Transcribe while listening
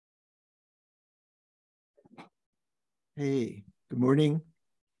Hey, good morning.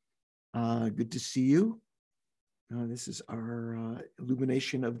 Good to see you. This is our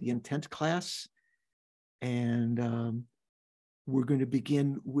illumination of the intent class. And we're going to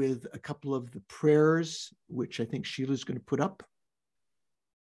begin with a couple of the prayers, which I think Sheila's going to put up.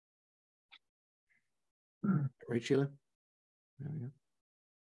 Right, Sheila? There we go.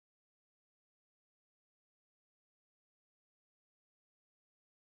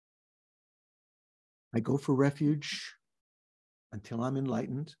 I go for refuge until I'm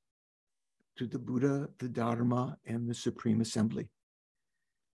enlightened to the Buddha, the Dharma, and the Supreme Assembly.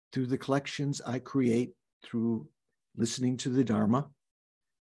 Through the collections I create through listening to the Dharma,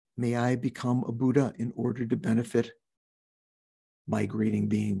 may I become a Buddha in order to benefit migrating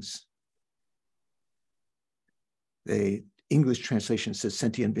beings. The English translation says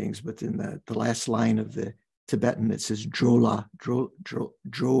sentient beings, but in the last line of the Tibetan, it says drola.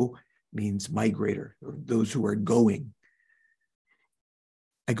 Dro means migrator, or those who are going.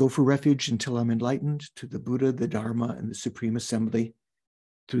 I go for refuge until I'm enlightened to the Buddha, the Dharma, and the Supreme Assembly.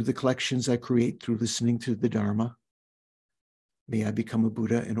 Through the collections I create through listening to the Dharma, may I become a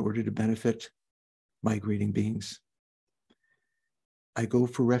Buddha in order to benefit migrating beings. I go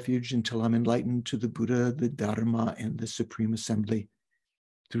for refuge until I'm enlightened to the Buddha, the Dharma, and the Supreme Assembly.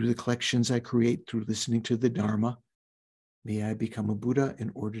 Through the collections I create through listening to the Dharma, may I become a Buddha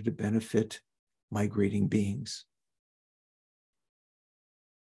in order to benefit migrating beings.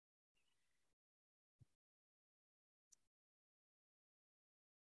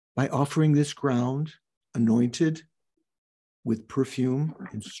 By offering this ground, anointed with perfume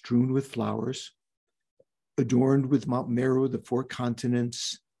and strewn with flowers, adorned with Mount Meru, the four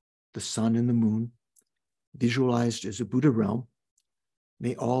continents, the sun and the moon, visualized as a Buddha realm,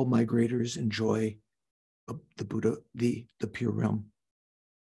 may all migrators enjoy the Buddha, the pure realm.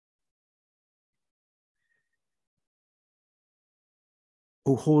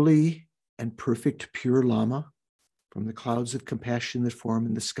 O holy and perfect pure Lama, from the clouds of compassion that form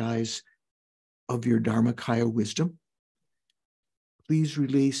in the skies of your Dharmakaya wisdom,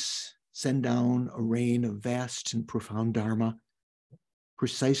 please send down a rain of vast and profound Dharma,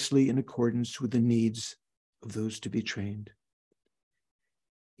 precisely in accordance with the needs of those to be trained.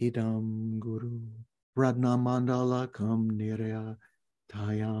 Idam Guru Pradna Mandala Kam Niraya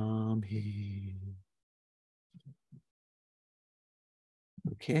Tayamhi.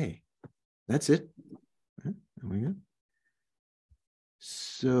 Okay, that's it. There we go.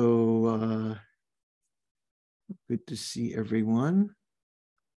 So good to see everyone.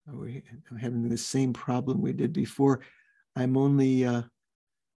 We're having the same problem we did before. I'm only, I'm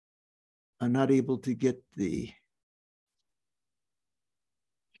not able to get the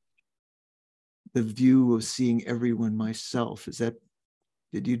view of seeing everyone myself.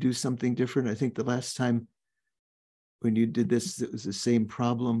 Did you do something different? I think the last time when you did this, it was the same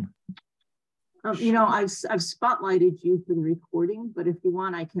problem. I've spotlighted you for the recording, but if you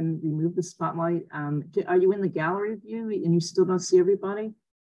want, I can remove the spotlight. Are you in the gallery view and you still don't see everybody?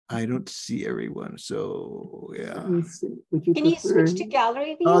 I don't see everyone, so yeah. Can you switch to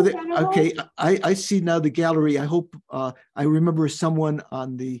gallery view? Okay, I see now the gallery. I hope I remember someone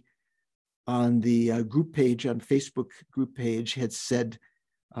on the group page, on Facebook group page, had said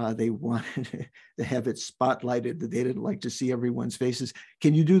they wanted to have it spotlighted, that they didn't like to see everyone's faces.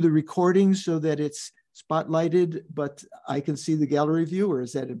 Can you do the recording so that it's spotlighted, but I can see the gallery view, or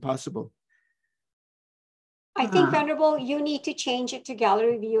is that impossible? I think, Venerable, you need to change it to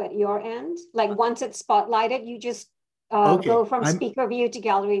gallery view at your end. Like once it's spotlighted, you just go from speaker view to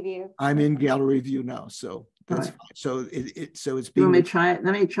gallery view. I'm in gallery view now, so that's fine. So it's being. Let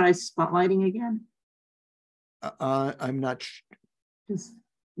me try spotlighting again. I'm not.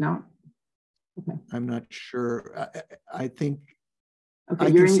 No. Okay. I'm not sure. I think.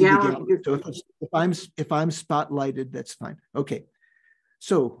 Okay, you're in gallery. So if I'm spotlighted, that's fine. Okay.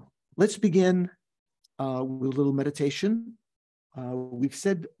 So let's begin with a little meditation. We've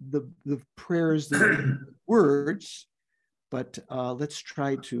said the prayers, the words, but let's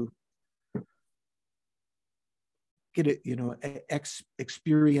try to get it,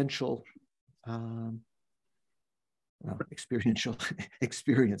 experiential. Experiential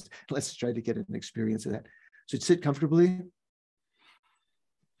experience. Let's try to get an experience of that. So sit comfortably,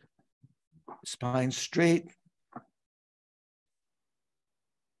 spine straight.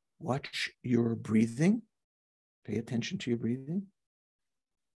 Watch your breathing. Pay attention to your breathing.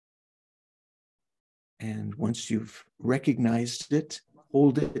 And once you've recognized it,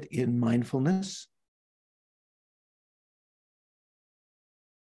 hold it in mindfulness.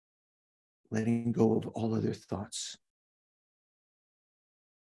 Letting go of all other thoughts.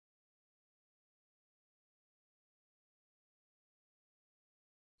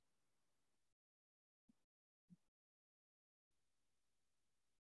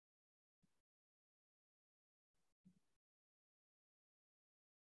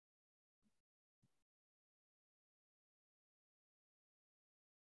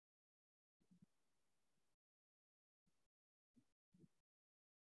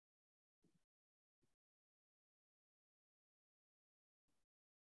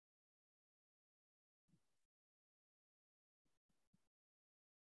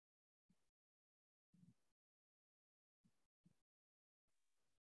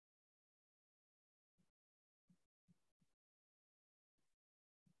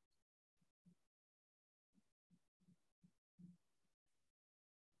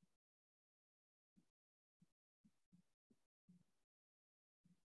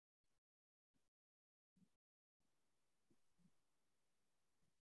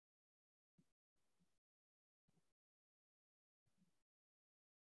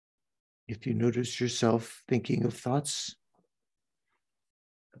 If you notice yourself thinking of thoughts,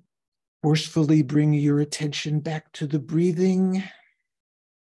 forcefully bring your attention back to the breathing.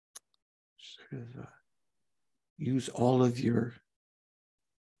 Sort of use all of your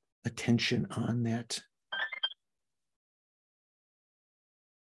attention on that.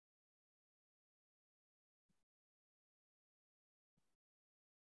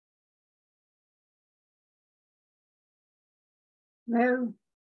 Hello.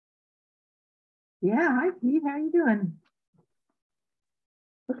 Yeah, hi Pete, how you doing?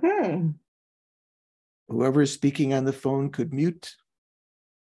 Okay. Whoever is speaking on the phone could mute.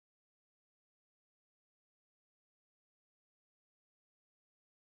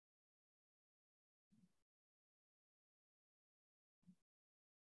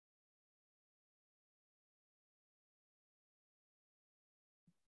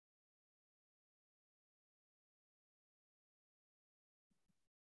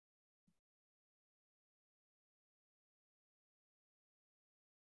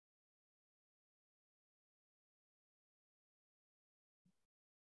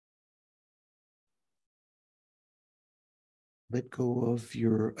 Let go of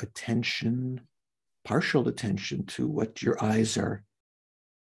your attention, partial attention to what your eyes are,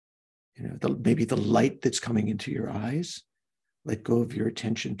 maybe the light that's coming into your eyes. Let go of your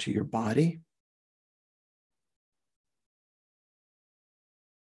attention to your body.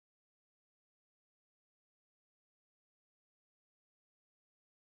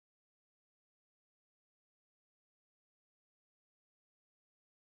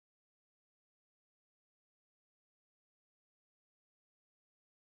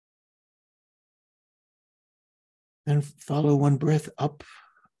 And follow one breath up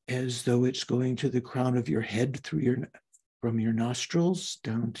as though it's going to the crown of your head from your nostrils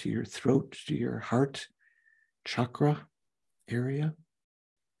down to your throat, to your heart chakra area.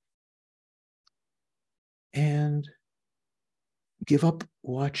 And give up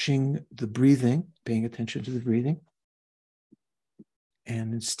watching the breathing, paying attention to the breathing,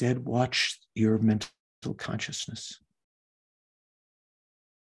 and instead watch your mental consciousness.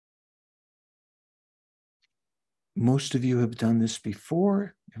 Most of you have done this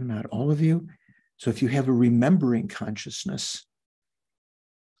before, if not all of you. So if you have a remembering consciousness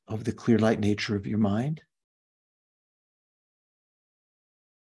of the clear light nature of your mind,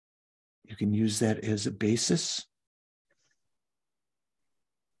 you can use that as a basis.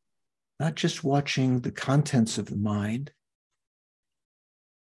 Not just watching the contents of the mind,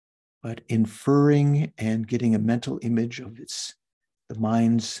 but inferring and getting a mental image of the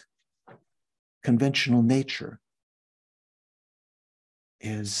mind's conventional nature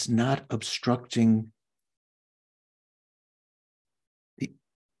as not obstructing the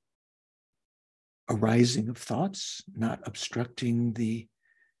arising of thoughts, not obstructing the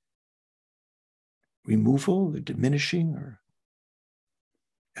removal, the diminishing or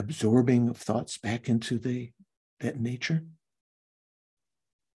absorbing of thoughts back into that nature.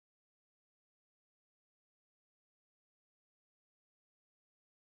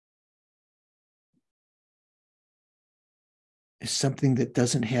 Is something that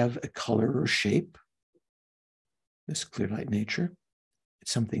doesn't have a color or shape, this clear light nature.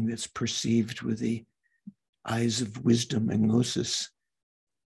 It's something that's perceived with the eyes of wisdom and gnosis.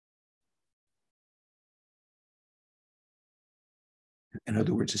 In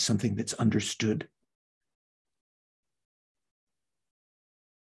other words, it's something that's understood.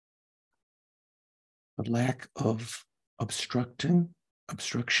 A lack of obstruction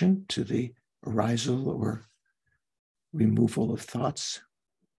to the arisal or removal of thoughts.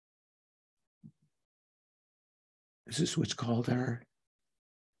 This is what's called our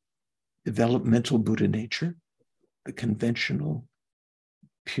developmental Buddha nature, the conventional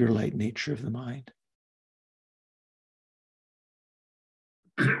pure light nature of the mind.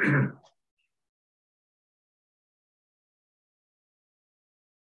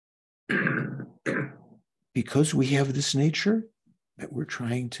 Because we have this nature that we're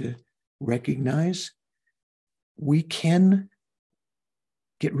trying to recognize, we can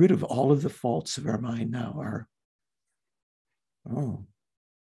get rid of all of the faults of our mind now.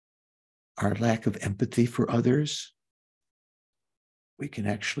 Our lack of empathy for others. We can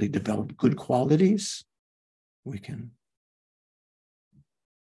actually develop good qualities. We can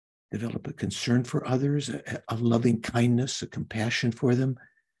develop a concern for others, a loving kindness, a compassion for them.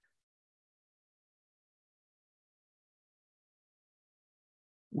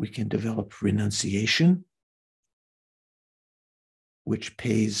 We can develop renunciation, which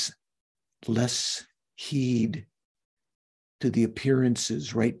pays less heed to the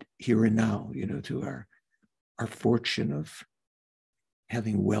appearances right here and now, to our fortune of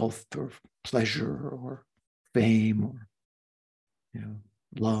having wealth or pleasure or fame or,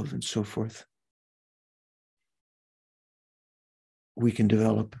 love and so forth. We can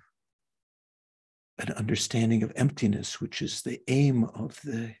develop an understanding of emptiness, which is the aim of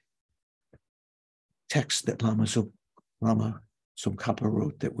the text that Lama Khapa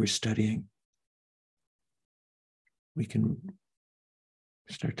wrote that we're studying. We can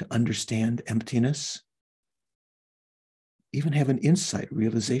start to understand emptiness, even have an insight,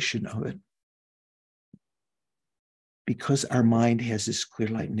 realization of it, because our mind has this clear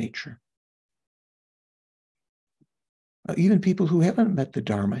light nature. Even people who haven't met the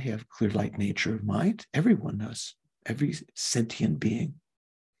Dharma have clear light nature of mind. Everyone does, every sentient being.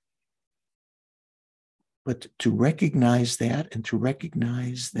 But to recognize that and to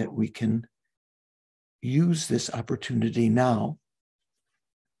recognize that we can use this opportunity now,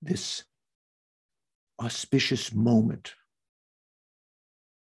 this auspicious moment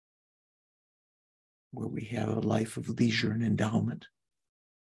where we have a life of leisure and endowment,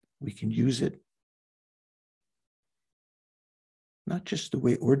 we can use it not just the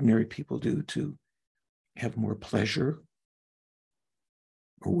way ordinary people do to have more pleasure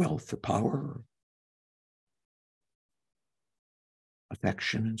or wealth or power or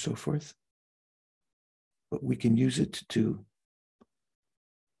affection and so forth, but we can use it to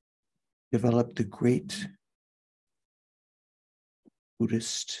develop the great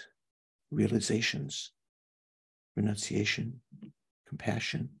Buddhist realizations, renunciation,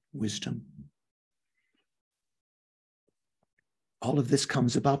 compassion, wisdom. All of this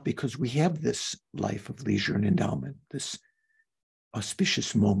comes about because we have this life of leisure and endowment, this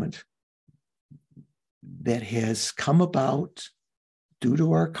auspicious moment that has come about due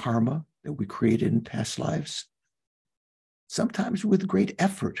to our karma that we created in past lives, sometimes with great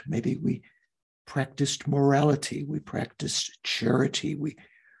effort. Maybe we practiced morality, we practiced charity, we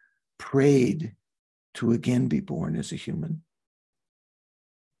prayed to again be born as a human.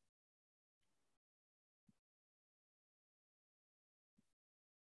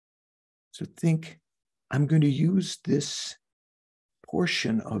 So think, I'm going to use this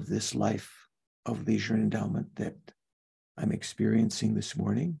portion of this life of leisure and endowment that I'm experiencing this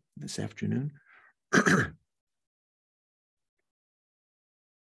morning, this afternoon,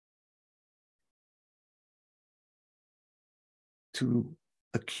 to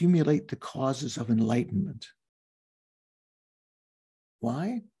accumulate the causes of enlightenment.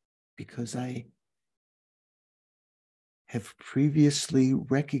 Why? Because I have previously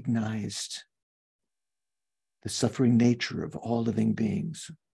recognized the suffering nature of all living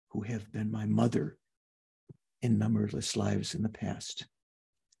beings who have been my mother in numberless lives in the past,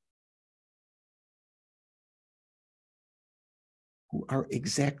 who are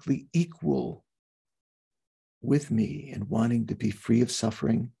exactly equal with me in wanting to be free of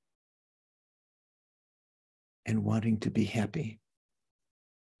suffering and wanting to be happy,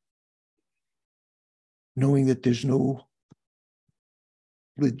 knowing that there's no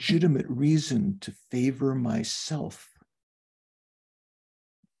legitimate reason to favor myself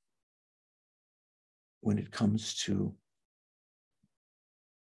when it comes to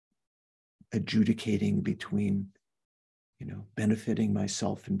adjudicating between, benefiting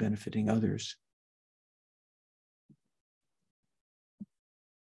myself and benefiting others.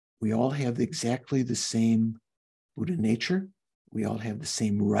 We all have exactly the same Buddha nature. We all have the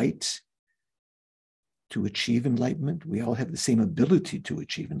same right to achieve enlightenment. We all have the same ability to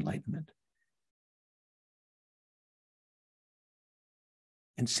achieve enlightenment.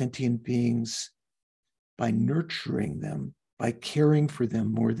 And sentient beings, by nurturing them, by caring for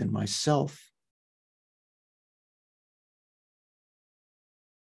them more than myself,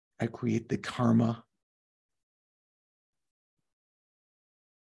 I create the karma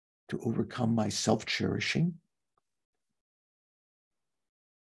to overcome my self-cherishing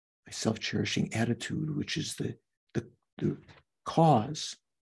attitude, which is the cause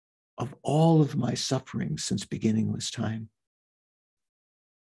of all of my suffering since beginningless time.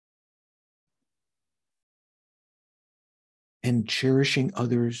 And cherishing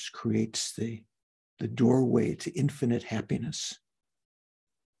others creates the doorway to infinite happiness.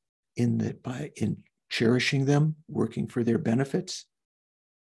 In cherishing them, working for their benefits,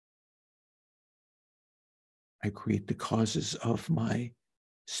 I create the causes of my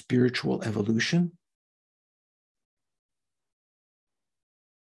spiritual evolution.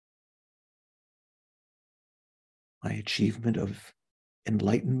 My achievement of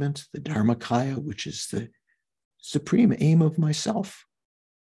enlightenment, the Dharmakaya, which is the supreme aim of myself.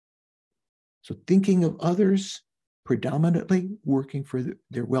 So thinking of others, predominantly working for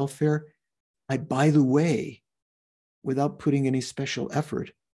their welfare, I, by the way, without putting any special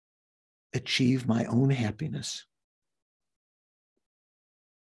effort, achieve my own happiness.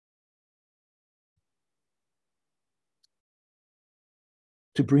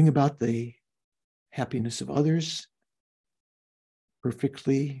 To bring about the happiness of others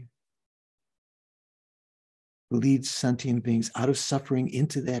perfectly leads sentient beings out of suffering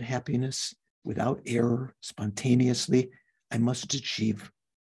into that happiness without error, spontaneously. I must achieve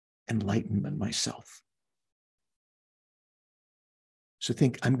enlightenment myself. So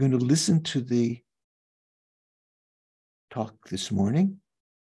think, I'm going to listen to the talk this morning,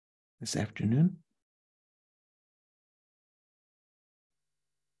 this afternoon,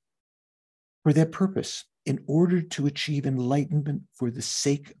 for that purpose, in order to achieve enlightenment for the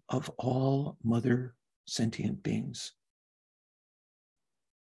sake of all mother sentient beings.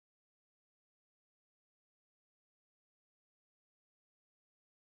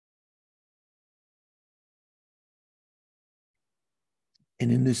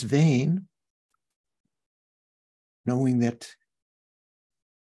 And in this vein, knowing that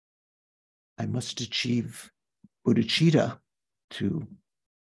I must achieve bodhicitta to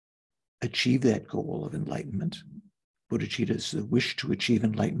achieve that goal of enlightenment. Bodhicitta is the wish to achieve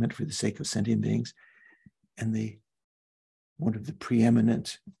enlightenment for the sake of sentient beings. And one of the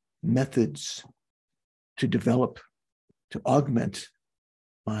preeminent methods to develop, to augment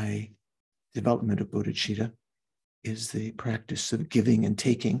my development of bodhicitta is the practice of giving and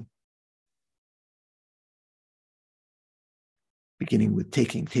taking. Beginning with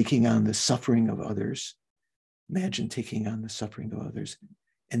taking on the suffering of others. Imagine taking on the suffering of others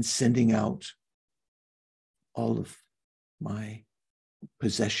and sending out all of my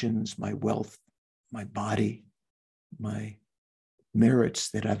possessions, my wealth, my body, my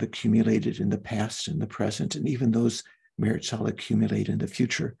merits that I've accumulated in the past and the present, and even those merits I'll accumulate in the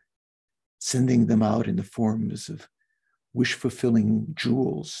future, sending them out in the forms of wish-fulfilling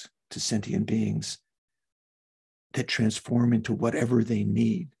jewels to sentient beings that transform into whatever they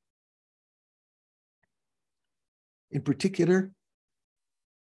need. In particular,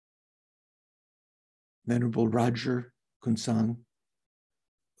 Venerable Roger Kunsang,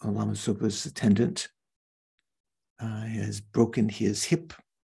 Lama Zopa's attendant, has broken his hip,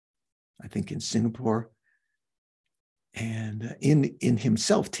 I think in Singapore, and in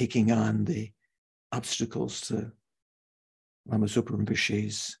himself taking on the obstacles to Lama Zopa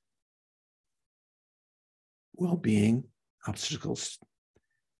Rinpoche's well-being, obstacles.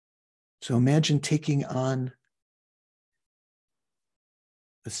 So imagine taking on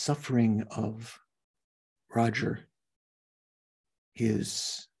the suffering of Roger,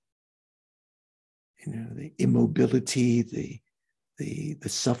 his, the immobility, the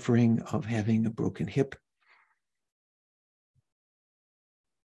suffering of having a broken hip.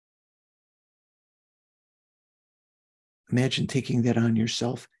 Imagine taking that on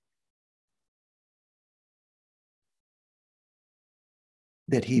yourself.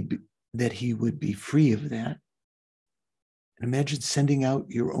 That he would be free of that. And imagine sending out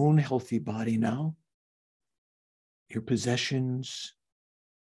your own healthy body now, your possessions,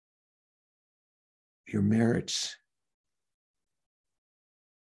 your merits,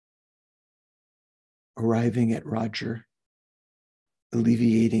 arriving at Roger,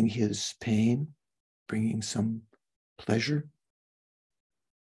 alleviating his pain, bringing some pleasure.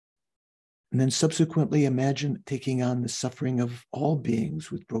 And then subsequently imagine taking on the suffering of all beings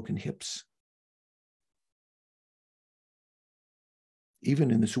with broken hips.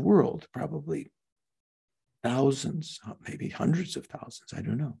 Even in this world, probably thousands, maybe hundreds of thousands, I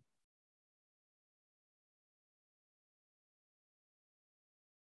don't know.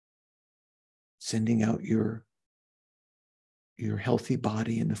 Sending out your healthy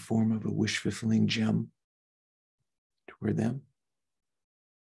body in the form of a wish-fulfilling gem toward them.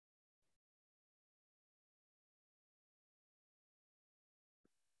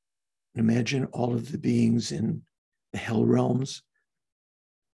 Imagine all of the beings in the hell realms,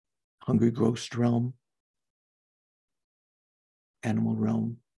 hungry ghost realm, animal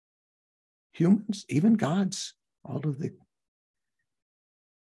realm, humans, even gods, all of the,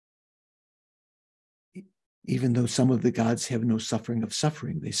 even though some of the gods have no suffering of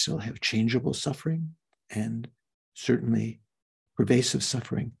suffering, they still have changeable suffering and certainly pervasive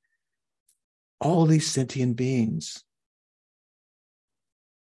suffering. All these sentient beings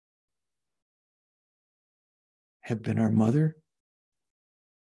have been our mother,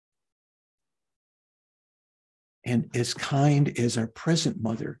 and as kind as our present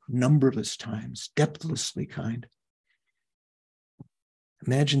mother, numberless times, depthlessly kind.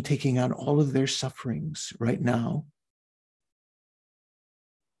 Imagine taking on all of their sufferings right now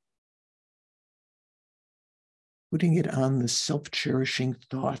putting it on the self-cherishing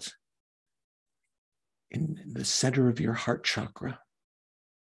thought in the center of your heart chakra.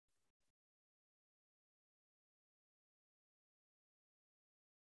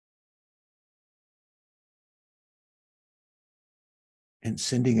 And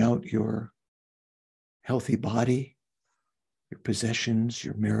sending out your healthy body, your possessions,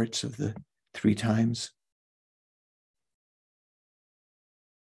 your merits of the 3 times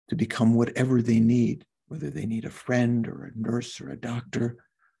to become whatever they need, whether they need a friend or a nurse or a doctor,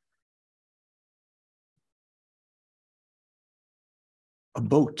 a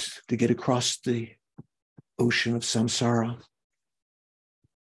boat to get across the ocean of samsara,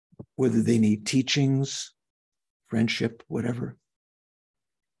 whether they need teachings, friendship, whatever,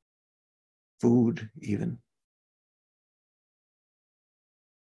 food even.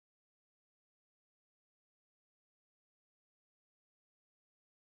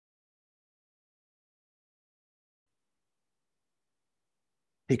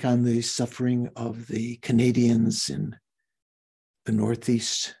 Take on the suffering of the Canadians in the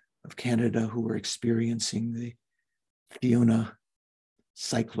northeast of Canada who are experiencing the Fiona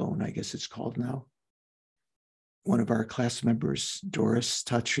cyclone, I guess it's called now. One of our class members, Doris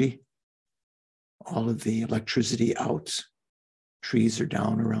Tatri, all of the electricity out, trees are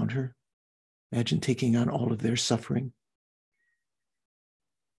down around her. Imagine taking on all of their suffering.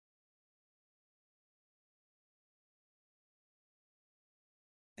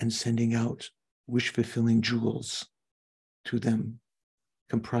 And sending out wish-fulfilling jewels to them,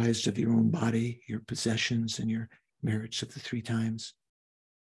 comprised of your own body, your possessions, and your merits of the 3 times.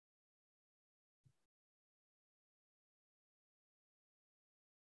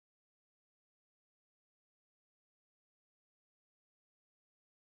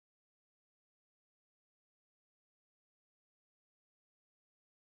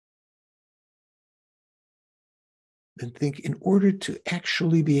 And think, in order to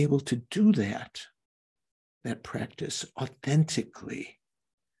actually be able to do that practice authentically,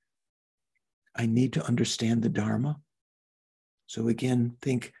 I need to understand the Dharma. So again,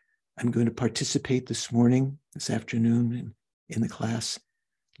 think, I'm going to participate this morning, this afternoon in the class,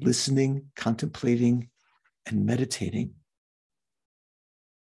 listening, contemplating, and meditating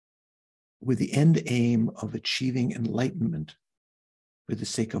with the end aim of achieving enlightenment for the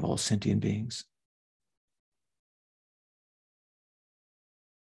sake of all sentient beings.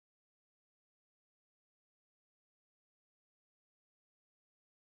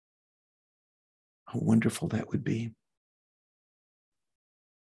 How wonderful that would be.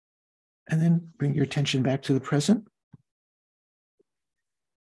 And then bring your attention back to the present.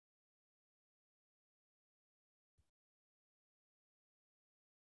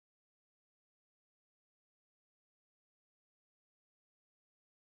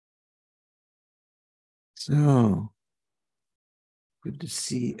 So, good to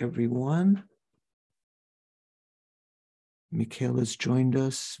see everyone. Michaela's joined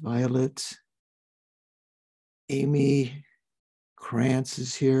us, Violet. Amy Krantz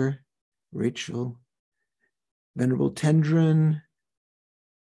is here, Rachel, Venerable Tendron,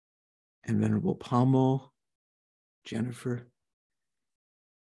 and Venerable Pommel, Jennifer,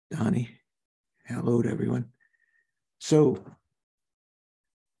 Donnie. Hello to everyone. So,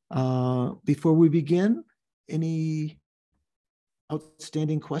 before we begin, any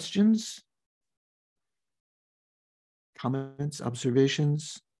outstanding questions, comments,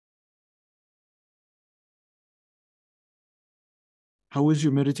 observations? How was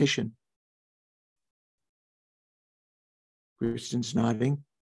your meditation? Kristen's nodding.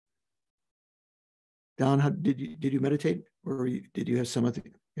 Don, how, did you meditate, or did you have some other?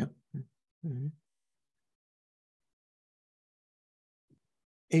 Yeah. Mm-hmm.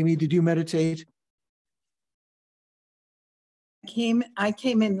 Amy, did you meditate? I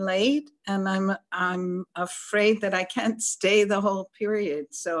came in late, and I'm afraid that I can't stay the whole period.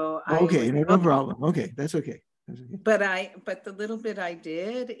 So okay, no problem. Okay, that's okay. But the little bit I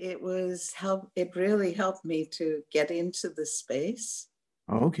did, it really helped me to get into the space.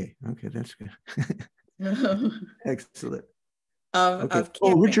 Oh, okay, that's good. Excellent.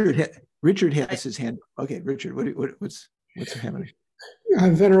 Richard has his hand. Okay, Richard, what's happening?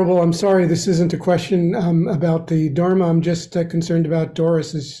 Venerable, I'm sorry, this isn't a question about the Dharma. I'm just concerned about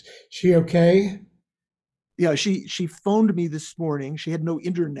Doris. Is she okay? Yeah, she phoned me this morning. She had no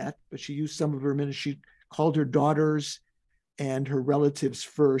internet, but she used some of her minutes. She called her daughters and her relatives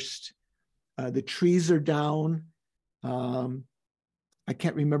first. The trees are down. I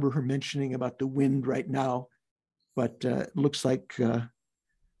can't remember her mentioning about the wind right now, but it looks like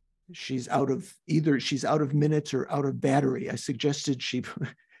she's out of minutes or out of battery. I suggested she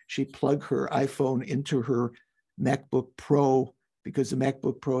plug her iPhone into her MacBook Pro because the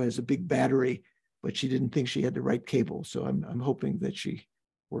MacBook Pro has a big battery, but she didn't think she had the right cable. So I'm hoping that she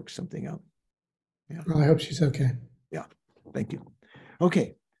works something out. Yeah. Well, I hope she's okay. Yeah, thank you.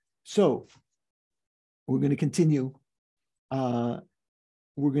 Okay, so we're going to continue. We're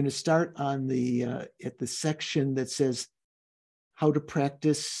going to start on the at the section that says how to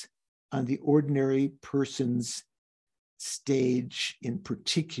practice on the ordinary person's stage in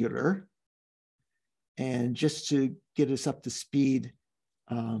particular. And just to get us up to speed,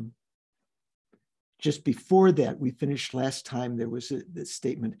 just before that, we finished last time, there was this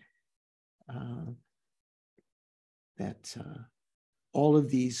statement that all of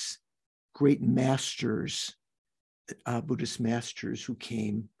these great masters, Buddhist masters who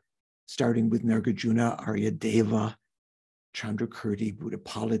came, starting with Nagarjuna, Arya Deva, Chandrakirti,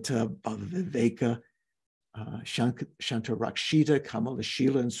 Buddhapalita, Bhaviveka, Shantarakshita,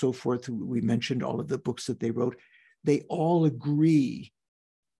 Kamalashila, and so forth. We mentioned all of the books that they wrote. They all agree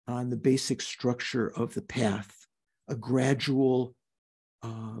on the basic structure of the path, a gradual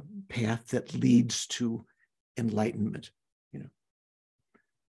path that leads to enlightenment.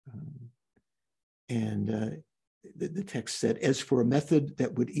 The text said, as for a method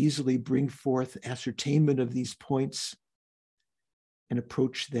that would easily bring forth ascertainment of these points, an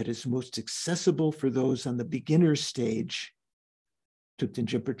approach that is most accessible for those on the beginner stage, Thupten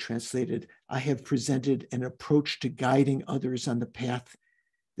Jinpa translated, I have presented an approach to guiding others on the path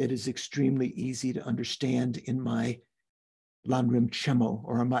that is extremely easy to understand in my Lanrim Chemo,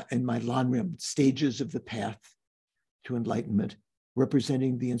 or in my Lanrim, stages of the path to enlightenment,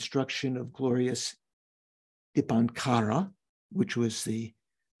 representing the instruction of glorious Dipankara, which was the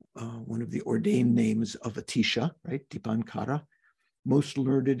one of the ordained names of Atisha, right? Dipankara, most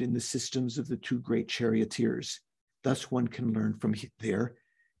learned in the systems of the two great charioteers. Thus one can learn from there.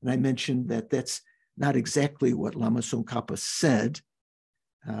 And I mentioned that that's not exactly what Lama Tsongkhapa said.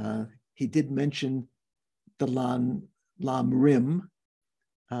 He did mention the Lam Rim,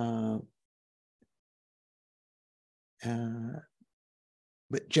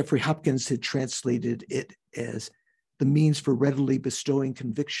 but Jeffrey Hopkins had translated it as the means for readily bestowing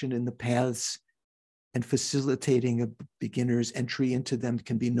conviction in the paths and facilitating a beginner's entry into them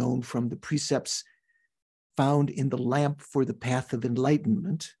can be known from the precepts found in the lamp for the path of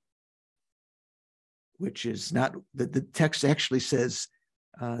enlightenment, which is not, the text actually says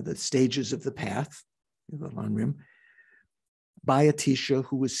the stages of the path, the Lanrim, by Atisha,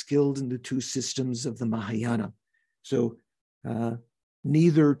 who was skilled in the two systems of the Mahayana. So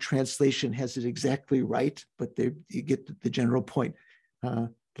neither translation has it exactly right, but you get the general point.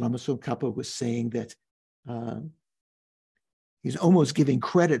 Lama Tsongkhapa was saying that he's almost giving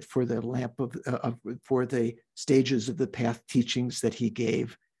credit for the lamp for the stages of the path teachings that he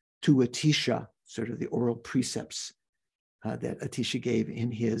gave to Atisha, sort of the oral precepts that Atisha gave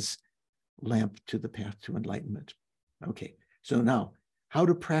in his lamp to the path to enlightenment. Okay, so now how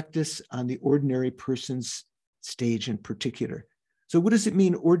to practice on the ordinary person's stage in particular. So what does it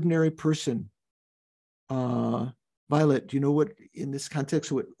mean, ordinary person? Violet, do you know what, in this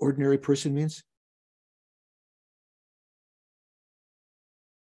context, what ordinary person means?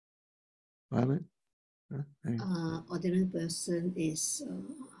 Violet? Ordinary person is...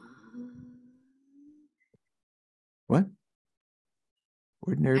 What?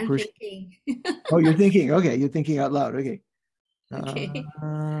 Ordinary I'm person? thinking. Oh, you're thinking. Okay, you're thinking out loud. Okay. Okay.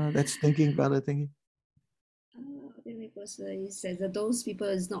 That's thinking, Violet thinking. Ordinary person, you said that those people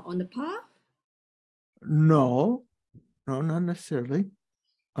is not on the path? No, not necessarily.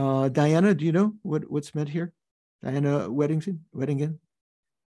 Diana, do you know what's meant here? Diana Weddingen?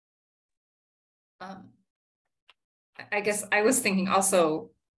 I guess I was thinking also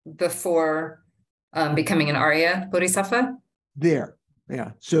before becoming an Arya Bodhisattva. There,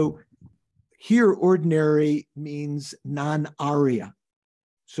 yeah. So here, ordinary means non-Arya.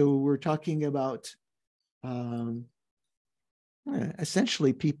 So we're talking about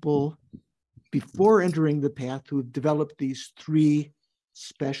essentially people before entering the path who have developed these three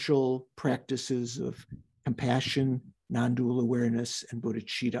special practices of compassion, non-dual awareness, and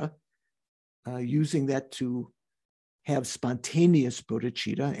bodhicitta, using that to have spontaneous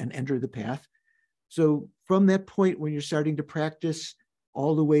bodhicitta and enter the path. So from that point, when you're starting to practice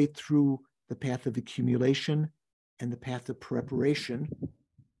all the way through the path of accumulation and the path of preparation,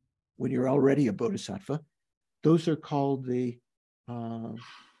 when you're already a bodhisattva, those are called the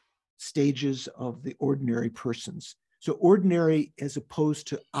stages of the ordinary persons. So ordinary as opposed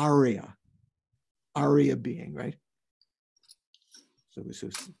to Arya being, right? So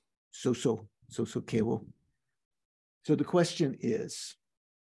kewo. So the question is,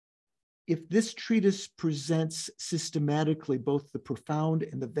 if this treatise presents systematically both the profound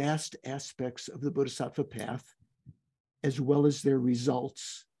and the vast aspects of the Bodhisattva path, as well as their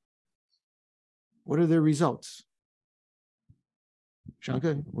results, what are their results?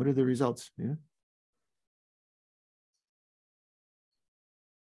 Shankar, what are the results? Yeah.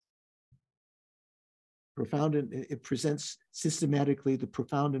 Profound, and it presents systematically the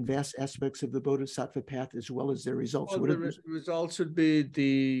profound and vast aspects of the Bodhisattva path, as well as their results. Well, the results would be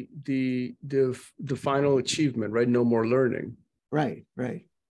the final achievement, right? No more learning. Right.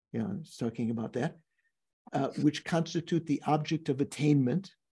 Yeah, I was talking about that, which constitute the object of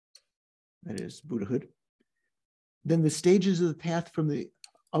attainment, that is Buddhahood. Then the stages of the path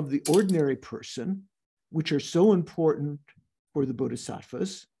of the ordinary person, which are so important for the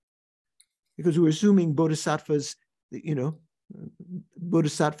bodhisattvas, because we're assuming bodhisattvas,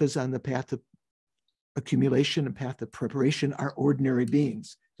 bodhisattvas on the path of accumulation and path of preparation are ordinary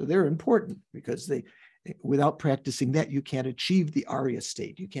beings. So they're important because without practicing that, you can't achieve the Arya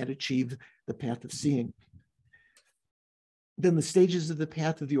state. You can't achieve the path of seeing. Then the stages of the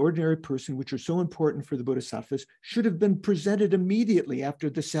path of the ordinary person, which are so important for the bodhisattvas, should have been presented immediately after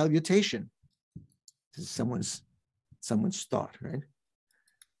the salutation. This is someone's thought, right?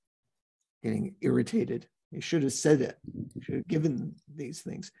 Getting irritated. You should have said it. You should have given these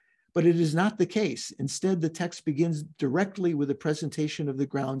things. But it is not the case. Instead, the text begins directly with a presentation of the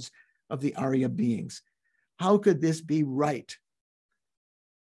grounds of the Arya beings. How could this be right?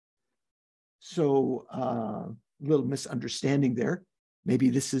 So, little misunderstanding there. Maybe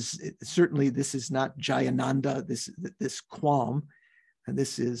this is not Jayananda, this qualm, and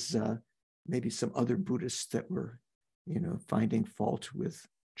this is maybe some other Buddhists that were, finding fault with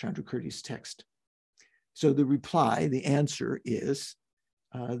Chandrakirti's text. So the answer is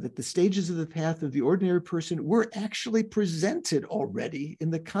that the stages of the path of the ordinary person were actually presented already in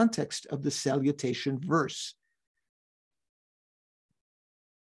the context of the salutation verse.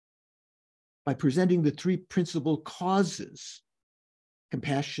 By presenting the three principal causes,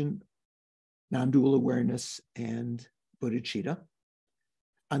 compassion, non-dual awareness, and bodhicitta,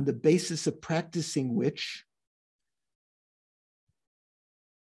 on the basis of practicing which,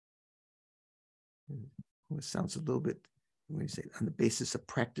 it sounds a little bit, when you say on the basis of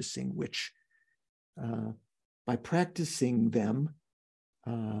practicing which, by practicing them,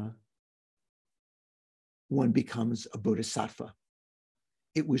 one becomes a bodhisattva.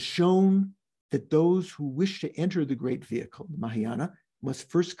 It was shown that those who wish to enter the great vehicle, the Mahayana, must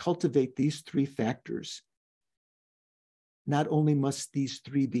first cultivate these three factors. Not only must these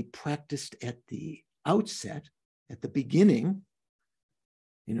three be practiced at the outset, at the beginning,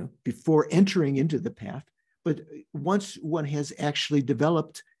 before entering into the path, but once one has actually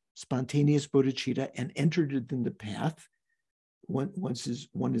developed spontaneous bodhicitta and entered in the path, one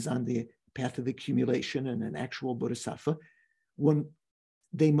is on the path of accumulation and an actual bodhisattva,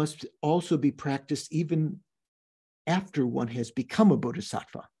 they must also be practiced even after one has become a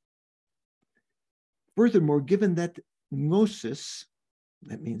bodhisattva. Furthermore, given that gnosis,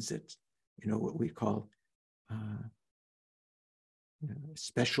 that means that, what we call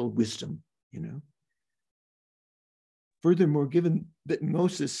special wisdom, Furthermore, given that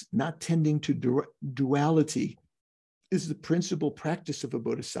gnosis, not tending to duality, is the principal practice of a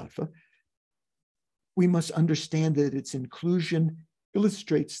bodhisattva, we must understand that its inclusion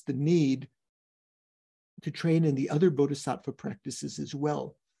illustrates the need to train in the other bodhisattva practices as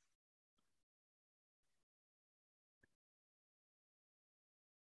well.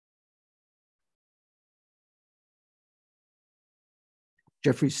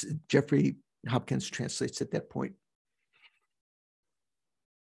 Jeffrey Hopkins translates at that point.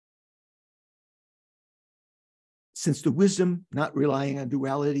 Since the wisdom, not relying on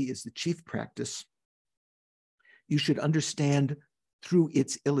duality, is the chief practice, you should understand through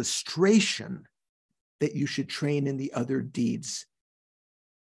its illustration that you should train in the other deeds,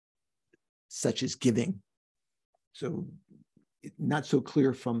 such as giving. So not so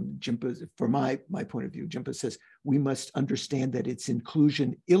clear from Jimpa, from my point of view. Jimpa says, we must understand that its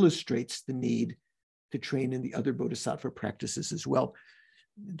inclusion illustrates the need to train in the other bodhisattva practices as well.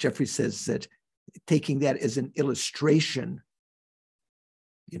 Jeffrey says that taking that as an illustration,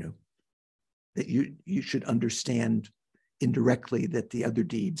 that you should understand indirectly that the other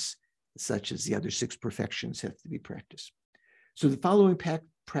deeds, such as the other six perfections, have to be practiced. So the following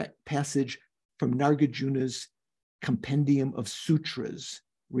passage from Nagarjuna's compendium of sutras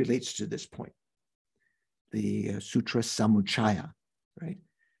relates to this point. The Sutra Samuchaya, right?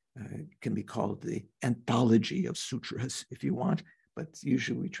 Can be called the anthology of sutras if you want, but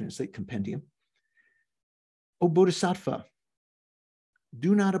usually we translate compendium. O Bodhisattva,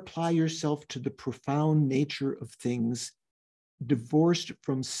 Do not apply yourself to the profound nature of things, divorced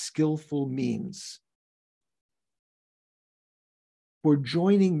from skillful means. For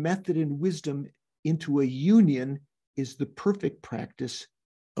joining method and wisdom into a union is the perfect practice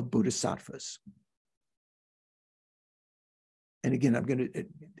of bodhisattvas. And again,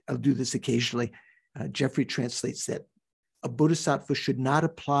 I'll do this occasionally. Jeffrey translates that a bodhisattva should not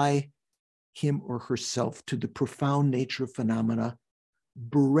apply him or herself to the profound nature of phenomena,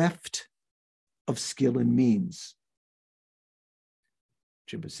 bereft of skill and means.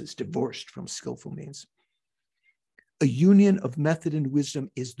 Jimba says divorced from skillful means. A union of method and wisdom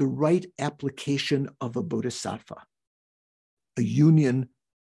is the right application of a bodhisattva. A union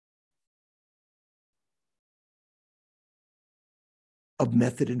of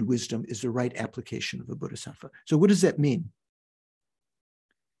method and wisdom is the right application of a bodhisattva. So what does that mean?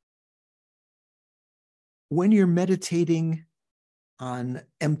 When you're meditating on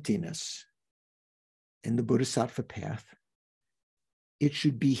emptiness in the bodhisattva path, it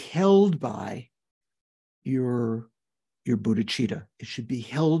should be held by your bodhicitta. It should be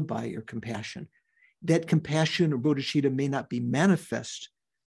held by your compassion. That compassion or bodhicitta may not be manifest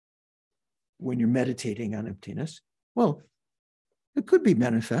when you're meditating on emptiness. Well, it could be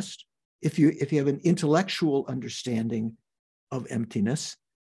manifest if you have an intellectual understanding of emptiness.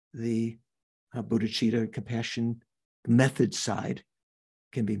 The bodhicitta, compassion, method side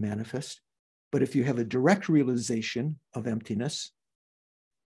can be manifest. But if you have a direct realization of emptiness,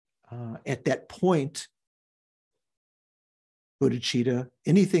 at that point, bodhicitta,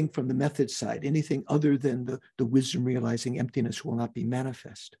 anything from the method side, anything other than the wisdom realizing emptiness will not be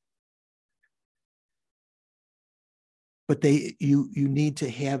manifest. But you need to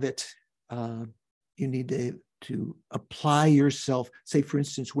have it, you need to apply yourself. Say, for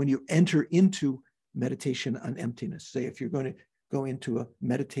instance, when you enter into meditation on emptiness, say if you're going to go into a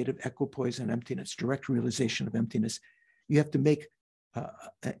meditative equipoise on emptiness, direct realization of emptiness, you have to make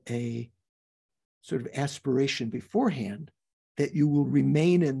a sort of aspiration beforehand that you will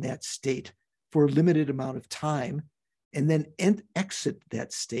remain in that state for a limited amount of time and then exit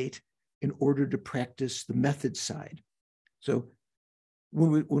that state in order to practice the method side. So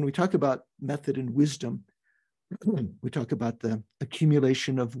when we talk about method and wisdom, we talk about the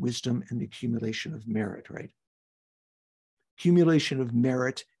accumulation of wisdom and the accumulation of merit, right? Accumulation of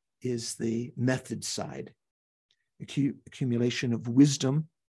merit is the method side. Accumulation of wisdom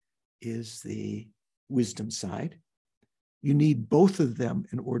is the wisdom side. You need both of them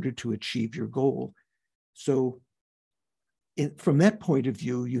in order to achieve your goal. So from that point of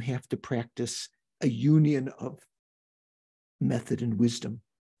view, you have to practice a union of method and wisdom.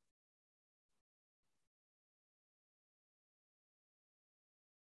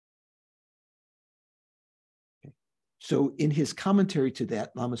 Okay. So in his commentary to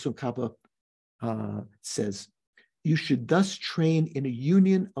that, Lama Tsongkhapa says, you should thus train in a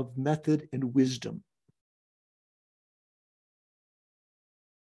union of method and wisdom.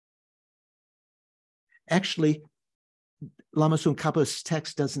 Actually, Lama Tsongkhapa's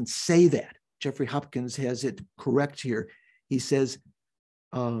text doesn't say that. Jeffrey Hopkins has it correct here. He says,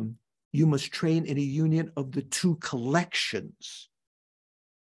 you must train in a union of the two collections.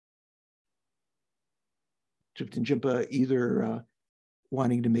 Thupten Jinpa either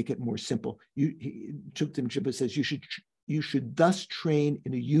wanting to make it more simple. Thupten Jinpa says you should thus train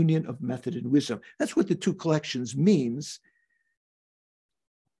in a union of method and wisdom. That's what the two collections means.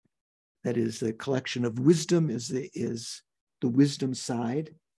 That is, the collection of wisdom is the wisdom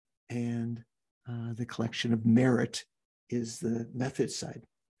side, and the collection of merit is the method side.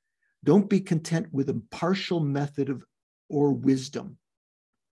 Don't be content with a partial method or wisdom.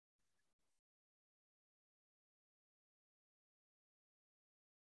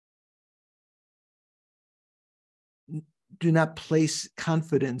 Do not place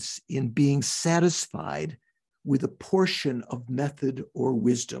confidence in being satisfied with a portion of method or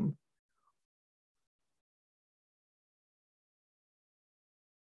wisdom,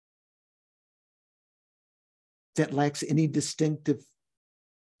 that lacks any distinctive.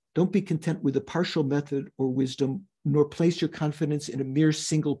 Don't be content with a partial method or wisdom, nor place your confidence in a mere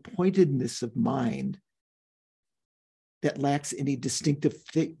single pointedness of mind that lacks any distinctive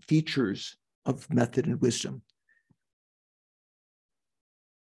features of method and wisdom.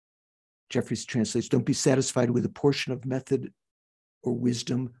 Jeffries translates, don't be satisfied with a portion of method or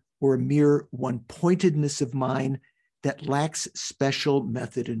wisdom or a mere one-pointedness of mind that lacks special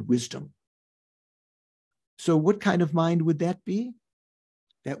method and wisdom. So what kind of mind would that be?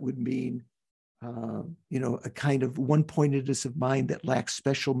 That would mean, a kind of one-pointedness of mind that lacks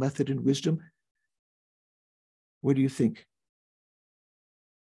special method and wisdom. What do you think?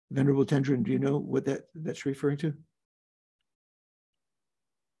 Venerable Tendrin, do you know what that's referring to?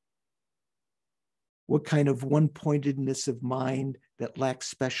 What kind of one-pointedness of mind that lacks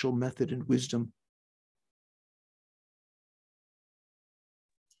special method and wisdom?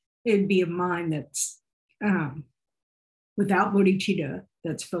 It'd be a mind that's without bodhicitta,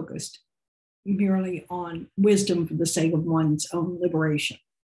 that's focused merely on wisdom for the sake of one's own liberation.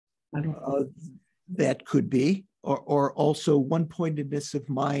 I don't know. That could be, or also one-pointedness of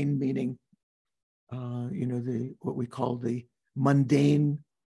mind, meaning, what we call the mundane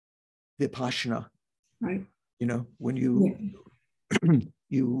vipassana. Right. When you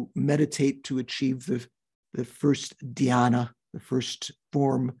you meditate to achieve the first dhyana, the first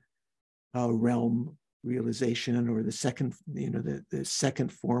form realm realization, or the second, the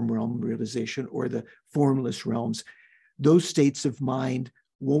second form realm realization, or the formless realms. Those states of mind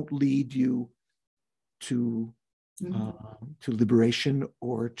won't lead you to liberation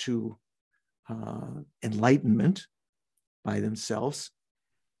or to enlightenment by themselves.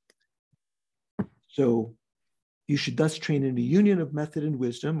 So you should thus train in a union of method and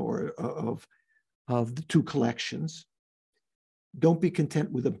wisdom, or of the two collections. Don't be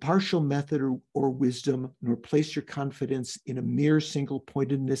content with a partial method or wisdom, nor place your confidence in a mere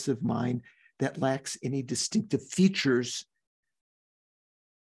single-pointedness of mind that lacks any distinctive features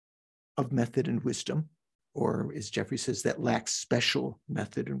of method and wisdom, or as Jeffrey says, that lacks special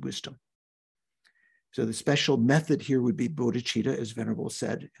method and wisdom. So the special method here would be bodhicitta, as Venerable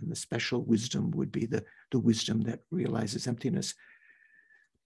said, and the special wisdom would be the wisdom that realizes emptiness.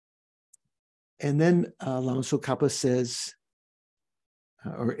 And then Lama Tsongkhapa says,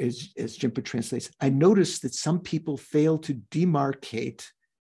 or as Jimpa translates, I noticed that some people fail to demarcate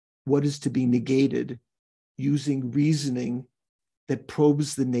what is to be negated using reasoning that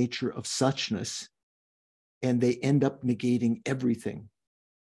probes the nature of suchness, and they end up negating everything.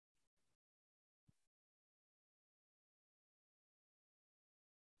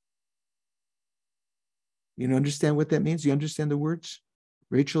 You understand what that means? You understand the words?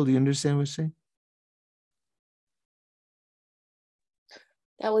 Rachel, do you understand what I'm saying?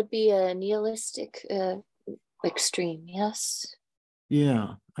 That would be a nihilistic extreme, yes?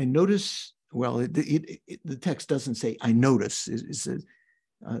 Yeah, I notice, well, the text doesn't say I notice. It says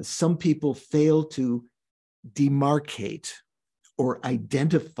some people fail to demarcate or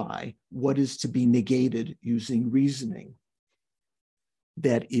identify what is to be negated using reasoning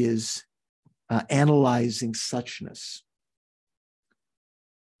that is analyzing suchness.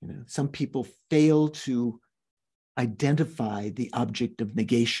 Some people fail to identify the object of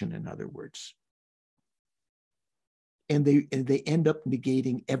negation, in other words. And they end up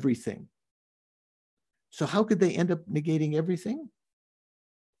negating everything. So how could they end up negating everything?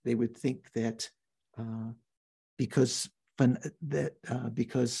 They would think that because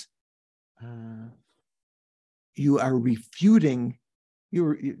you are refuting,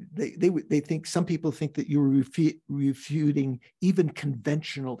 they think, some people think that you're refuting even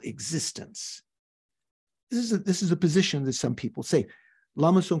conventional existence. This is a position that some people say.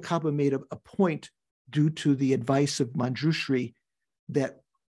 Lama Tsongkhapa made a point, due to the advice of Manjushri, that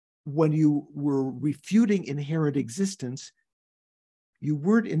when you were refuting inherent existence, you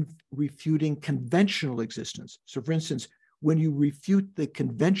weren't refuting conventional existence. So for instance, when you refute the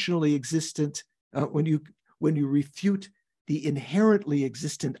conventionally existent, when you refute the inherently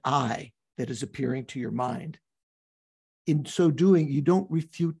existent I that is appearing to your mind, in so doing, you don't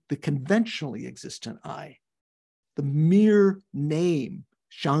refute the conventionally existent I, the mere name,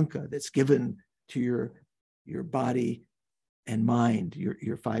 Shanka, that's given to your body and mind,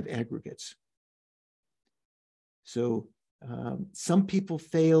 your five aggregates. So some people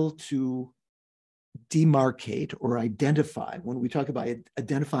fail to demarcate or identify. When we talk about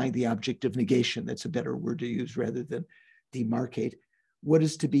identifying the object of negation, that's a better word to use rather than demarcate, what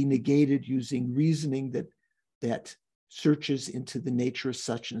is to be negated using reasoning that searches into the nature of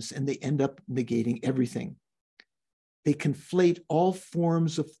suchness, and they end up negating everything. They conflate all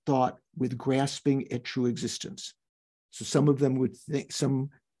forms of thought with grasping at true existence. So some of them would think,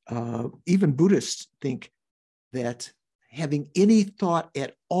 even Buddhists think that having any thought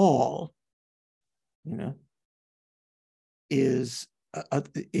at all, is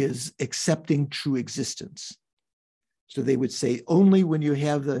accepting true existence. So they would say only when you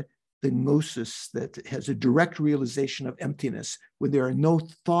have the gnosis that has a direct realization of emptiness, when there are no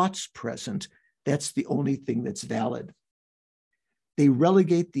thoughts present, that's the only thing that's valid. They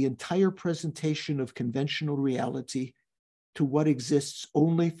relegate the entire presentation of conventional reality to what exists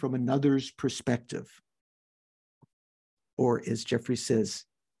only from another's perspective. Or as Jeffrey says,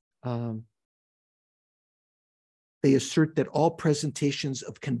 they assert that all presentations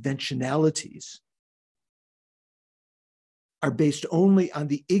of conventionalities are based only on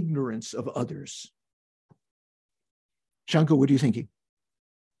the ignorance of others. Shankar, what are you thinking?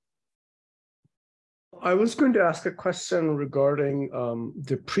 I was going to ask a question regarding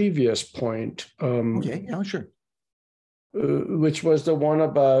the previous point. Okay, yeah, sure. Which was the one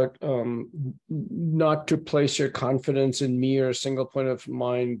about not to place your confidence in me or a single point of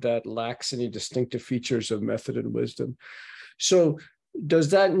mind that lacks any distinctive features of method and wisdom. So does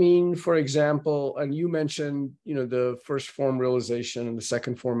that mean, for example, and you mentioned, the first form realization and the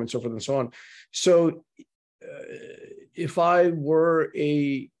second form and so forth and so on. So if I were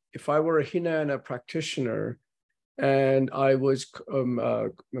a Hinayana practitioner and I was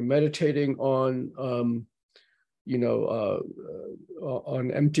meditating on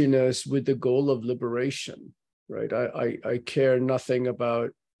on emptiness with the goal of liberation, right? I care nothing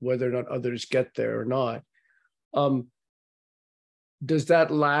about whether or not others get there or not. Does that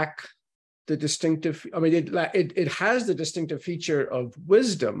lack the distinctive? I mean, it has the distinctive feature of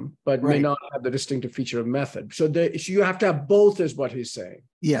wisdom, but may not have the distinctive feature of method. So you have to have both, is what he's saying.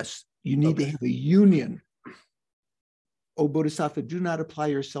 Yes, you need to have a union. O Bodhisattva, do not apply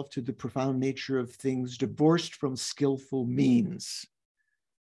yourself to the profound nature of things divorced from skillful means.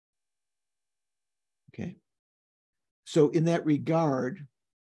 Okay. So in that regard,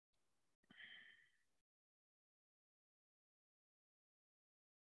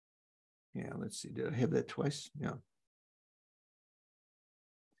 yeah, let's see, did I have that twice? Yeah.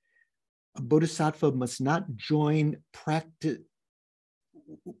 A Bodhisattva must not join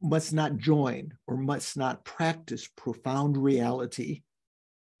or must not practice profound reality,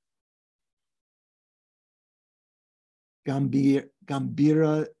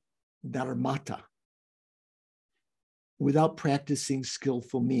 Gambira Dharmata, without practicing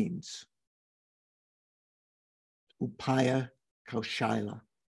skillful means. Upaya Kaushala.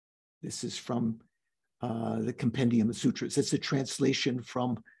 This is from the Compendium of Sutras. It's a translation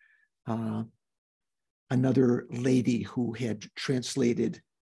from another lady who had translated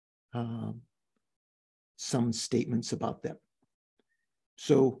some statements about them.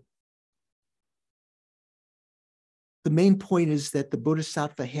 So the main point is that the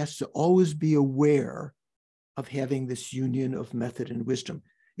Bodhisattva has to always be aware of having this union of method and wisdom,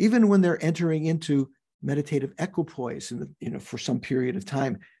 even when they're entering into meditative equipoise, and for some period of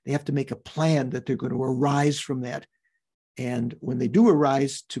time, they have to make a plan that they're going to arise from that. And when they do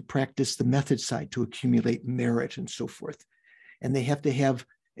arise, to practice the method side, to accumulate merit and so forth. And they have to have,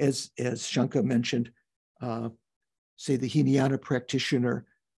 as Shankar mentioned, say the Hinayana practitioner,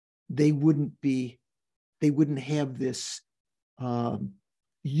 they wouldn't have this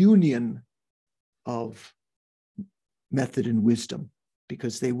union of method and wisdom,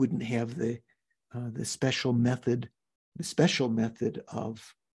 because they wouldn't have the special method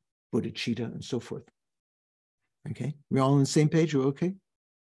of bodhicitta and so forth. Okay, we're all on the same page. We're okay.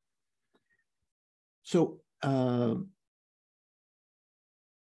 So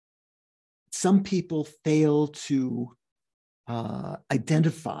some people fail to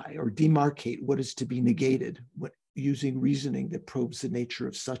identify or demarcate what is to be negated using reasoning that probes the nature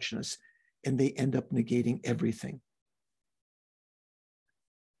of suchness, and they end up negating everything.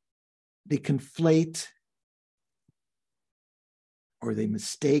 They conflate or they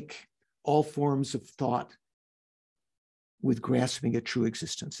mistake all forms of thought with grasping at true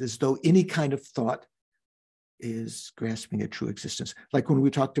existence, as though any kind of thought is grasping at true existence. Like when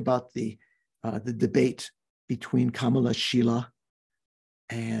we talked about the debate between Kamala Shila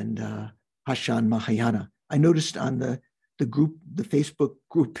and Hashan Mahayana. I noticed on the Facebook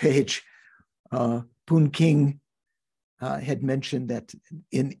group page, Poon King had mentioned that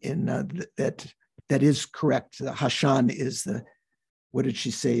that is correct. Hashan is what did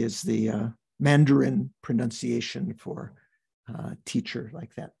she say, is the Mandarin pronunciation for teacher,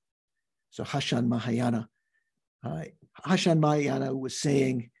 like that. So Hashan Mahayana. Hashan Mahayana was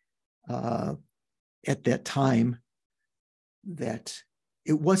saying at that time that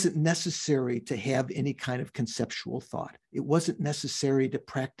it wasn't necessary to have any kind of conceptual thought. It wasn't necessary to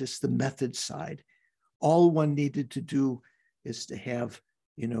practice the method side. All one needed to do is to have,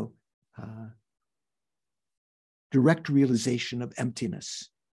 direct realization of emptiness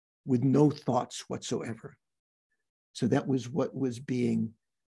with no thoughts whatsoever. So that was what was being,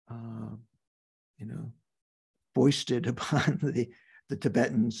 foisted upon the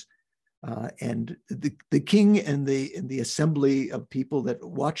Tibetans. And the king and the assembly of people that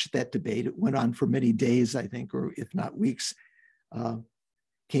watched that debate, it went on for many days, I think, or if not weeks,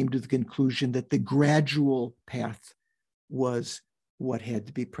 came to the conclusion that the gradual path was what had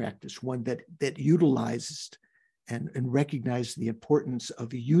to be practiced, one that utilized and recognize the importance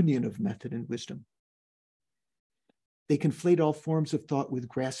of a union of method and wisdom. They conflate all forms of thought with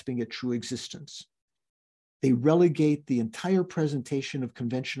grasping at true existence. They relegate the entire presentation of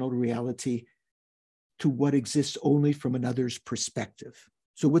conventional reality to what exists only from another's perspective.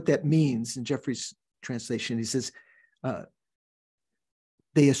 So what that means, in Jeffrey's translation, he says,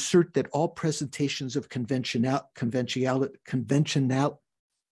 they assert that all presentations of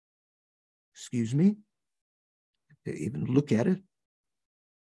excuse me, even look at it,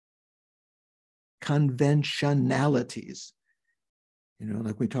 conventionalities,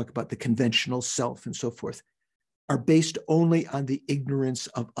 like we talk about the conventional self and so forth, are based only on the ignorance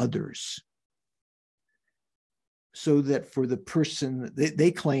of others. So that for the person,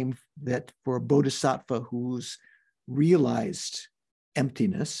 they claim that for a bodhisattva who's realized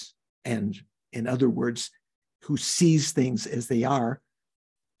emptiness, and in other words, who sees things as they are,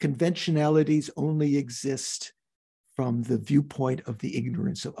 conventionalities only exist from the viewpoint of the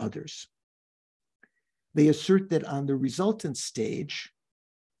ignorance of others. They assert that on the resultant stage,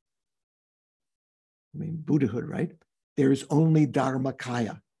 Buddhahood, right? There is only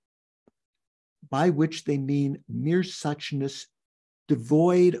Dharmakaya, by which they mean mere suchness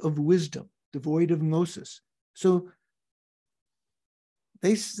devoid of wisdom, devoid of gnosis. So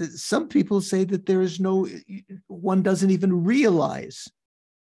some people say that there is one doesn't even realize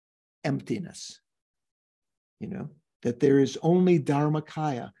emptiness, that there is only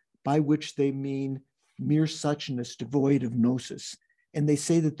Dharmakaya, by which they mean mere suchness devoid of gnosis. And they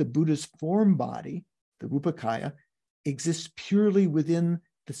say that the Buddha's form body, the Rupakaya, exists purely within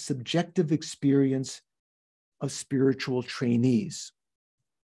the subjective experience of spiritual trainees.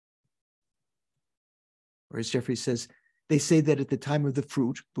 Or as Jeffrey says, they say that at the time of the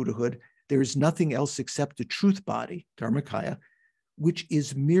fruit, Buddhahood, there is nothing else except the truth body, Dharmakaya, which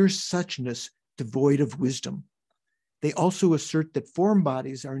is mere suchness devoid of wisdom. They also assert that form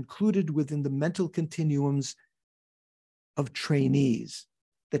bodies are included within the mental continuums of trainees,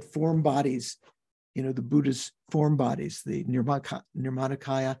 that form bodies, the Buddha's form bodies, the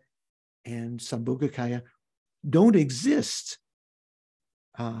Nirmanakaya and Sambhogakaya, don't exist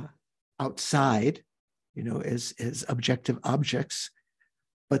outside, as objective objects,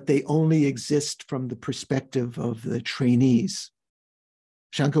 but they only exist from the perspective of the trainees.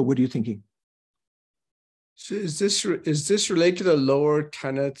 Shankar, what are you thinking? So is this related to the lower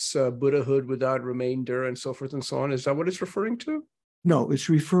tenets, Buddhahood without remainder and so forth and so on? Is that what it's referring to? No, it's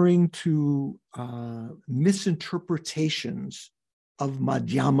referring to misinterpretations of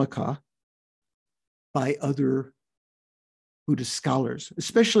Madhyamaka by other Buddhist scholars,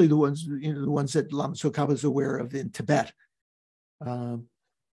 especially the ones that Lama Tsongkhapa is aware of in Tibet.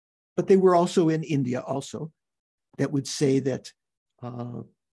 But they were also in India also, that would say that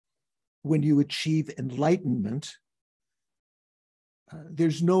when you achieve enlightenment,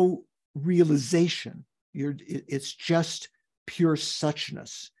 there's no realization. It's just pure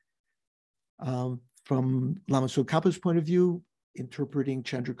suchness. From Lama Tsongkhapa's point of view, interpreting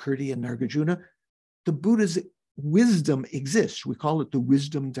Chandrakirti and Nagarjuna, the Buddha's wisdom exists. We call it the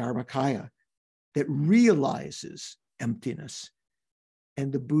wisdom Dharmakaya that realizes emptiness.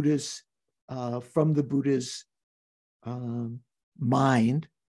 And the Buddha's, from the Buddha's mind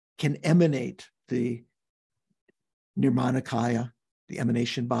can emanate the Nirmanakaya, the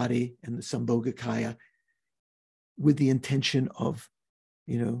emanation body, and the Sambhogakaya with the intention of,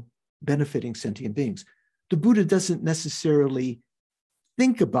 benefiting sentient beings. The Buddha doesn't necessarily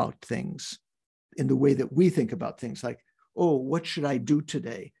think about things in the way that we think about things, like, oh, what should I do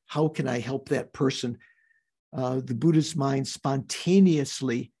today? How can I help that person? The Buddha's mind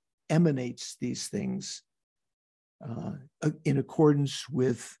spontaneously emanates these things in accordance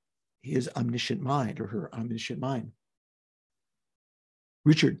with his omniscient mind or her omniscient mind.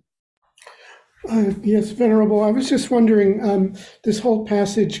 Richard. Yes, Venerable. I was just wondering, this whole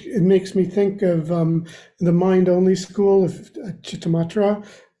passage, it makes me think of the mind-only school of Chittamatra.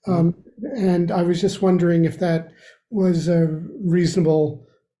 And I was just wondering if that was a reasonable,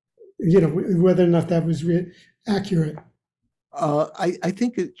 whether or not that was accurate. I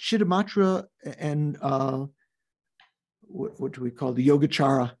think Chittamatra and what do we call the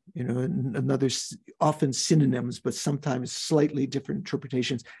Yogacara, another often synonyms, but sometimes slightly different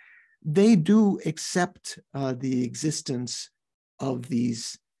interpretations. They do accept the existence of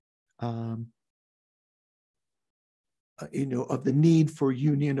these, of the need for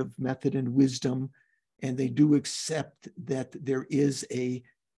union of method and wisdom, and they do accept that there is a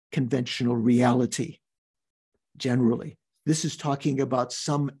conventional reality, generally. This is talking about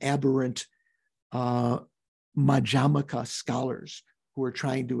some aberrant Madhyamaka scholars who are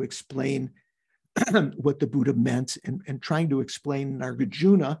trying to explain what the Buddha meant and trying to explain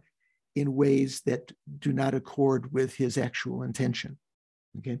Nagarjuna in ways that do not accord with his actual intention.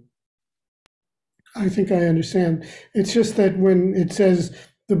 Okay. I think I understand. It's just that when it says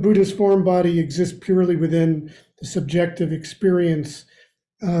the Buddha's form body exists purely within the subjective experience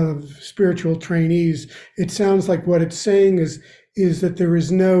of spiritual trainees, it sounds like what it's saying is that there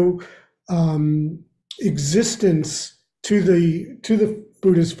is no existence to the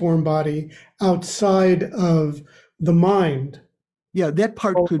Buddha's form body outside of the mind. Yeah, that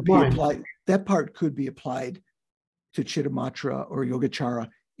part could be applied. That part could be applied to Chittamatra or Yogacara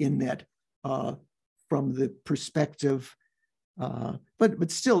in that from the perspective,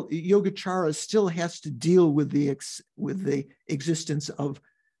 but still, Yogacara still has to deal with the existence of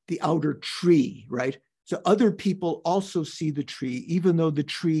the outer tree, right? So other people also see the tree, even though the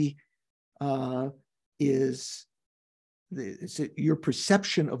tree is your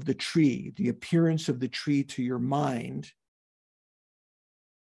perception of the tree, the appearance of the tree to your mind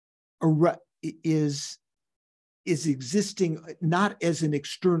is existing not as an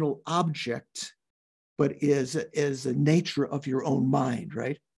external object, but as a nature of your own mind,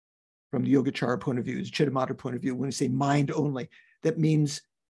 right? From the Yogacara point of view, the Chittamatra point of view, when we say mind only, that means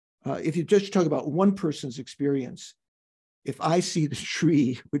if you just talk about one person's experience, if I see the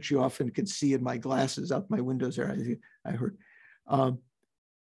tree, which you often can see in my glasses out my windows there, I heard,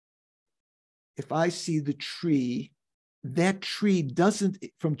 if I see the tree, that tree doesn't,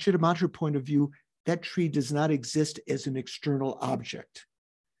 from Chittamatra point of view, that tree does not exist as an external object.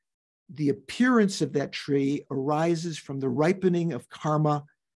 The appearance of that tree arises from the ripening of karma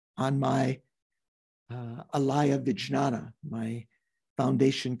on my alaya vijnana, my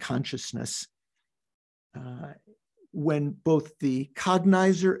foundation consciousness, when both the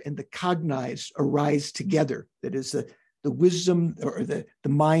cognizer and the cognized arise together. That is the wisdom or the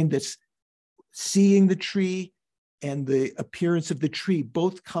mind that's seeing the tree and the appearance of the tree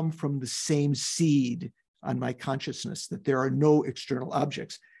both come from the same seed on my consciousness, that there are no external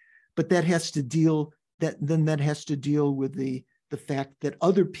objects. But that has to deal with the fact that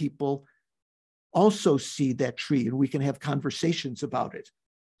other people also see that tree, and we can have conversations about it.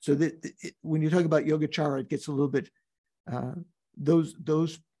 So that when you talk about Yogacara, it gets a little bit those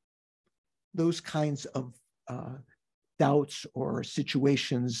kinds of doubts or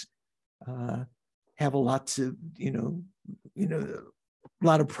situations have a lot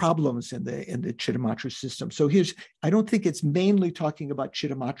of problems in the Chittamatra system. So I don't think it's mainly talking about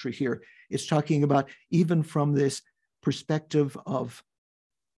Chittamatra here. It's talking about even from this perspective of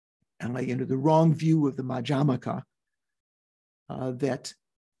the wrong view of the Madhyamaka, that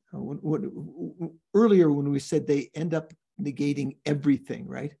earlier when we said they end up negating everything,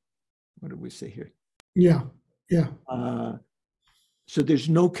 right? What did we say here? Yeah. So there's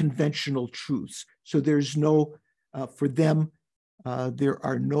no conventional truths. So there's no, for them, there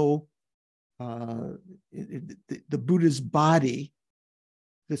are no, the Buddha's body,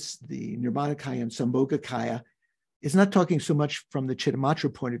 the Nirmanakaya and Sambhogakaya, is not talking so much from the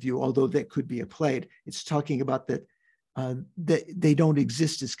Chittamatra point of view, although that could be applied. It's talking about that they don't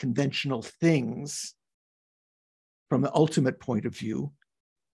exist as conventional things from the ultimate point of view.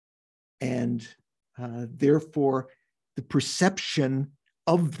 And therefore, the perception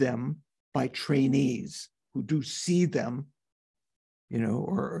of them by trainees who do see them,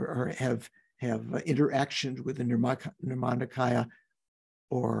 or have interactions with the Nirmanakaya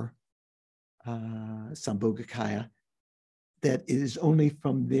or Sambhogakaya, that it is only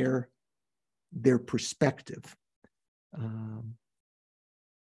from their perspective.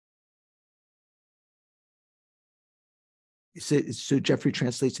 So Jeffrey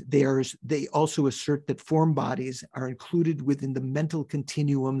translates, they also assert that form bodies are included within the mental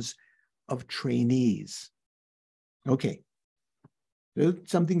continuums of trainees. Okay, so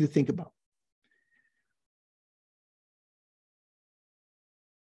something to think about.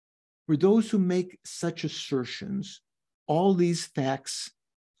 For those who make such assertions, all these facts,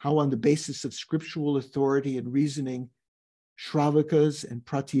 how on the basis of scriptural authority and reasoning, Shravakas and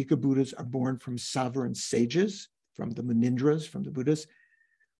Pratyeka Buddhas are born from sovereign sages, from the Munindras, from the Buddhas.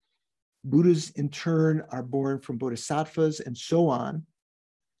 Buddhas, in turn, are born from bodhisattvas, and so on.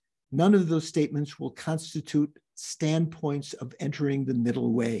 None of those statements will constitute standpoints of entering the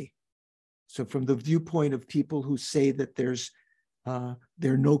middle way. So from the viewpoint of people who say that there are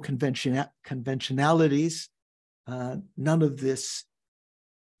no conventionalities, none of this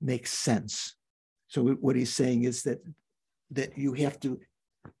makes sense. So what he's saying is that you have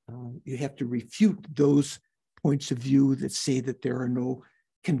to refute those points of view that say that there are no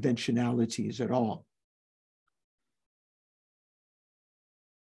conventionalities at all.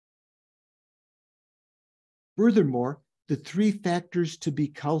 Furthermore, the three factors to be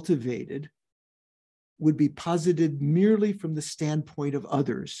cultivated would be posited merely from the standpoint of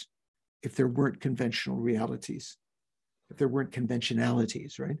others if there weren't conventional realities, if there weren't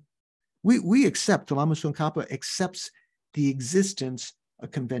conventionalities, right? We accept, Lama Tsongkhapa accepts the existence of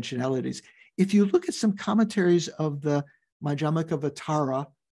conventionalities. If you look at some commentaries of the Madhyamaka Vatara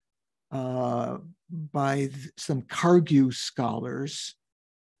by some Kargyu scholars,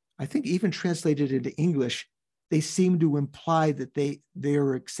 I think even translated into English, they seem to imply that they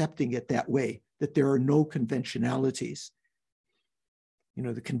are accepting it that way, that there are no conventionalities. You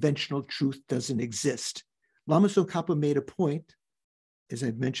know, the conventional truth doesn't exist. Lama Tsongkhapa made a point, as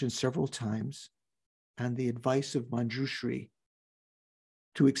I've mentioned several times, on the advice of Manjushri,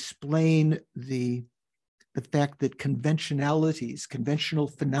 to explain the fact that conventionalities, conventional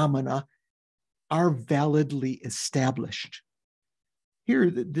phenomena, are validly established.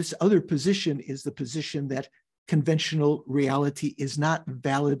 Here, this other position is the position that conventional reality is not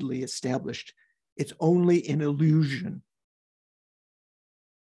validly established. It's only an illusion.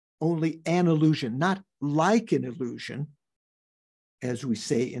 Only an illusion, not like an illusion, as we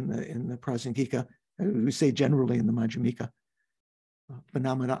say in the Prasangika, we say generally in the Madhyamika.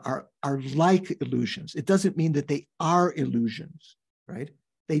 Phenomena are like illusions. It doesn't mean that they are illusions, right?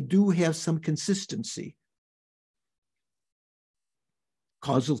 They do have some consistency,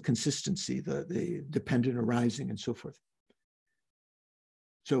 causal consistency, the dependent arising and so forth.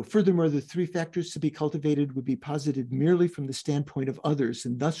 So furthermore, the three factors to be cultivated would be posited merely from the standpoint of others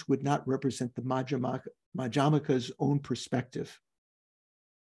and thus would not represent the Madhyamaka's own perspective.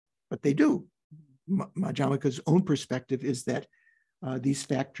 But they do. Madhyamaka's own perspective is that these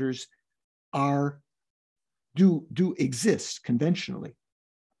factors do exist conventionally.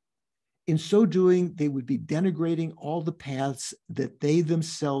 In so doing, they would be denigrating all the paths that they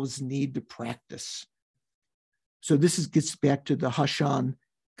themselves need to practice. So this gets back to the Hashan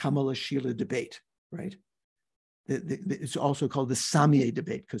Kamala Shila debate, right? It's also called the Samye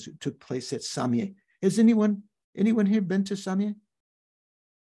debate because it took place at Samye. Has anyone here been to Samye?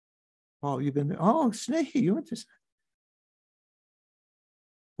 Oh, you've been there. Oh, Snehi, you went to Samye.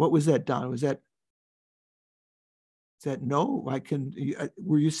 What was that, Don? Was that no?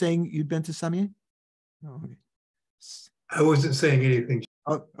 Were you saying you'd been to Samye? No, okay. I wasn't saying anything.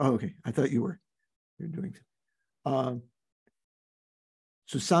 Oh, okay. I thought you were. You're doing. So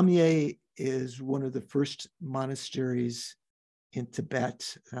Samye is one of the first monasteries in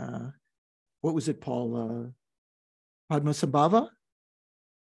Tibet. What was it, Paul? Padmasambhava?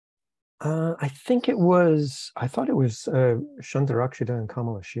 I thought it was Shantarakshita and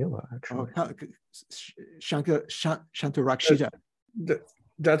Kamalashila, actually. Oh, Shantarakshita.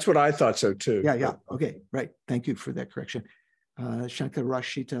 That's what I thought so too. Yeah. Okay, right. Thank you for that correction.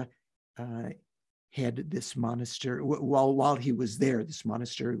 Shantarakshita had this monastery. While he was there, this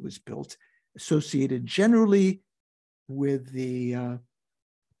monastery was built, associated generally with the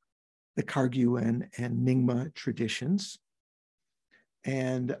Kargyu and Nyingma traditions.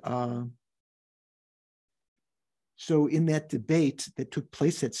 And so in that debate that took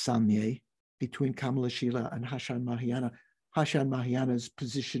place at Samye between Kamalashila and Hashan Mahayana's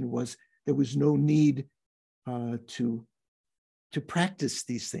position was there was no need to practice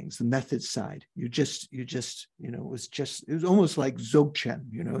these things, the method side. You just, it was almost like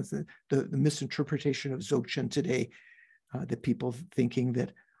Dzogchen, the misinterpretation of Dzogchen today, that people thinking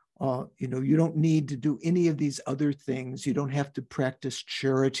that, you don't need to do any of these other things. You don't have to practice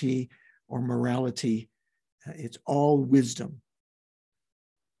charity or morality. It's all wisdom.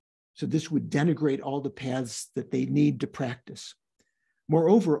 So this would denigrate all the paths that they need to practice.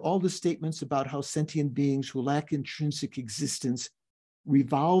 Moreover, all the statements about how sentient beings who lack intrinsic existence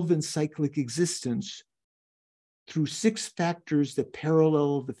revolve in cyclic existence through 6 factors that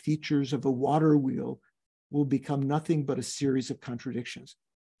parallel the features of a water wheel will become nothing but a series of contradictions.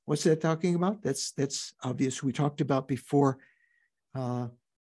 What's that talking about? That's obvious. We talked about before.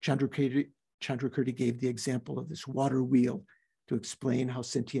 Chandrakirti gave the example of this water wheel to explain how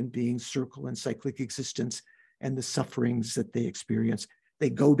sentient beings circle in cyclic existence and the sufferings that they experience.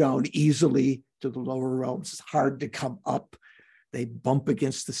 They go down easily to the lower realms. It's hard to come up. They bump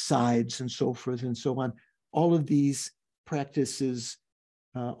against the sides and so forth and so on. All of these practices,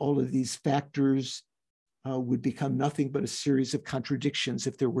 all of these factors would become nothing but a series of contradictions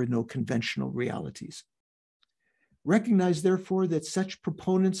if there were no conventional realities. Recognize, therefore, that such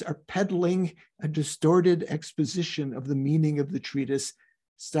proponents are peddling a distorted exposition of the meaning of the treatise,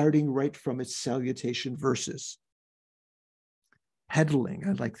 starting right from its salutation verses. Peddling,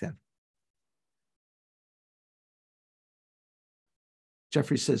 I like that.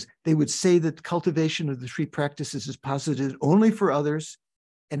 Jeffrey says, they would say that cultivation of the three practices is posited only for others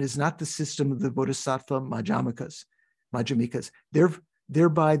and is not the system of the bodhisattva Madhyamikas.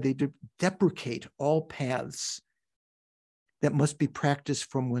 Thereby they deprecate all paths that must be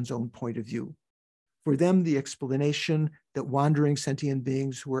practiced from one's own point of view. For them, the explanation that wandering sentient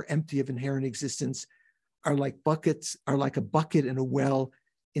beings who are empty of inherent existence are like a bucket in a well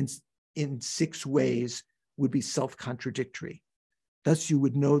in 6 ways would be self-contradictory. Thus, you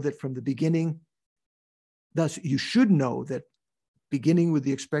would know that from the beginning, thus you should know that beginning with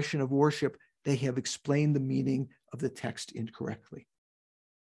the expression of worship, they have explained the meaning of the text incorrectly.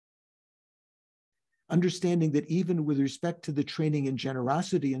 Understanding that even with respect to the training in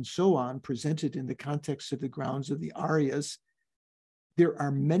generosity and so on, presented in the context of the grounds of the Aryas, there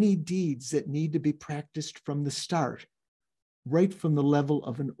are many deeds that need to be practiced from the start, right from the level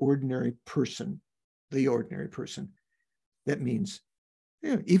of an ordinary person, the ordinary person. That means,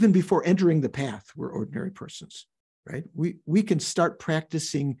 even before entering the path, we're ordinary persons, right? We can start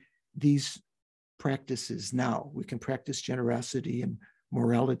practicing these practices now. We can practice generosity and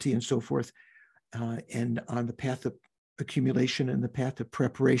morality and so forth. And on the path of accumulation and the path of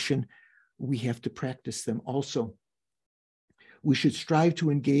preparation, we have to practice them also. We should strive to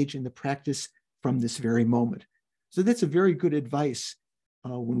engage in the practice from this very moment. So that's a very good advice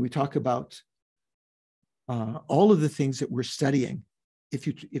when we talk about all of the things that we're studying.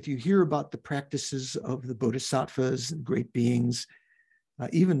 If you hear about the practices of the bodhisattvas and great beings,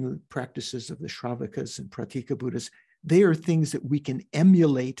 even the practices of the Shravakas and Pratika Buddhas, they are things that we can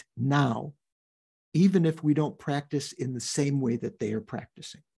emulate now, even if we don't practice in the same way that they are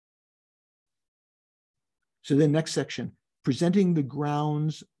practicing. So then next section, presenting the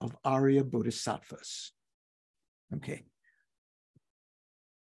grounds of Arya Bodhisattvas. Okay.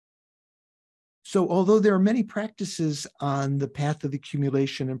 So although there are many practices on the path of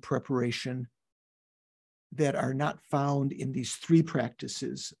accumulation and preparation that are not found in these 3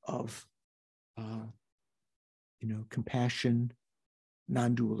 practices of compassion,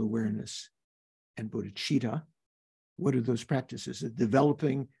 non-dual awareness, and bodhicitta. What are those practices? The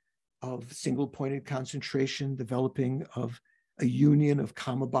developing of single-pointed concentration, developing of a union of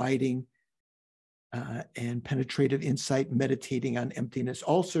calm abiding, and penetrative insight, meditating on emptiness,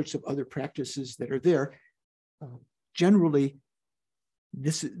 all sorts of other practices that are there. Generally,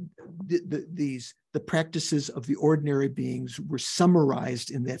 the practices of the ordinary beings were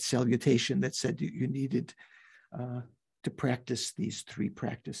summarized in that salutation that said you needed to practice these 3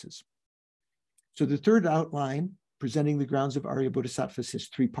 practices. So the third outline, presenting the grounds of Arya Bodhisattvas, has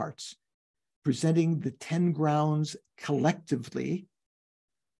 3 parts. Presenting the 10 grounds collectively,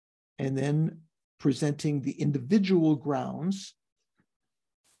 and then presenting the individual grounds,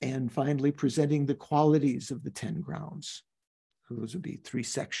 and finally presenting the qualities of the 10 grounds. So those would be 3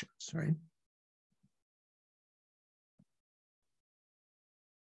 sections, right?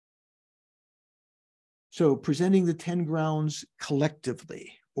 So presenting the 10 grounds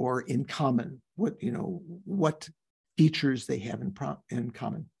collectively or in common, what features they have in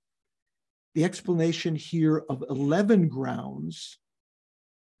common. The explanation here of 11 grounds,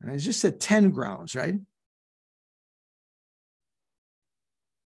 I just said 10 grounds, right?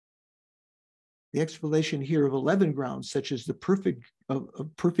 The explanation here of 11 grounds, such as the perfect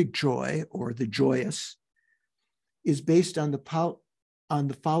joy or the joyous, is based on the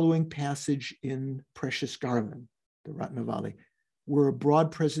following passage in Precious Garland, the Ratnavali, where a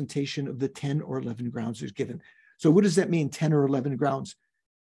broad presentation of the 10 or 11 grounds is given. So what does that mean, 10 or 11 grounds?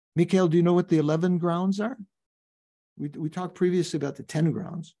 Mikhail, do you know what the 11 grounds are? We talked previously about the 10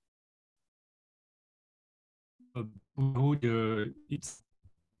 grounds.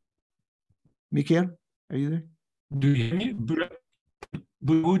 Mikhail, are you there? Do you hear me?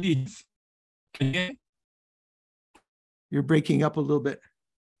 Buddhahood is. Can you hear me? You're breaking up a little bit.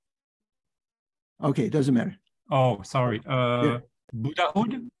 Okay, it doesn't matter. Oh, sorry. Yeah.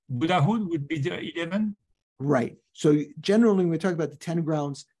 Buddhahood would be the 11. Right. So generally, when we talk about the 10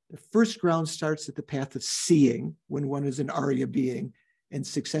 grounds, the first ground starts at the path of seeing when one is an Arya being, and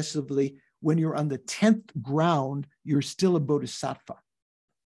successively, when you're on the 10th ground, you're still a bodhisattva,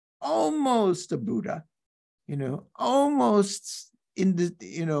 almost a Buddha, almost in the,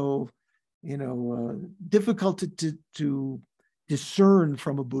 difficult to discern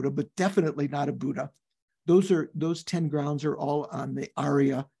from a Buddha, but definitely not a Buddha. Those 10 grounds are all on the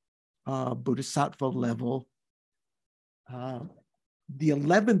Arya bodhisattva level. The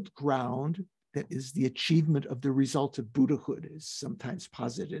 11th ground, that is the achievement of the result of Buddhahood, is sometimes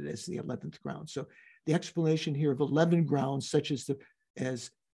posited as the 11th ground. So the explanation here of 11 grounds, such as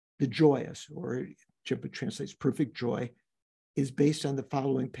the joyous, or Chimpa translates perfect joy, is based on the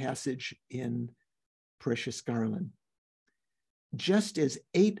following passage in Precious Garland. Just as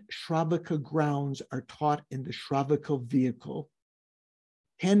 8 Shravaka grounds are taught in the Shravaka vehicle,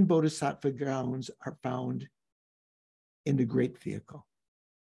 10 Bodhisattva grounds are found in the great vehicle,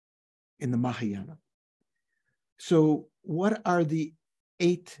 in the Mahayana. So what are the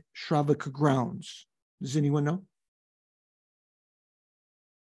 8 Shravaka grounds? Does anyone know?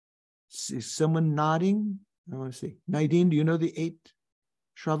 Is someone nodding? I want to see. Nadine, do you know the 8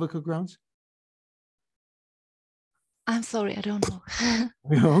 Shravaka grounds? I'm sorry, I don't know.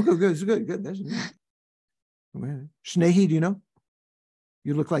 Oh, good. That's good. Snehi, do you know?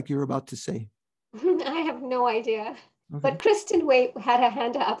 You look like you're about to say. I have no idea. Okay. But Kristen had her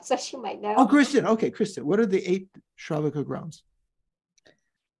hand up, so she might know. Oh, Kristen. Okay, Kristen. What are the 8 Shravaka grounds?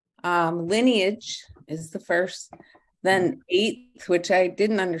 Lineage is the first. Then 8th, which I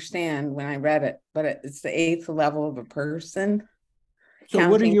didn't understand when I read it, but it's the 8th level of a person. So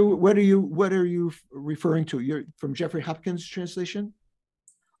counting. what are you referring to? You're from Jeffrey Hopkins' translation?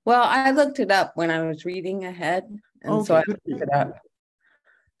 Well, I looked it up when I was reading ahead, and Okay, so I good looked for you. it up.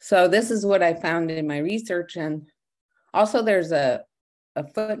 So this is what I found in my research, and also there's a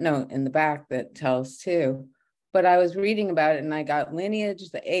footnote in the back that tells too. But I was reading about it, and I got lineage,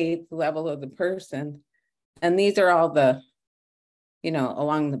 the 8th level of the person, and these are all the,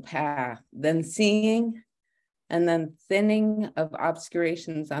 along the path. Then seeing, and then thinning of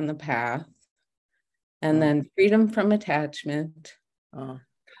obscurations on the path, and then freedom from attachment,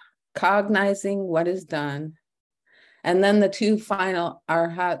 cognizing what is done, and then the 2 final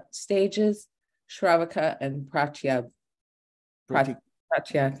arhat stages, Shravaka and Pratyeka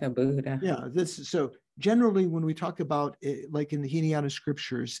Buddha. Yeah, so generally when we talk about it, like in the Hinayana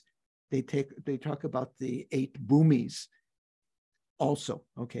scriptures, they talk about the 8 bhumis also.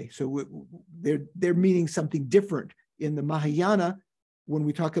 Okay, so they're meaning something different. In the Mahayana, when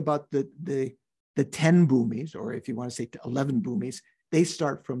we talk about the 10 bhumis, or if you want to say 11 bhumis, they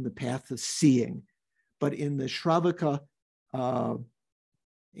start from the path of seeing. But in the Shravaka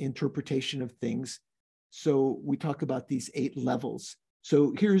interpretation of things, so we talk about these 8 levels.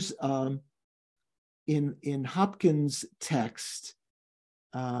 So here's in Hopkins' text,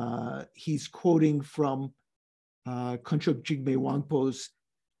 he's quoting from Kunchok Jigme Wangpo's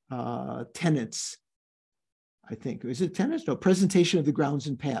tenets, I think. Is it tenets? No, presentation of the grounds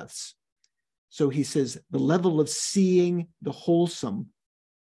and paths. So he says the level of seeing the wholesome,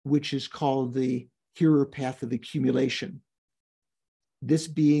 which is called the hearer path of accumulation, this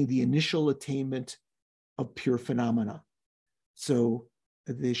being the initial attainment of pure phenomena. So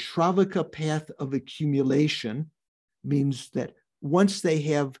the Shravaka path of accumulation means that once they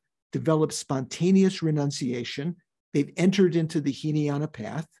have developed spontaneous renunciation, they've entered into the Hinayana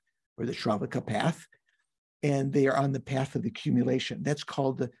path or the Shravaka path, and they are on the path of accumulation. That's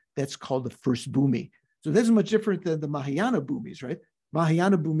called the first bhumi. So this is much different than the Mahayana bhumis, right?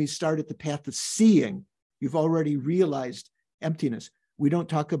 Mahayana bhumis start at the path of seeing. You've already realized emptiness. We don't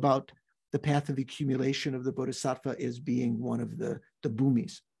talk about the path of accumulation of the Bodhisattva as being one of the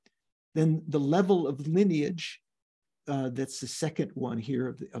bhumis. Then the level of lineage, that's the second one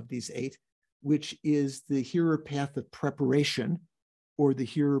here of these 8, which is the hearer path of preparation or the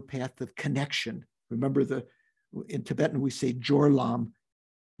hearer path of connection. Remember, in Tibetan we say jorlam.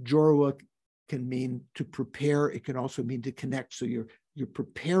 Jorwa can mean to prepare. It can also mean to connect. So you're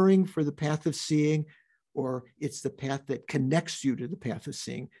preparing for the path of seeing, or it's the path that connects you to the path of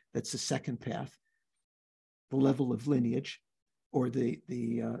seeing. That's the second path. The level of lineage, or the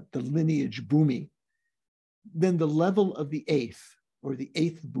lineage bhumi. Then the level of the 8th, or the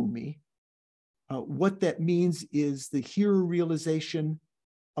 8th bhumi. What that means is the hearer realization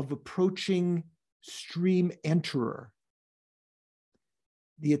of approaching stream enterer,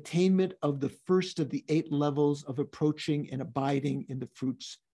 the attainment of the first of the 8 levels of approaching and abiding in the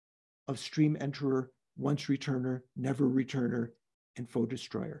fruits of stream enterer, once returner, never returner, and foe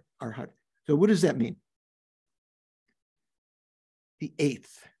destroyer, arhat. So what does that mean? The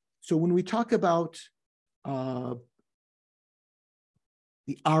 8th. So when we talk about the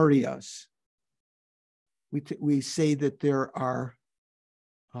Aryas, we say that there are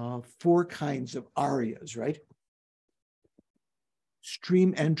 4 kinds of Aryas, right?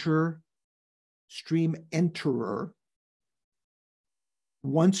 Stream enterer,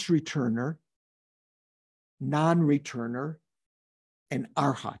 once returner, non-returner, and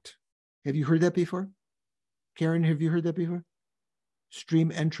arhat. Have you heard that before? Karen, have you heard that before?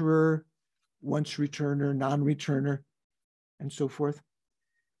 Stream enterer, once returner, non-returner, and so forth.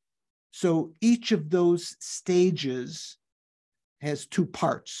 So each of those stages has 2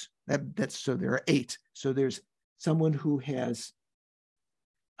 parts. So there are 8. So there's someone who has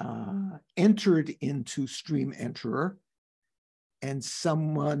entered into stream enterer, and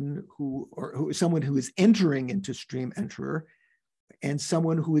someone who is entering into stream enterer, and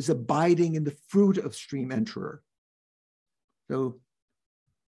someone who is abiding in the fruit of stream enterer. So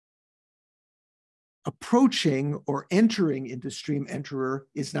approaching or entering into stream enterer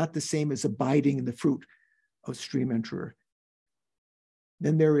is not the same as abiding in the fruit of stream enterer.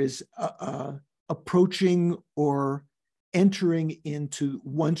 Then there is approaching or entering into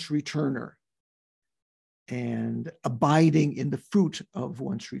once returner, and abiding in the fruit of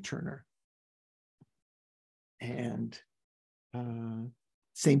once returner. And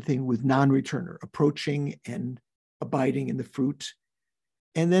same thing with non-returner, approaching and abiding in the fruit.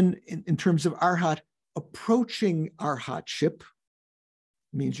 And then in terms of arhat, approaching arhatship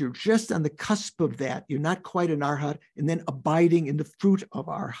means you're just on the cusp of that. You're not quite an arhat, and then abiding in the fruit of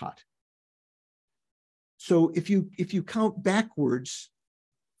arhat. So if you count backwards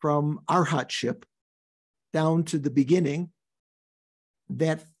from arhatship down to the beginning,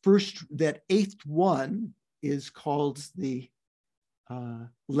 that eighth one is called the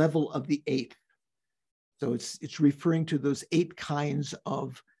level of the eighth. So it's referring to those 8 kinds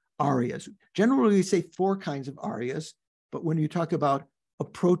of Aryas. Generally, we say 4 kinds of Aryas, but when you talk about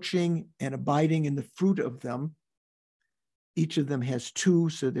approaching and abiding in the fruit of them, each of them has 2,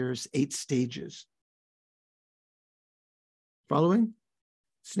 so there's 8 stages. Following?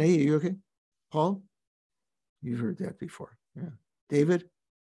 Sneh, are you okay? Paul? You've heard that before. Yeah. David?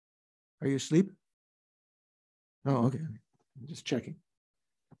 Are you asleep? Oh, okay. I'm just checking.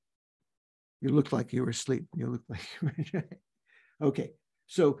 You look like you were asleep. You look like you were. Okay.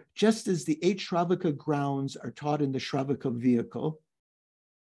 So just as the 8 Shravaka grounds are taught in the Shravaka vehicle,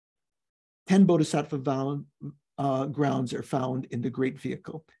 10 Bodhisattva grounds are found in the Great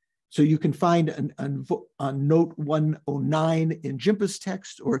Vehicle. So you can find on note 109 in Jimpa's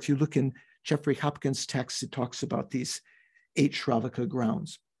text, or if you look in Jeffrey Hopkins' text, it talks about these 8 Shravaka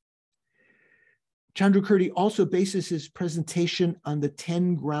grounds. Chandrakirti also bases his presentation on the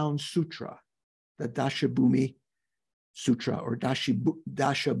 10 Ground Sutra, the Dashabhumi Sutra, or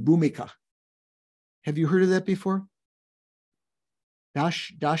Dashabhumika. Have you heard of that before?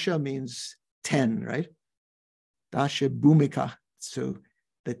 Dasha means 10, right? Dashabhumika. So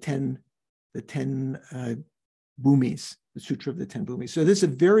the 10 bhumis, the Sutra of the 10 bhumis. So this is a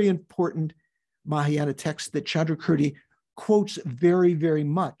very important Mahayana text that Chandrakirti quotes very, very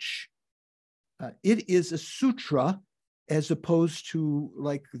much. It is a sutra as opposed to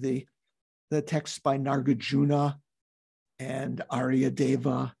like the texts by Nagarjuna and Arya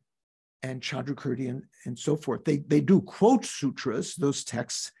Deva and Chandrakirti and so forth. They do quote sutras, those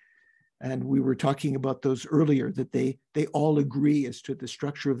texts, and we were talking about those earlier, that they all agree as to the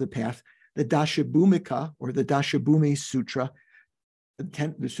structure of the path. The Dashabhumika, or the Dashabhumi Sutra,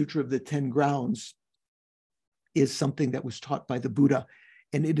 the Sutra of the 10 Grounds, is something that was taught by the Buddha,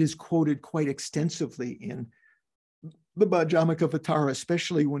 and it is quoted quite extensively in the Madhyamaka Vatara,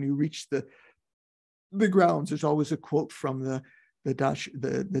 especially when you reach the grounds. There's always a quote from the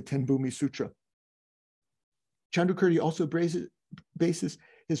 10 Bhumi Sutra. Chandrakirti also bases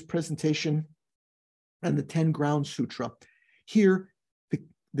his presentation on the 10 Ground Sutra. Here,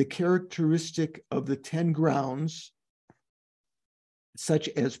 the characteristic of the 10 grounds, such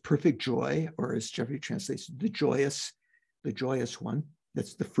as perfect joy, or as Jeffrey translates, the joyous one.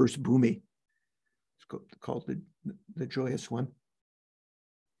 That's the first bhumi. It's called the joyous one.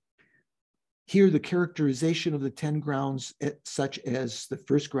 Here, the characterization of the 10 grounds, such as the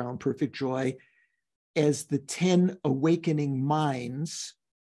first ground, perfect joy, as the 10 awakening minds,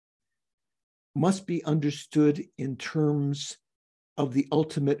 must be understood in terms of the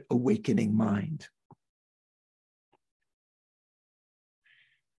ultimate awakening mind.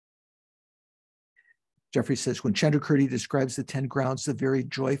 Jeffrey says, when Chandrakirti describes the 10 grounds, the very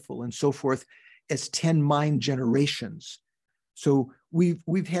joyful and so forth, as 10 mind generations. So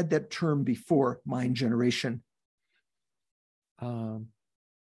we've had that term before, mind generation. In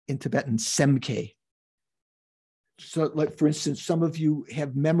Tibetan, semke. So like, for instance, some of you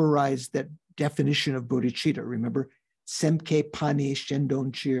have memorized that definition of bodhicitta. Remember, semke pani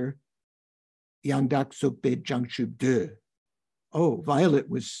shendon chir yangdak sokbe jangchub de. Oh, Violet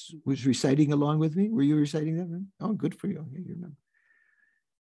was reciting along with me. Were you reciting that? Oh, good for you. You remember.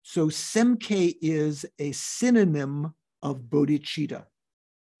 So semke is a synonym of bodhicitta.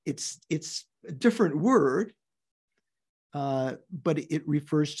 It's a different word, but it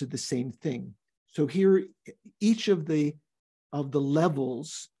refers to the same thing. So here, each of the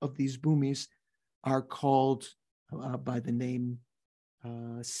levels of these bhumis are called by the name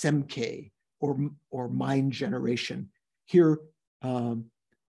semke, or mind generation. Here,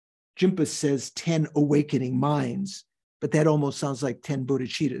 Jimpa says 10 awakening minds, but that almost sounds like 10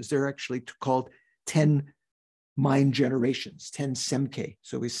 bodhicittas. They're actually called 10 mind generations, 10 semke.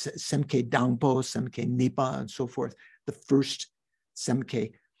 So we semke dangpo, semke nipa, and so forth, the first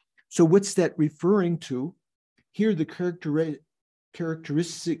semke. So what's that referring to? Here, the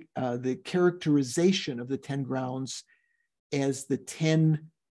characterization of the 10 grounds as the 10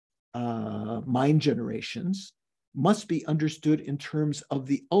 mind generations must be understood in terms of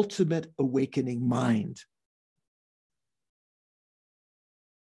the ultimate awakening mind.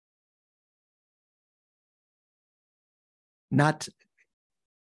 Not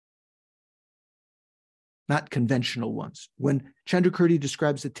conventional ones. When Chandrakirti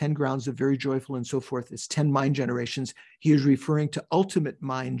describes the 10 grounds of very joyful and so forth as 10 mind generations, he is referring to ultimate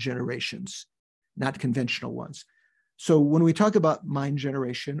mind generations, not conventional ones. So when we talk about mind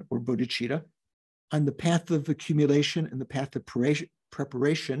generation or bodhicitta, on the path of accumulation and the path of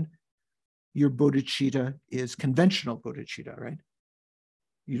preparation, your bodhicitta is conventional bodhicitta, right?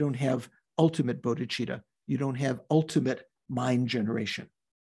 You don't have ultimate bodhicitta. You don't have ultimate mind generation,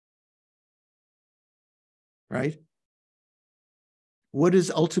 right? What is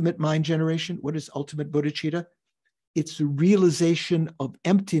ultimate mind generation? What is ultimate bodhicitta? It's the realization of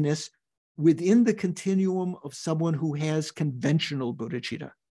emptiness within the continuum of someone who has conventional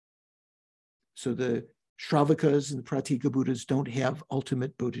bodhicitta. So the Shravakas and the Pratika Buddhas don't have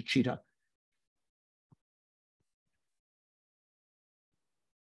ultimate bodhicitta.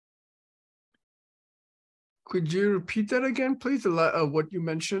 Could you repeat that again, please, what you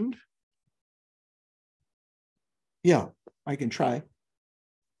mentioned? Yeah, I can try.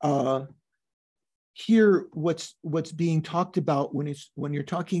 Here, what's being talked about when you're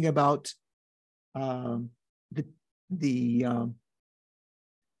talking about the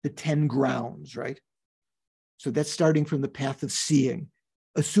 10 grounds, right? So that's starting from the path of seeing,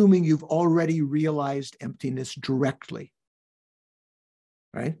 assuming you've already realized emptiness directly,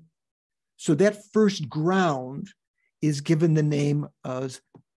 right? So that first ground is given the name of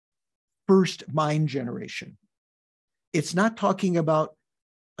first mind generation. It's not talking about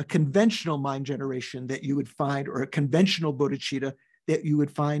a conventional mind generation that you would find, or a conventional bodhicitta that you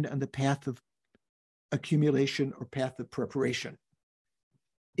would find on the path of accumulation or path of preparation.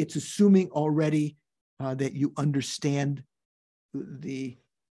 It's assuming already that you understand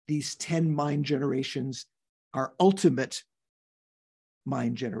these 10 mind generations are ultimate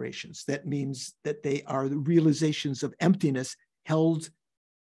mind generations. That means that they are the realizations of emptiness held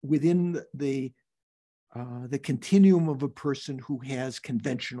within the continuum of a person who has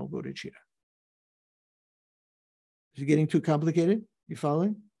conventional bodhicitta. Is it getting too complicated? You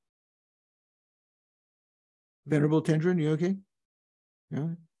following? Venerable Tendran, you okay? Yeah.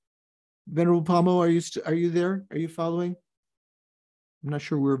 Venerable Palmo, are you there? Are you following? I'm not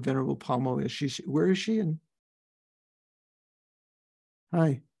sure where Venerable Palmo is. Where is she? And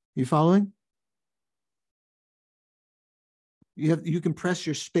hi, you following? You can press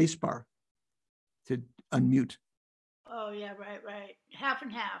your space bar to unmute. Oh yeah, right. Half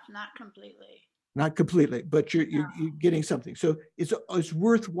and half, not completely. Not completely, but you're getting something. So it's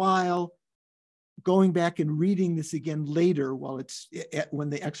worthwhile going back and reading this again later while when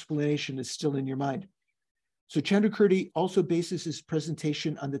the explanation is still in your mind. So Chandrakirti also bases his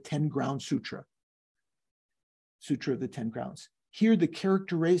presentation on the 10 Ground Sutra, Sutra of the 10 Grounds. Here, the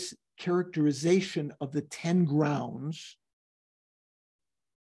characterization of the 10 grounds,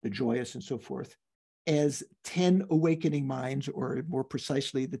 the joyous and so forth, as 10 awakening minds, or more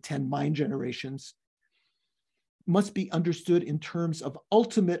precisely, the 10 mind generations, must be understood in terms of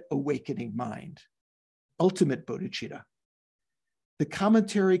ultimate awakening mind, ultimate bodhicitta. The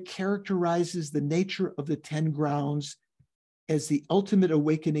commentary characterizes the nature of the 10 grounds as the ultimate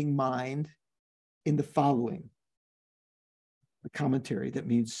awakening mind in the following. The commentary, that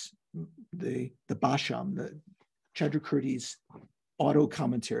means the Bhasham, the Chandrakirti's auto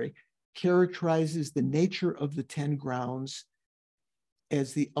commentary, characterizes the nature of the 10 grounds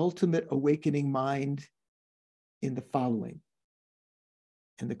as the ultimate awakening mind in the following.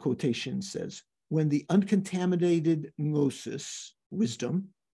 And the quotation says, when the uncontaminated gnosis, wisdom,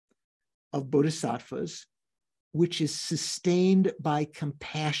 of bodhisattvas, which is sustained by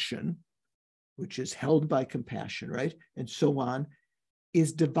compassion, which is held by compassion, right? And so on,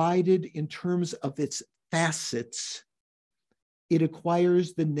 is divided in terms of its facets, it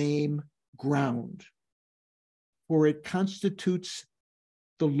acquires the name ground, for it constitutes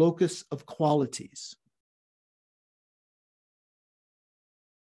the locus of qualities.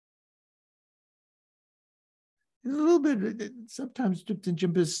 A little bit, sometimes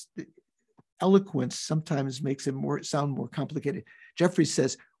Jimpas, eloquence sometimes makes it sound more complicated. Jeffrey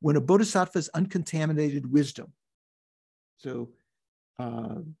says, when a bodhisattva's uncontaminated wisdom. So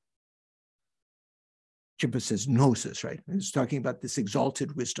Chimpa says gnosis, right? He's talking about this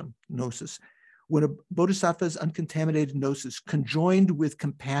exalted wisdom, gnosis. When a bodhisattva's uncontaminated gnosis, conjoined with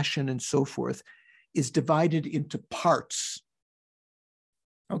compassion and so forth, is divided into parts.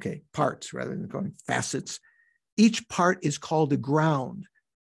 Okay, parts rather than going facets. Each part is called a ground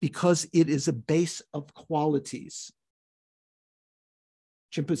because it is a base of qualities.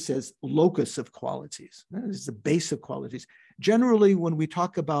 Chimpa says locus of qualities. That is the base of qualities. Generally, when we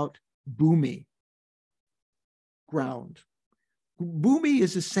talk about bhumi, ground, bhumi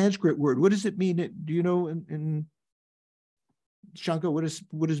is a Sanskrit word. What does it mean? Do you know in Shankar, what does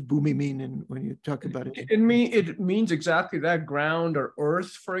bhumi mean when you talk about it? It means exactly that, ground or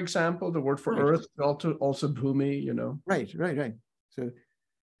earth, for example. The word for earth is also bhumi, you know. Right.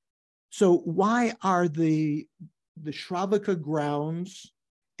 So why are the Shravaka grounds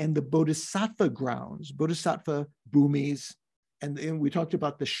and the Bodhisattva grounds, Bodhisattva bhumis, and we talked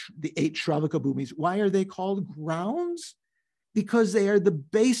about the 8 Shravaka bhumis, why are they called grounds? Because they are the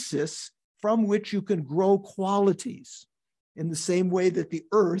basis from which you can grow qualities. In the same way that the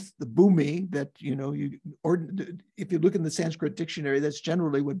earth, the bhumi, that, you know, if you look in the Sanskrit dictionary, that's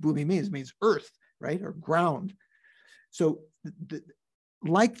generally what bhumi means earth, right, or ground. So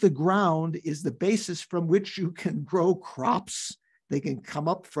like the ground is the basis from which you can grow crops, they can come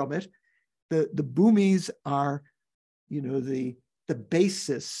up from it. The bhumis are, you know, the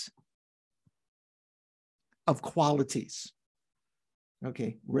basis of qualities,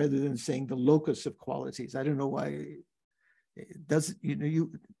 okay, rather than saying the locus of qualities. I don't know why it does, you know,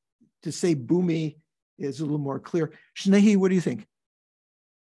 to say bhumi is a little more clear. Snehi, what do you think?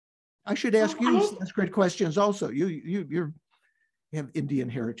 I should ask you Sanskrit questions also. You have Indian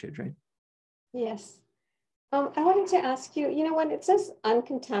heritage, right? Yes. I wanted to ask you, you know, when it says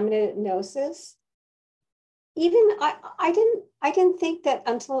uncontaminated gnosis, even I didn't think that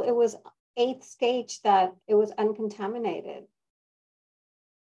until it was 8th stage that it was uncontaminated.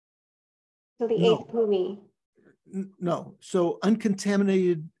 So the 8th bhumi. No. So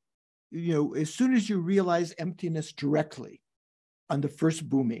uncontaminated, you know, as soon as you realize emptiness directly on the first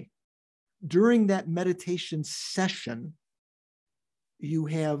bhumi, during that meditation session, you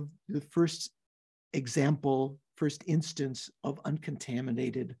have the first example, first instance of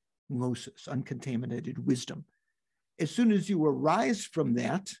uncontaminated gnosis, uncontaminated wisdom. As soon as you arise from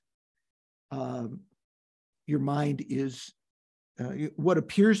that, your mind is, what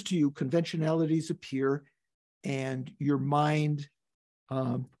appears to you, conventionalities appear, and your mind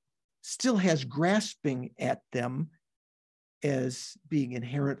still has grasping at them as being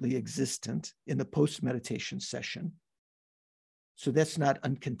inherently existent in the post-meditation session. So that's not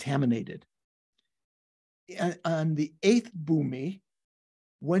uncontaminated. On the 8th bhumi,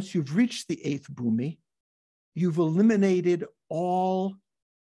 once you've reached the 8th bhumi, you've eliminated all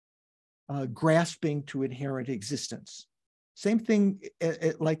grasping to inherent existence. Same thing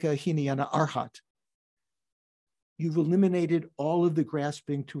like a Hinayana Arhat. You've eliminated all of the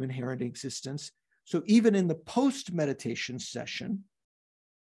grasping to inherent existence. So even in the post-meditation session,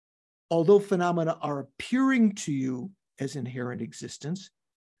 although phenomena are appearing to you as inherent existence,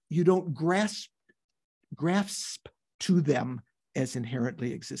 you don't grasp to them as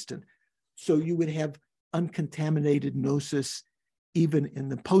inherently existent. So you would have uncontaminated gnosis even in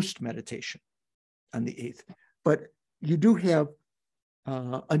the post-meditation on the 8th. But you do have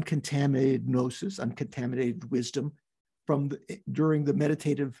uncontaminated gnosis, uncontaminated wisdom during the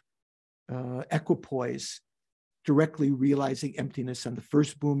meditative equipoise, directly realizing emptiness on the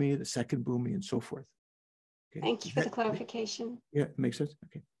first bhumi, the second bhumi, and so forth. Okay. Thank you for the clarification. Yeah, it makes sense?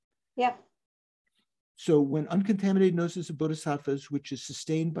 Okay. Yep. So when uncontaminated gnosis of bodhisattvas, which is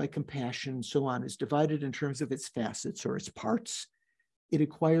sustained by compassion and so on, is divided in terms of its facets or its parts, it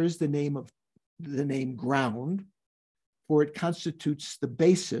acquires the name ground, for it constitutes the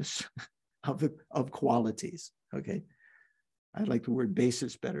basis of qualities. Okay, I like the word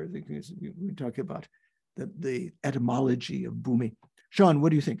basis better because we talk about the etymology of bhumi. Sean, what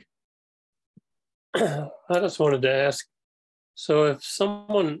do you think? I just wanted to ask, so if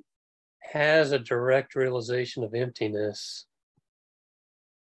someone has a direct realization of emptiness,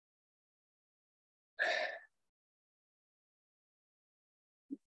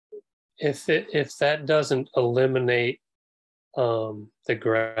 if that doesn't eliminate the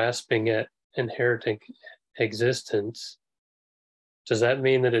grasping at inherent existence, does that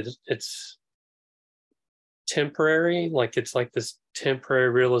mean that it's temporary? Like it's like this temporary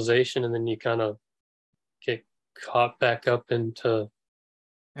realization, and then you kind of get caught back up into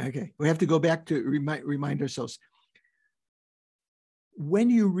Okay, we have to go back to remind ourselves. When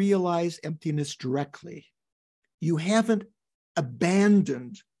you realize emptiness directly, you haven't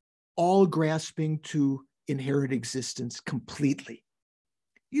abandoned all grasping to inherent existence completely.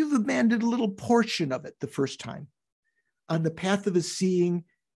 You've abandoned a little portion of it the first time. On the path of seeing,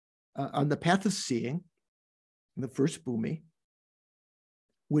 in the first bhumi,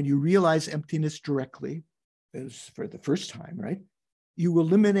 when you realize emptiness directly, as for the first time, right?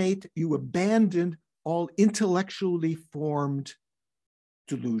 You abandon all intellectually formed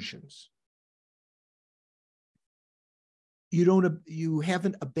delusions. You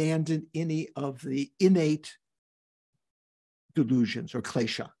haven't abandoned any of the innate delusions or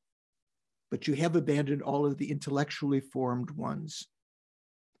klesha, but you have abandoned all of the intellectually formed ones.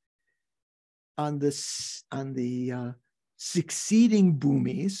 On the succeeding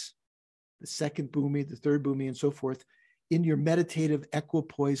bhumis, the second bhumi, the third bhumi, and so forth, in your meditative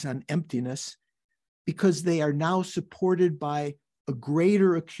equipoise on emptiness, because they are now supported by a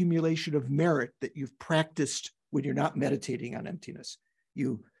greater accumulation of merit that you've practiced when you're not meditating on emptiness.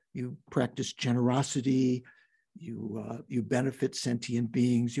 You practice generosity, you benefit sentient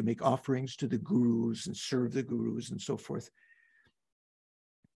beings, you make offerings to the gurus and serve the gurus and so forth.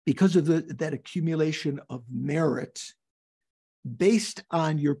 Because of that accumulation of merit, based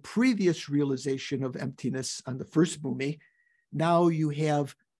on your previous realization of emptiness on the first bhumi, now you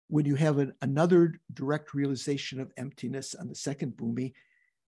have, when you have another direct realization of emptiness on the second bhumi,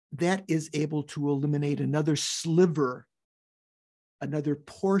 that is able to eliminate another sliver, another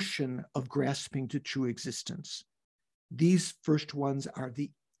portion of grasping to true existence. These first ones are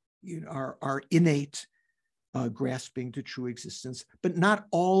are innate grasping to true existence, but not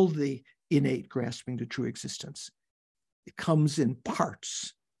all the innate grasping to true existence. It comes in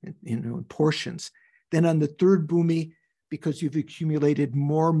parts, in portions. Then on the third bhumi, because you've accumulated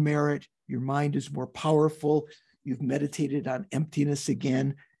more merit, your mind is more powerful, you've meditated on emptiness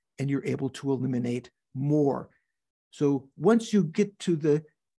again, and you're able to eliminate more. So once you get to the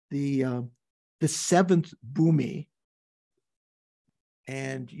seventh bhumi,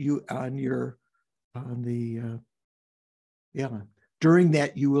 and during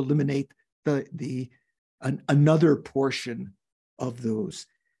that you eliminate another portion of those.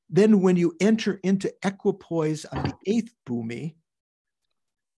 Then when you enter into equipoise on the eighth bhumi,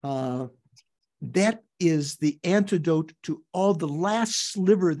 that is the antidote to all the last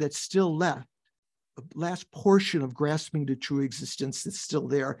sliver that's still left, the last portion of grasping to true existence that's still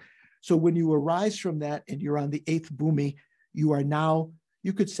there. So when you arise from that and you're on the eighth bhumi, you are now,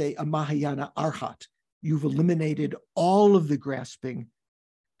 you could say, a Mahayana arhat. You've eliminated all of the grasping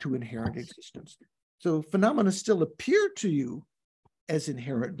to inherent existence. So phenomena still appear to you as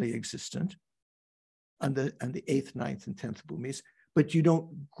inherently existent on the eighth, ninth, and 10th bhumis, but you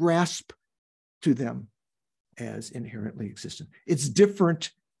don't grasp to them as inherently existent. It's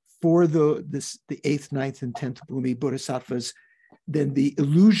different for the eighth, ninth, and 10th bhumi bodhisattvas than the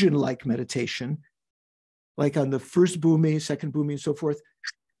illusion-like meditation. Like on the first bhumi, second bhumi, and so forth,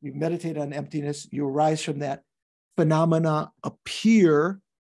 you meditate on emptiness, you arise from that, phenomena appear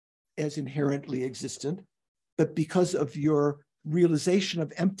as inherently existent, but because of your realization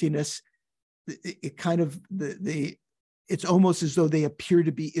of emptiness, it's almost as though they appear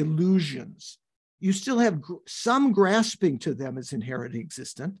to be illusions. You still have some grasping to them as inherently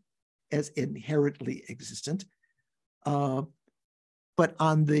existent, but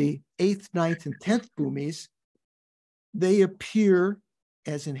on the eighth, ninth, and 10th bhumis, they appear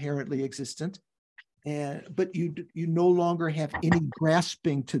as inherently existent, but you no longer have any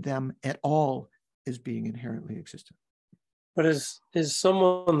grasping to them at all as being inherently existent. But is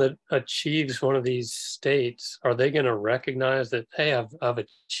someone that achieves one of these states, are they going to recognize that, hey, I've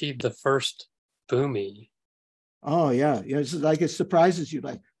achieved the first bhumi? Oh yeah, it's like it surprises you,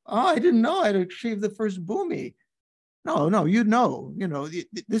 like, oh, I didn't know I'd achieved the first bhumi. No, you know,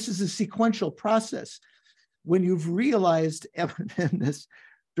 this is a sequential process. When you've realized emptiness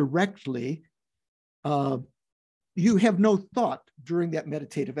directly, you have no thought during that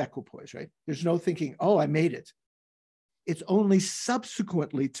meditative equipoise, right? There's no thinking, oh, I made it. It's only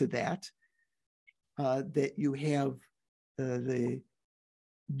subsequently to that that you have the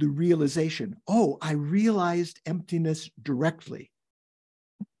realization, oh, I realized emptiness directly.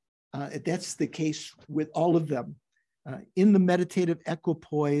 That's the case with all of them. In the meditative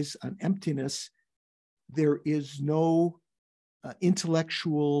equipoise on emptiness, there is no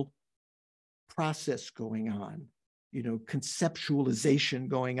intellectual process going on, conceptualization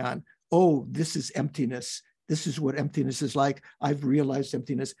going on. Oh, this is emptiness. This is what emptiness is like. I've realized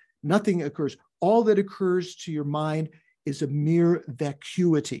emptiness. Nothing occurs. All that occurs to your mind is a mere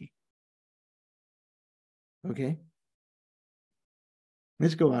vacuity. Okay?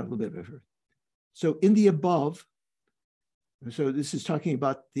 Let's go on a little bit further. So in the above, so this is talking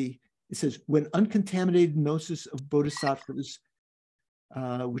about it says, when uncontaminated gnosis of bodhisattvas,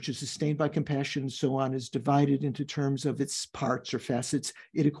 which is sustained by compassion and so on, is divided into terms of its parts or facets,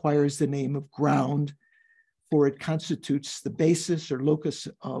 it acquires the name of ground, for it constitutes the basis or locus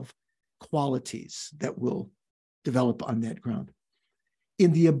of qualities that will develop on that ground.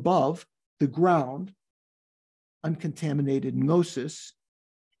 In the above, the ground, uncontaminated gnosis,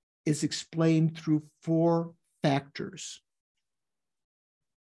 is explained through 4 factors.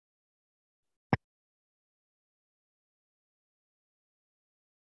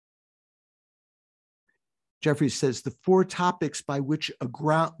 Jeffrey says the 4 topics by which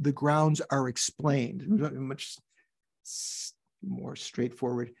the grounds are explained, much more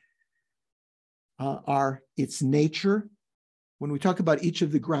straightforward, are its nature. When we talk about each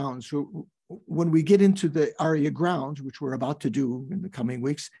of the grounds, when we get into the Arya grounds, which we're about to do in the coming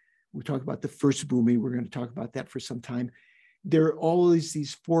weeks, we talk about the first bhumi. We're going to talk about that for some time. There are always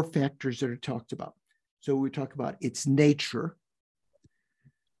these 4 factors that are talked about. So we talk about its nature,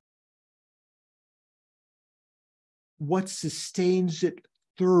 what sustains it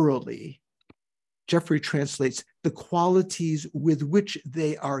thoroughly. Jeffrey translates the qualities with which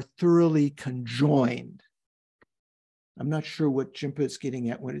they are thoroughly conjoined. I'm not sure what Jimpa is getting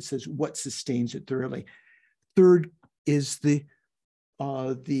at when it says what sustains it thoroughly. Third is the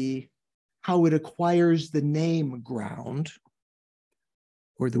how it acquires the name ground,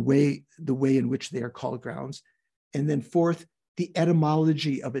 or the way in which they are called grounds. And then fourth, the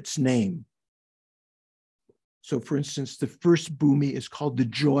etymology of its name. So for instance, the first bhumi is called the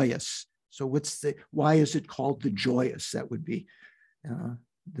joyous. So why is it called the joyous? That would be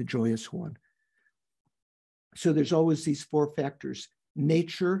the joyous one. So there's always these 4 factors.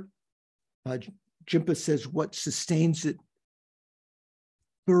 Nature, Jimpa says what sustains it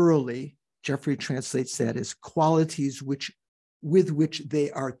thoroughly. Jeffrey translates that as qualities with which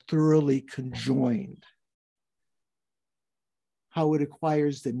they are thoroughly conjoined. How it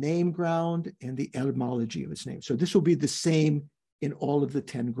acquires the name ground and the etymology of its name. So this will be the same in all of the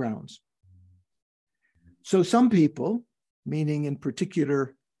 10 grounds. So some people, meaning in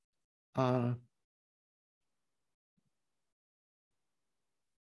particular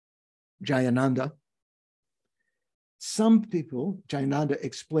Jayananda, Jayananda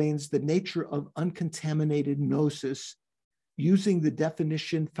explains the nature of uncontaminated gnosis using the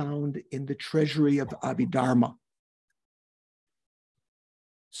definition found in the treasury of Abhidharma.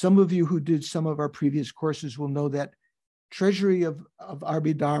 Some of you who did some of our previous courses will know that treasury of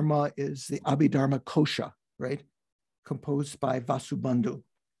Abhidharma is the Abhidharma Kosha, right? Composed by Vasubandhu.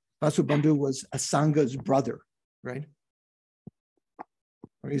 Vasubandhu was Asanga's brother, right?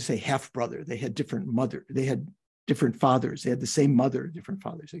 Or you say half brother. They had different they had different fathers. They had the same mother, different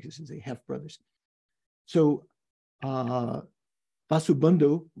fathers. I guess you say half brothers. So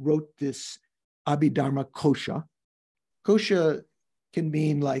Vasubandhu wrote this Abhidharma Kosha. Kosha can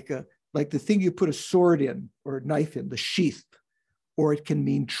mean like the thing you put a sword in or a knife in, the sheath, or it can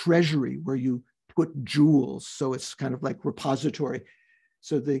mean treasury where you put jewels. So it's kind of like repository.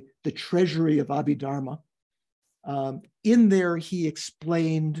 So the treasury of Abhidharma. In there, he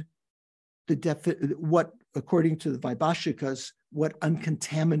explained what, according to the Vaibhashikas, what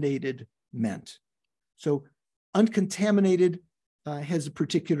uncontaminated meant. So uncontaminated has a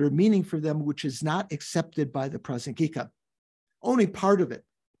particular meaning for them, which is not accepted by the Prasangika. Only part of it.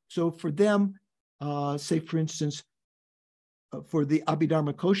 So for them, say for instance, for the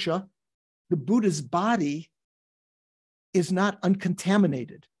Abhidharma Kosha, the Buddha's body is not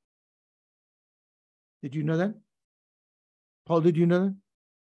uncontaminated. Did you know that? Paul, did you know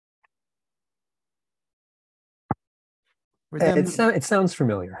that? It sounds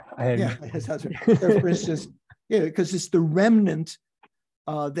familiar. Yeah, it sounds familiar. So for instance, yeah, because it's the remnant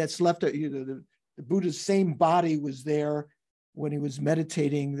that's left. The Buddha's same body was there when he was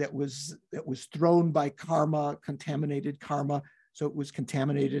meditating. That was thrown by karma, contaminated karma. So it was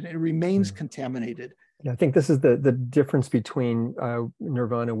contaminated, and it remains contaminated. I think this is the difference between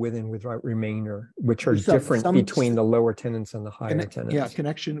nirvana with and without remainder, which are different between the lower tenets and the higher tenets. Yeah,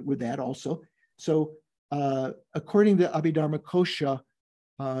 connection with that also. So according to Abhidharma Kosha,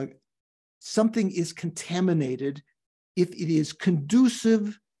 something is contaminated if it is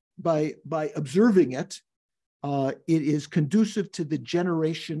conducive by observing it. It is conducive to the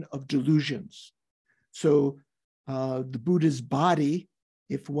generation of delusions. So the Buddha's body,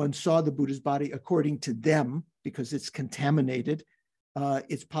 if one saw the Buddha's body according to them, because it's contaminated,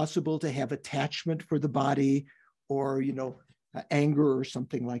 it's possible to have attachment for the body or, anger or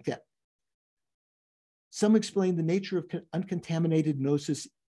something like that. Some explain the nature of uncontaminated gnosis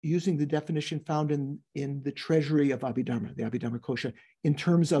using the definition found in the treasury of Abhidharma, the Abhidharma Kosha, in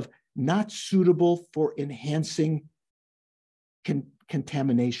terms of not suitable for enhancing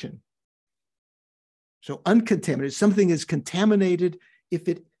contamination. So uncontaminated, something is contaminated if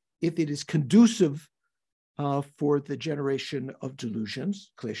it is conducive for the generation of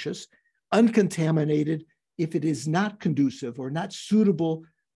delusions, kleshas. Uncontaminated if it is not conducive or not suitable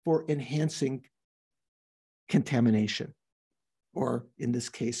for enhancing contamination, or in this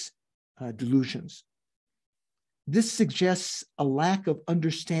case, delusions. This suggests a lack of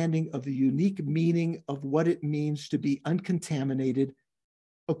understanding of the unique meaning of what it means to be uncontaminated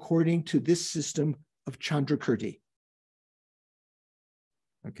according to this system of Chandrakirti.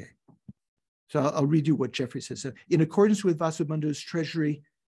 Okay, so I'll read you what Jeffrey says. So, in accordance with Vasubandhu's treasury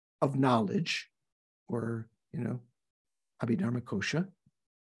of knowledge, or, Abhidharma Kosha,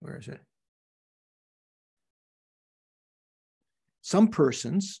 where is it? Some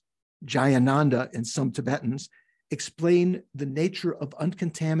persons, Jayananda and some Tibetans, explain the nature of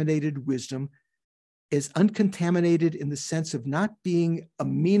uncontaminated wisdom as uncontaminated in the sense of not being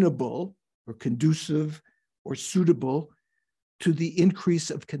amenable or conducive or suitable to the increase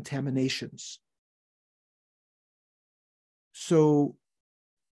of contaminations. So,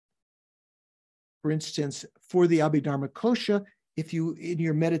 for instance, for the Abhidharma Kosha, if you, in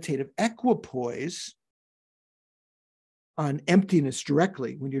your meditative equipoise on emptiness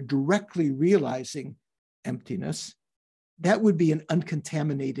directly, when you're directly realizing emptiness, that would be an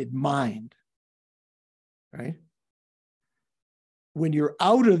uncontaminated mind, right? When you're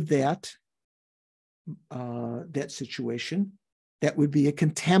out of that situation, that would be a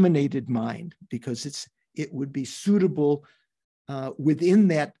contaminated mind, because it would be suitable within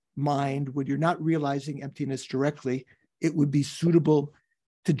that mind. When you're not realizing emptiness directly, it would be suitable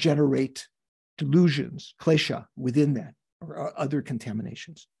to generate delusions, klesha, within that, or other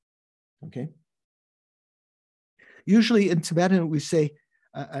contaminations. Okay. Usually in Tibetan we say,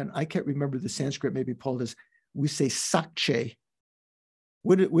 and I can't remember the Sanskrit, maybe Paul does, we say sakche.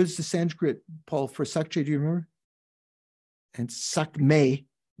 What is the Sanskrit, Paul, for sakche? Do you remember? And sakme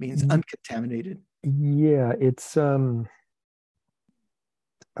means uncontaminated. Yeah, it's it'll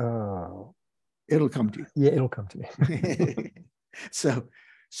come to you. Yeah, it'll come to me. So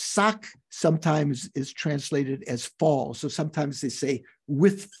sak sometimes is translated as fall. So sometimes they say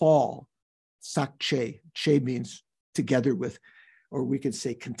with fall, sakche. Che means together with, or we could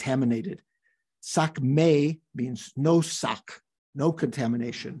say contaminated. Sakme means no sak, no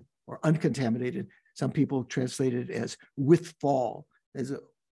contamination, or uncontaminated. Some people translate it as with fall, as a,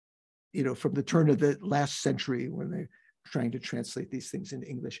 from the turn of the last century when they're trying to translate these things into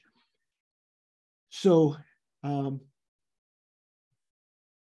English. So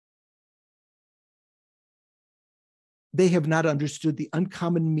they have not understood the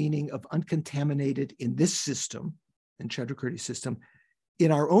uncommon meaning of uncontaminated in this system, in Chandrakirti system.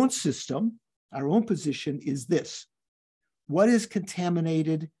 In our own system, our own position is this: what is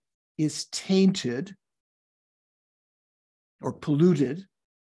contaminated is tainted or polluted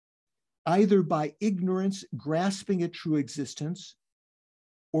either by ignorance grasping at true existence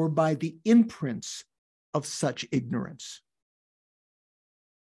or by the imprints of such ignorance.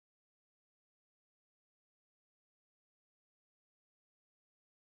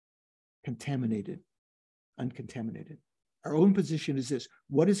 Contaminated, uncontaminated. Our own position is this: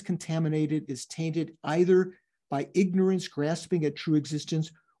 what is contaminated is tainted either by ignorance grasping at true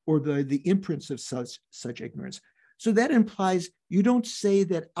existence or by the imprints of such ignorance. So that implies you don't say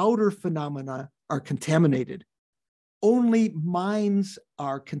that outer phenomena are contaminated. Only minds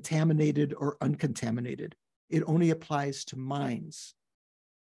are contaminated or uncontaminated. It only applies to minds,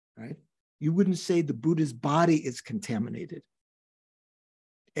 right? You wouldn't say the Buddha's body is contaminated,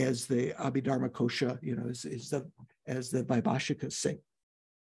 as the Abhidharma Kosha, as the Vaibhashikas say.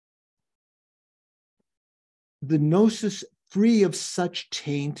 The gnosis free of such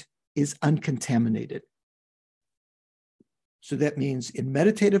taint is uncontaminated. So that means in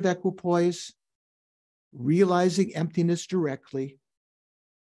meditative equipoise, realizing emptiness directly,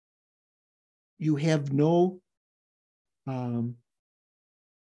 you have no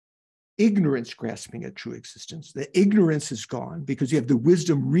ignorance grasping at true existence. The ignorance is gone because you have the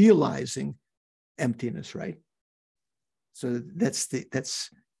wisdom realizing emptiness, right? So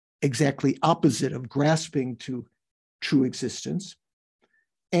that's exactly opposite of grasping to true existence.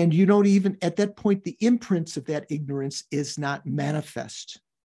 And you don't even, at that point, the imprints of that ignorance is not manifest.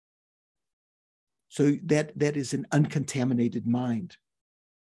 So that is an uncontaminated mind.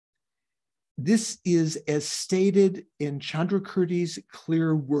 this is as stated in Chandrakirti's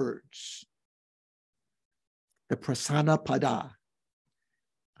clear words, the prasana pada,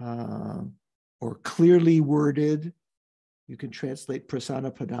 or clearly worded. You can translate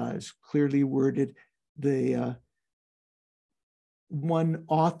prasana pada as clearly worded. The one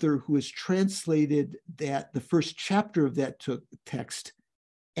author who has translated that, the first chapter of that text,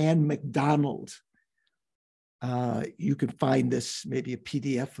 Anne MacDonald. You can find this, maybe a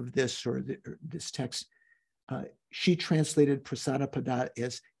PDF of this or this text. She translated prasana pada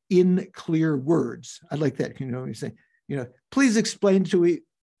as in clear words. I like that, you say, please explain to me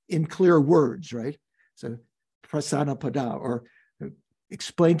in clear words, right? So prasana pada, or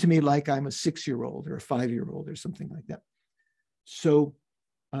explain to me like I'm a 6-year-old or a 5-year-old or something like that. So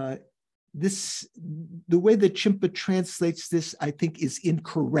the way that Chimpa translates this, I think, is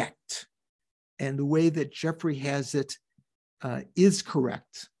incorrect. And the way that Jeffrey has it is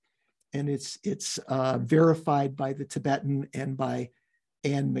correct. And it's verified by the Tibetan and by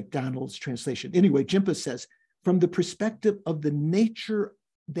Anne MacDonald's translation. Anyway, Jimpa says, from the perspective of the nature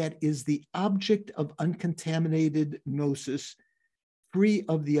that is the object of uncontaminated gnosis, free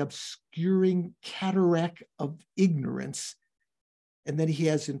of the obscuring cataract of ignorance, and then he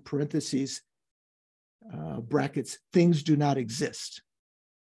has in parentheses, brackets, things do not exist.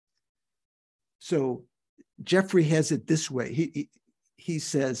 So Jeffrey has it this way. He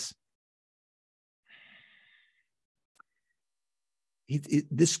says,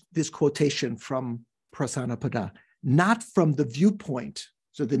 this quotation from Prasana Pada, not from the viewpoint.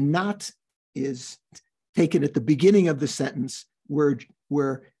 So the not is taken at the beginning of the sentence, where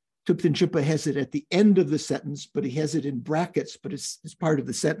Thupten Chimpa has it at the end of the sentence, but he has it in brackets, but it's part of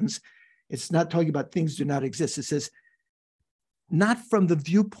the sentence. It's not talking about things do not exist. It says, not from the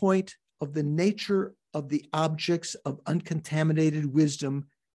viewpoint of the nature of the objects of uncontaminated wisdom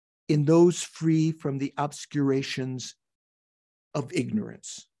in those free from the obscurations of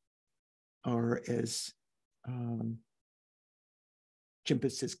ignorance, or as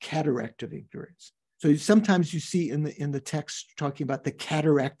Chimpa says, cataract of ignorance. So sometimes you see in the text talking about the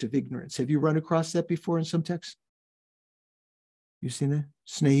cataract of ignorance. Have you run across that before in some texts? You seen that?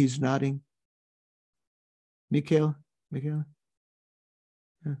 Snehi's nodding. Mikhail? Yeah.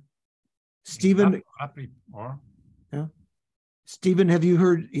 Stephen? Yeah. Stephen, have you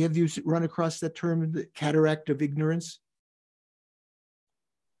run across that term, the cataract of ignorance?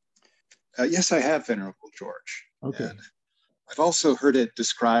 Yes, I have, Venerable George. Okay. And I've also heard it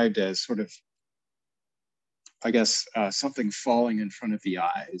described as sort of, I guess, something falling in front of the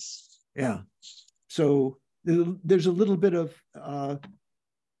eyes. Yeah. So there's a little bit of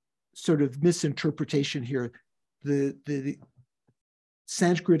sort of misinterpretation here. The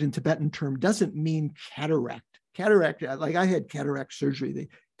Sanskrit and Tibetan term doesn't mean cataract. Cataract, like I had cataract surgery. They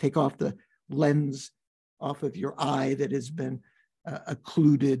take off the lens off of your eye that has been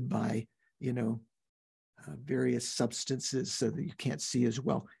occluded by, various substances so that you can't see as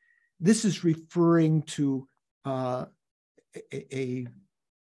well. This is referring to a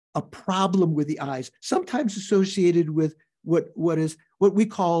problem with the eyes, sometimes associated with what we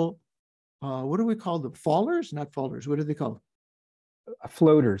call, what do we call them? Fallers? Not fallers. What are they called?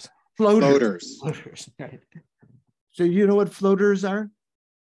 Floaters. Floaters. Right. So you know what floaters are?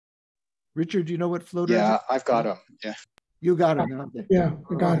 Richard, do you know what floaters are? Yeah, I've got them. Yeah. You got them, don't they? Yeah,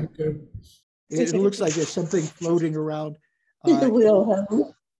 I got it too. It looks like there's something floating around. We all have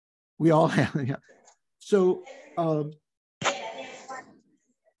them. We all have, yeah. So, at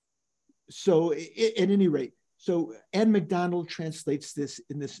any rate, so Anne MacDonald translates this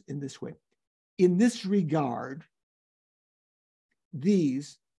in this way. In this regard, the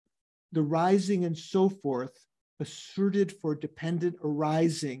rising and so forth, asserted for dependent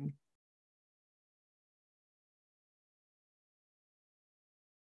arising,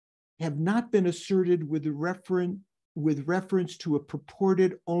 have not been asserted with reference to a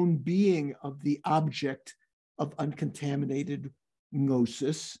purported own being of the object of uncontaminated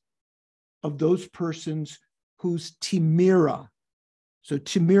gnosis, of those persons whose timira, so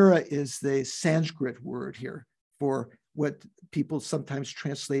timira is the Sanskrit word here for what people sometimes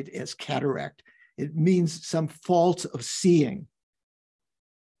translate as cataract. It means some fault of seeing.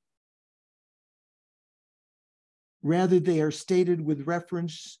 Rather, they are stated with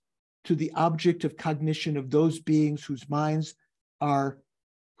reference to the object of cognition of those beings whose mind's eye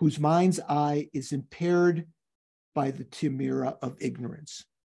is impaired by the timira of ignorance.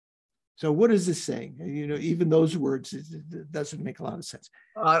 So what is this saying? Even those words, it doesn't make a lot of sense.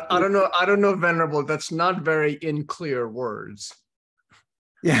 I don't know, Venerable. That's not very in clear words.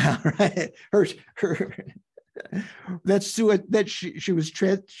 Yeah, right. That's that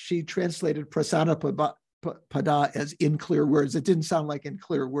she translated prasana pada as in clear words. It didn't sound like in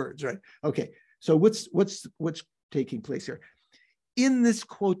clear words, right? Okay, so what's taking place here? In this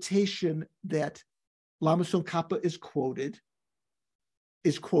quotation that Lama Tsongkhapa is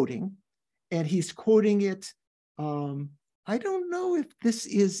quoting, and he's quoting it. I don't know if this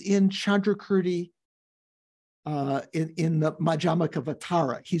is in Chandrakirti, in the Madhyamaka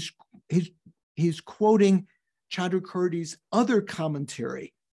Vatara. He's quoting Chandrakirti's other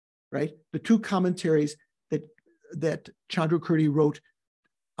commentary, right? The two commentaries that Chandrakirti wrote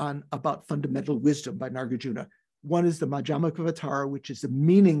about fundamental wisdom by Nagarjuna. One is the Madhyamaka Vatara, which is the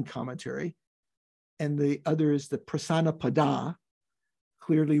meaning commentary, and the other is the Prasana Pada,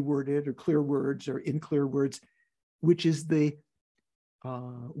 clearly worded or clear words or in clear words, which is the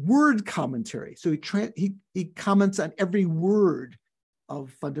word commentary. So he comments on every word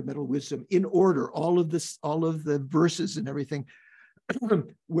of fundamental wisdom in order, all of the verses and everything.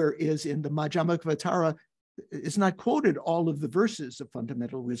 Whereas in the Madhyamaka Vatara, it's not quoted all of the verses of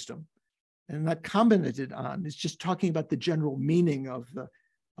fundamental wisdom and not commented on. It's just talking about the general meaning of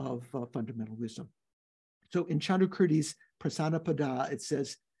fundamental wisdom. So in Chandrakirti's Prasana Pada, it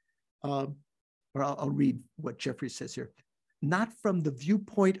says, or I'll read what Jeffrey says here. Not from the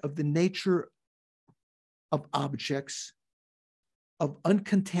viewpoint of the nature of objects, of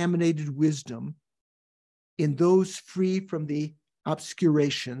uncontaminated wisdom, in those free from the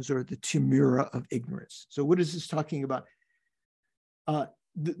obscurations or the tumura of ignorance. So what is this talking about?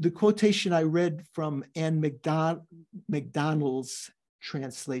 The quotation I read from Anne McDonald's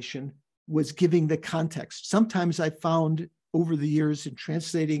translation was giving the context. Sometimes I found over the years in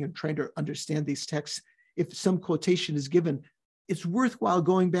translating and trying to understand these texts, if some quotation is given, it's worthwhile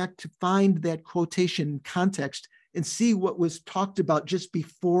going back to find that quotation in context and see what was talked about just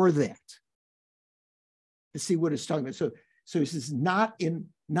before that, to see what it's talking about. So this is not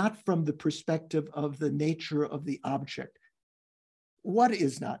from the perspective of the nature of the object. What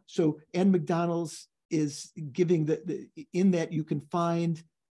is not? So Anne McDonald's is giving in that you can find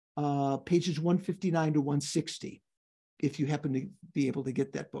pages 159 to 160, if you happen to be able to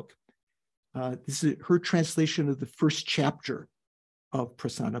get that book. This is her translation of the first chapter of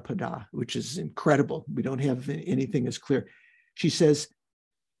Prasana Pada, which is incredible. We don't have anything as clear. She says,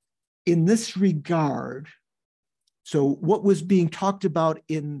 in this regard, so what was being talked about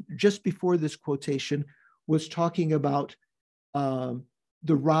in just before this quotation was talking about the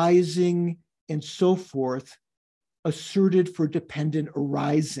rising and so forth asserted for dependent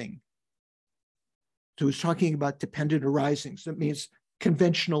arising. So it's talking about dependent arisings. That means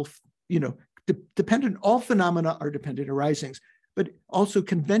conventional, dependent, all phenomena are dependent arisings, but also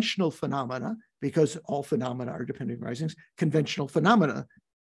conventional phenomena, because all phenomena are dependent arisings, conventional phenomena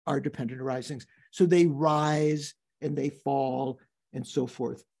are dependent arisings. So they rise and they fall and so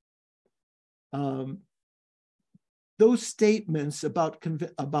forth. Those statements about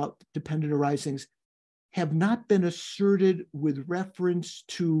dependent arisings have not been asserted with reference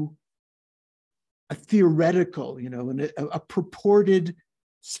to a theoretical, a purported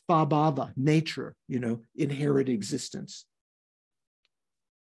svabhava, nature, inherent existence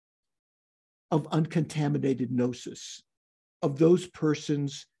of uncontaminated gnosis, of those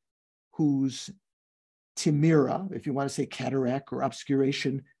persons whose timira, if you want to say cataract or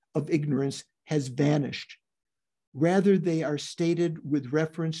obscuration of ignorance, has vanished. Rather, they are stated with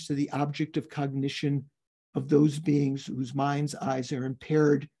reference to the object of cognition of those beings whose mind's eyes are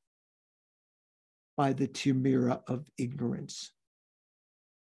impaired by the timira of ignorance.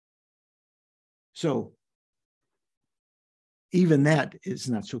 So even that is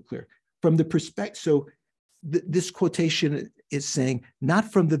not so clear. From the perspective, so this quotation is saying,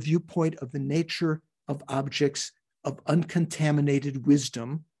 not from the viewpoint of the nature of objects of uncontaminated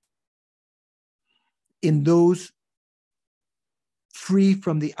wisdom, in those free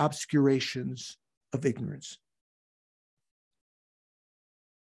from the obscurations of ignorance.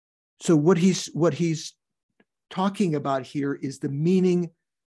 So what he's talking about here is the meaning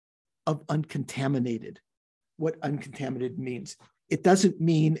of uncontaminated, what uncontaminated means. It doesn't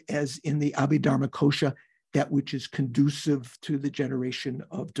mean, as in the Abhidharma Kosha, that which is conducive to the generation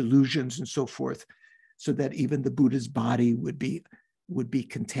of delusions and so forth, so that even the Buddha's body would be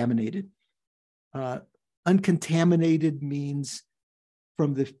contaminated. Uncontaminated means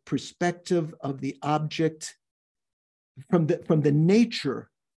from the perspective of the object, from the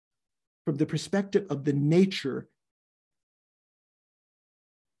perspective of the nature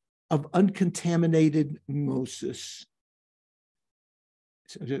of uncontaminated gnosis.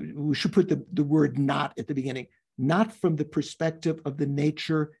 So we should put the word not at the beginning. Not from the perspective of the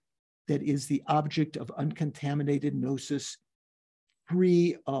nature that is the object of uncontaminated gnosis,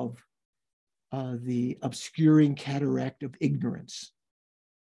 free of the obscuring cataract of ignorance.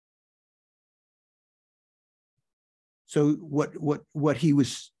 So what he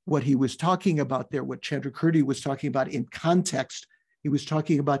was talking about there, what Chandrakirti was talking about in context, he was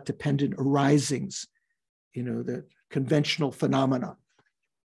talking about dependent arisings, the conventional phenomena.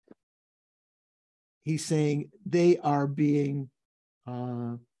 He's saying they are being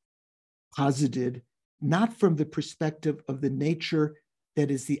posited not from the perspective of the nature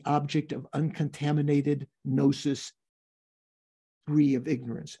that is the object of uncontaminated gnosis, free of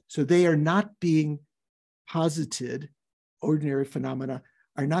ignorance. So they are not being posited, ordinary phenomena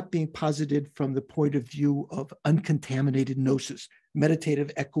are not being posited from the point of view of uncontaminated gnosis,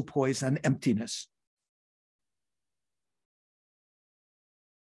 meditative equipoise on emptiness.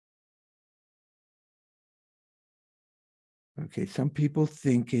 Okay, some people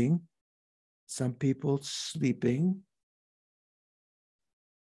thinking, some people sleeping.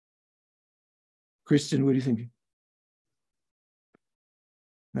 Kristen, what are you thinking?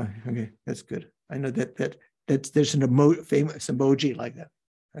 No, okay, that's good. I know that's there's an famous emoji like that.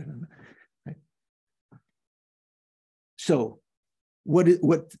 I don't know. Right? So, what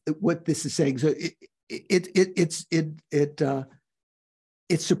this is saying? So it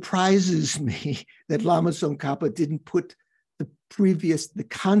surprises me that Lama Tsong Khapa didn't put the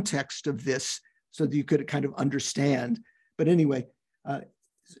context of this so that you could kind of understand. But anyway,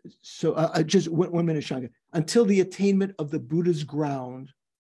 just 1 minute, Shanga. Until the attainment of the Buddha's ground,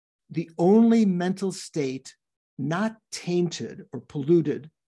 the only mental state not tainted or polluted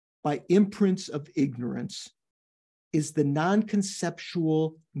by imprints of ignorance is the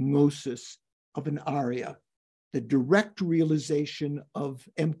non-conceptual gnosis of an Arya, the direct realization of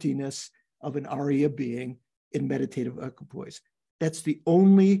emptiness of an Arya being in meditative equipoise. That's the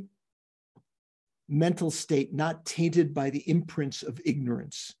only mental state not tainted by the imprints of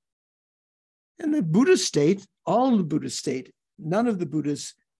ignorance. And the Buddha state, all the Buddha state, none of the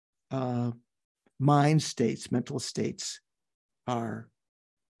Buddha's mind states, mental states, are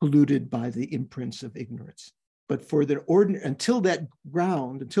polluted by the imprints of ignorance. But for the ordinary, until that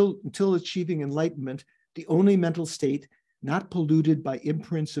ground, until achieving enlightenment, the only mental state not polluted by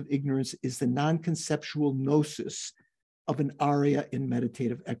imprints of ignorance is the non-conceptual gnosis of an Arya in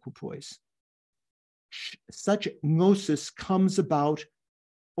meditative equipoise. Such gnosis comes about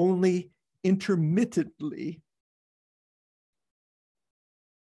only intermittently,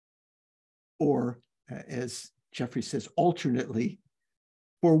 or as Jeffrey says, alternately,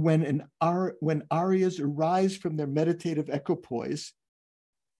 for when Aryas arise from their meditative equipoise,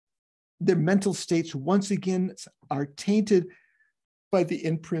 their mental states once again are tainted by the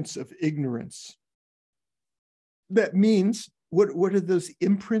imprints of ignorance. That means, what are those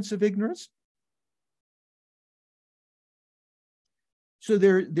imprints of ignorance? So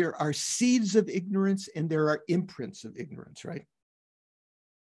there are seeds of ignorance and there are imprints of ignorance, right?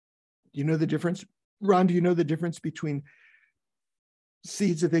 Do you know the difference? Ron, do you know the difference between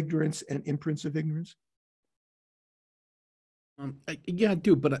seeds of ignorance and imprints of ignorance? Yeah, I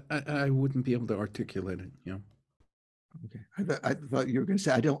do, but I wouldn't be able to articulate it. Yeah. Okay, I thought you were going to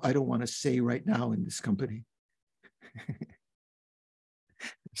say I don't want to say right now in this company.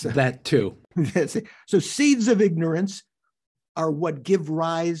 So, that too. So seeds of ignorance are what give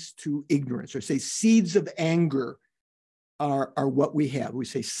rise to ignorance, or say seeds of anger are what we have. We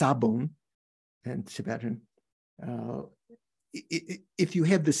say sabon in Tibetan. If you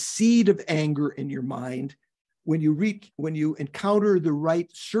have the seed of anger in your mind, when you encounter the right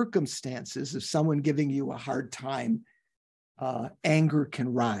circumstances of someone giving you a hard time, anger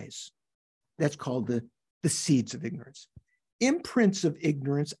can rise. That's called the seeds of ignorance. Imprints of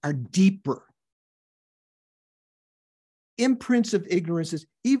ignorance are deeper. Imprints of ignorance is,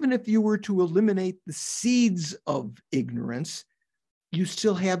 even if you were to eliminate the seeds of ignorance, you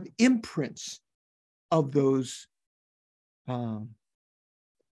still have imprints of those, and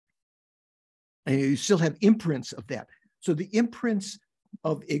you still have imprints of that. So the imprints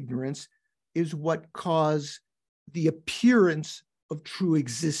of ignorance is what cause the appearance of true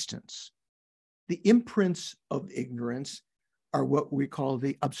existence. The imprints of ignorance are what we call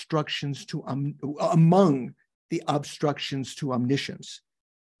the obstructions to, among the obstructions to omniscience.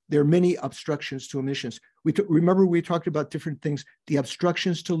 There are many obstructions to omniscience. Remember we talked about different things, the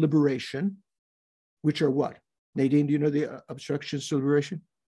obstructions to liberation, which are what? Nadine, do you know the obstructions to liberation?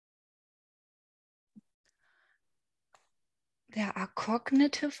 There are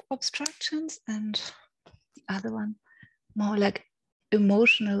cognitive obstructions, and the other one more like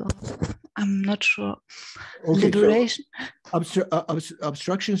emotional, I'm not sure. Okay, Liberation. So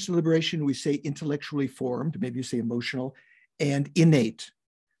obstructions to liberation, we say intellectually formed, maybe you say emotional, and innate.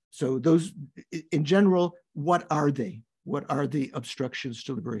 So those, in general, what are they? What are the obstructions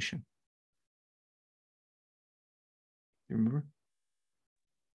to liberation? You remember?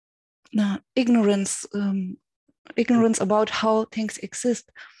 No, ignorance, ignorance about how things exist.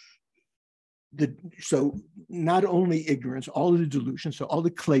 So not only ignorance, all of the delusions, so all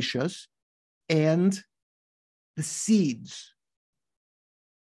the kleshas and the seeds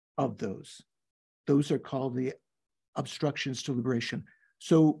of those are called the obstructions to liberation.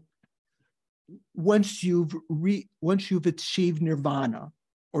 So once you've achieved nirvana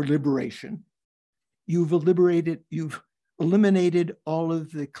or liberation, you've eliminated all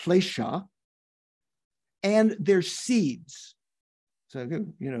of the klesha and their seeds. So,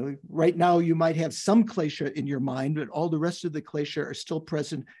 you know, right now you might have some klesha in your mind, but all the rest of the klesha are still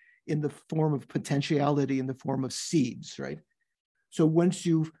present in the form of potentiality, in the form of seeds, right? So once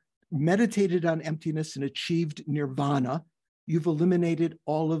you've meditated on emptiness and achieved nirvana, you've eliminated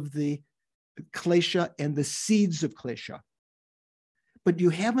all of the klesha and the seeds of klesha. But you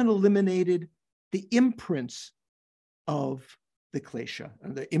haven't eliminated the imprints of the klesha,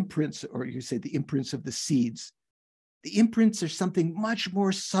 or the imprints, or you say the imprints of the seeds. The imprints are something much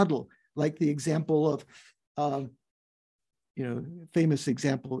more subtle, like the example of, you know, famous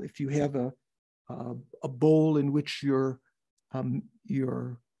example, if you have a bowl in which you're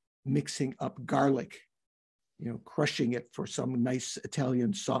mixing up garlic, you know, crushing it for some nice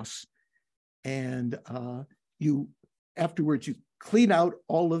Italian sauce. And afterwards you clean out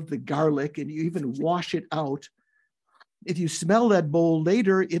all of the garlic and you even wash it out. If you smell that bowl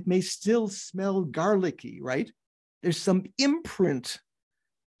later, it may still smell garlicky, right? There's some imprint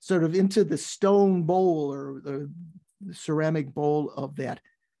sort of into the stone bowl or the ceramic bowl of that.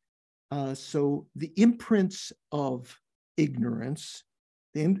 So the imprints of ignorance,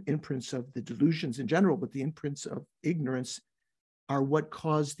 the imprints of the delusions in general, but the imprints of ignorance are what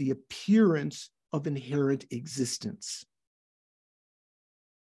cause the appearance of inherent existence.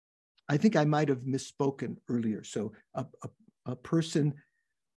 I think I might have misspoken earlier. So a person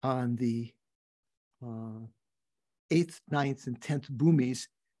on the 8th, 9th, and 10th bhumis,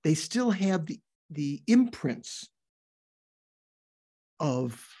 they still have the imprints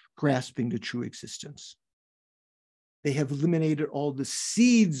of grasping the true existence. They have eliminated all the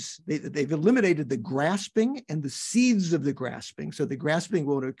seeds. They've eliminated the grasping and the seeds of the grasping. So the grasping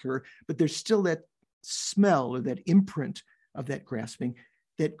won't occur, but there's still that smell or that imprint of that grasping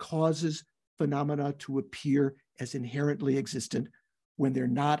that causes phenomena to appear as inherently existent when they're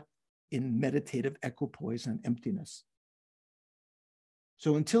not in meditative equipoise on emptiness.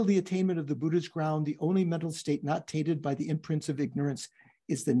 So until the attainment of the Buddha's ground, the only mental state not tainted by the imprints of ignorance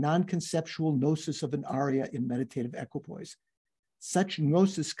is the non-conceptual gnosis of an Arya in meditative equipoise. Such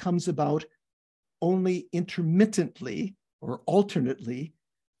gnosis comes about only intermittently or alternately,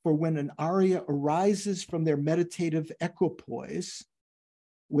 for when an Arya arises from their meditative equipoise,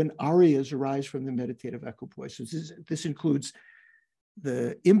 when Aryas arise from the meditative equipoise. So this includes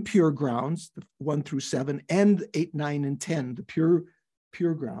the impure grounds, the 1 through 7, and 8, 9, and 10, the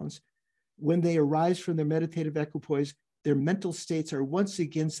pure grounds. When they arise from their meditative equipoise, their mental states are once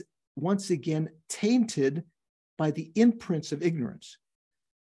again tainted by the imprints of ignorance.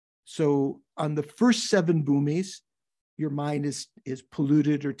 So on the first 7 bhumis, your mind is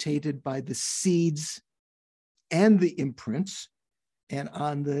polluted or tainted by the seeds and the imprints. And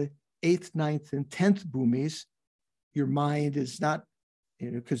on the 8th, 9th, and 10th bhumis, your mind is not,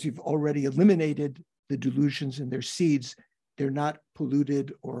 you know, because you've already eliminated the delusions and their seeds, they're not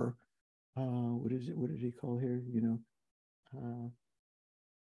polluted or, what did he call here? You know,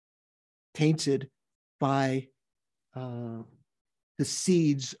 tainted by the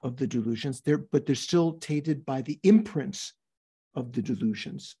seeds of the delusions, but they're still tainted by the imprints of the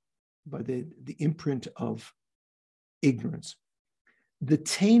delusions, by the imprint of ignorance. The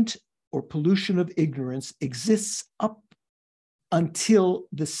taint or pollution of ignorance exists up until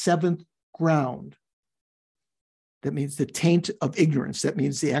the 7th ground. That means the taint of ignorance. That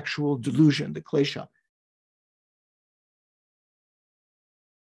means the actual delusion, the klesha.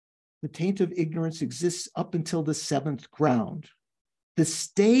 The taint of ignorance exists up until the 7th ground. The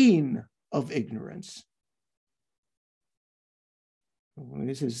stain of ignorance,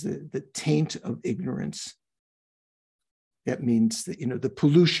 this is the taint of ignorance. That means that, you know, the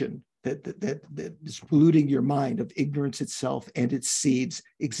pollution that is polluting your mind of ignorance itself and its seeds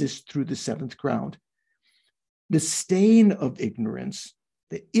exists through the 7th ground. The stain of ignorance,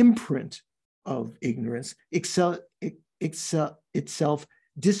 the imprint of ignorance, itself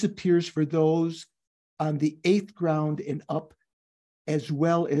disappears for those on the 8th ground and up, as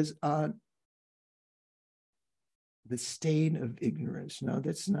well as on the stain of ignorance. No,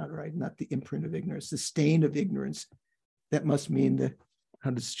 that's not right. Not the imprint of ignorance, the stain of ignorance. That must mean the, how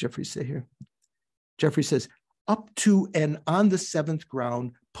does Jeffrey say here? Jeffrey says, up to and on the 7th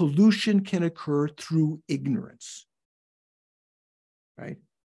ground, pollution can occur through ignorance, right?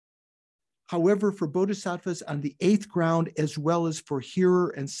 However, for bodhisattvas on the 8th ground, as well as for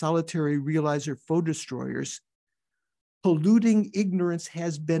hearer and solitary realizer foe destroyers, polluting ignorance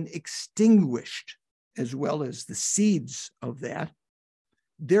has been extinguished, as well as the seeds of that.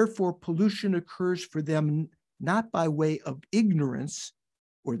 Therefore, pollution occurs for them not by way of ignorance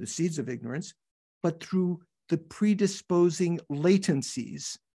or the seeds of ignorance, but through the predisposing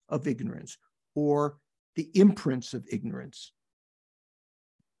latencies of ignorance or the imprints of ignorance.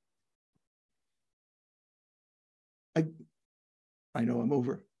 I know I'm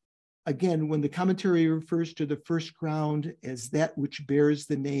over. Again, when the commentary refers to the 1st ground as that which bears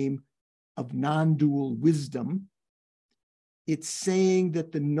the name of non-dual wisdom, it's saying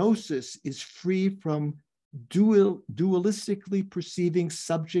that the gnosis is free from dualistically perceiving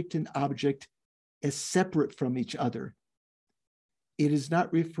subject and object as separate from each other. It is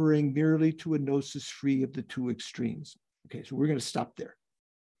not referring merely to a gnosis free of the 2 extremes. Okay, so we're going to stop there.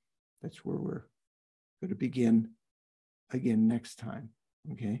 That's where we're going to begin again next time,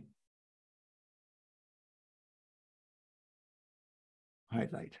 okay?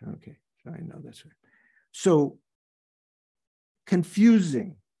 Highlight, okay, so I know that's right. So,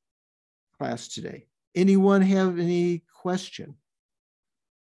 confusing class today. Anyone have any question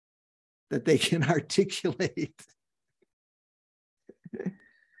that they can articulate?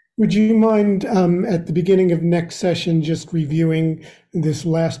 Would you mind at the beginning of next session just reviewing this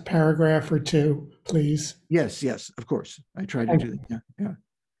last paragraph or 2, please? Yes, of course. I try to do that. Yeah.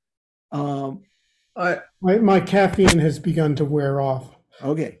 My caffeine has begun to wear off.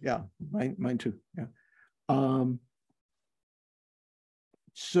 Okay, yeah, mine too. Yeah.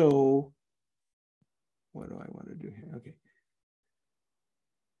 So, what do I want to do here? Okay.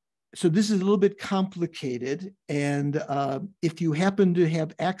 So this is a little bit complicated, and if you happen to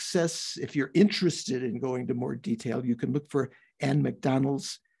have access, if you're interested in going to more detail, you can look for Anne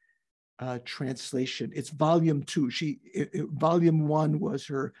MacDonald's translation. It's volume 2. Volume 1 was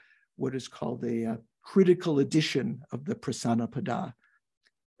her, what is called a critical edition of the Prasanapada,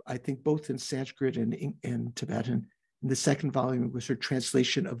 I think both in Sanskrit and Tibetan. And the 2nd volume was her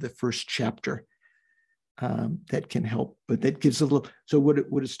translation of the 1st chapter. That can help, but that gives a little, so what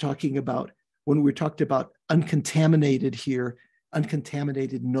it's talking about, when we talked about uncontaminated here,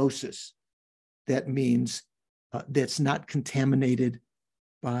 uncontaminated gnosis, that means that's not contaminated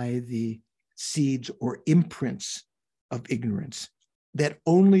by the seeds or imprints of ignorance. That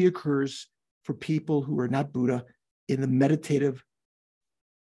only occurs for people who are not Buddha in the meditative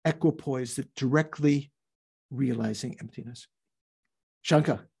equipoise that directly realizing emptiness.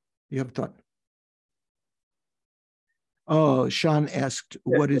 Shanka, you have a thought? Oh, Sean asked,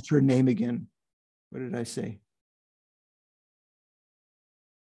 what is her name again? What did I say?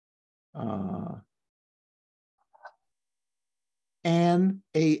 Anne,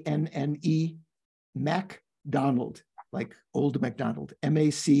 A-N-N-E, MacDonald, like old MacDonald,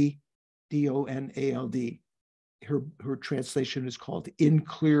 M-A-C-D-O-N-A-L-D. Her translation is called In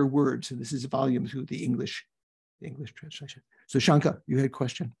Clear Words, and this is volume 2, the English translation. So Shanka, you had a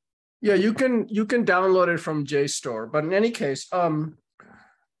question. Yeah, you can download it from JSTOR. But in any case,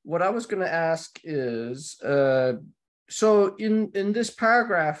 what I was going to ask is, so in this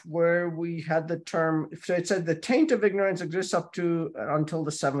paragraph where we had the term, so it said the taint of ignorance exists up to until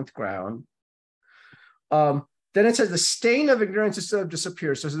the 7th ground. Then it says the stain of ignorance is still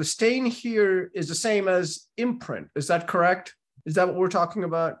disappears. So the stain here is the same as imprint. Is that correct? Is that what we're talking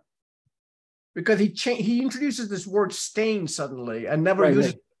about? Because he introduces this word stain suddenly and never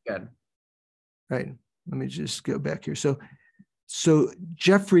uses it again. Right. Let me just go back here. So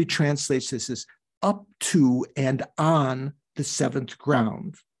Jeffrey translates this as up to and on the 7th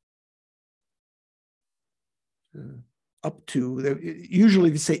ground. Up to,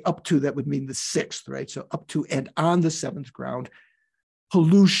 usually they say up to, that would mean the 6th, right? So up to and on the 7th ground,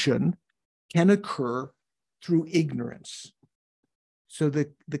 pollution can occur through ignorance. So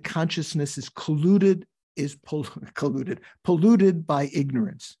the consciousness is polluted by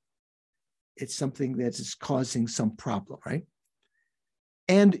ignorance. It's something that is causing some problem, right?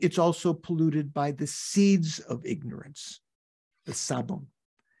 And it's also polluted by the seeds of ignorance, the sabon.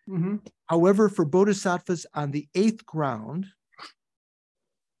 Mm-hmm. However, for bodhisattvas on the 8th ground,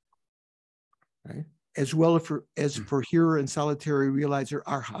 right, as well as for hearer and solitary realizer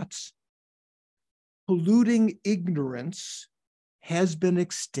arhats, polluting ignorance has been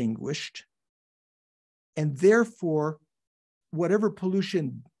extinguished, and therefore, whatever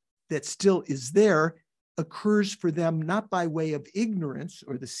pollution that still is there occurs for them not by way of ignorance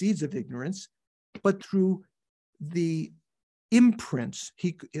or the seeds of ignorance, but through the imprints,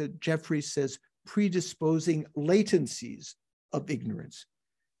 Jeffrey says, predisposing latencies of ignorance.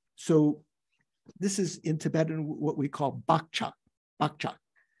 So this is in Tibetan what we call bakchak.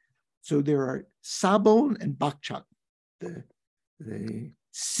 So there are sabon and bakchak, the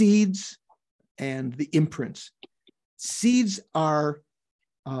seeds and the imprints. Seeds are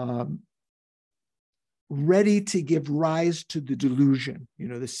ready to give rise to the delusion,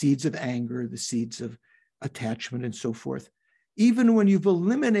 the seeds of anger, the seeds of attachment, and so forth. Even when you've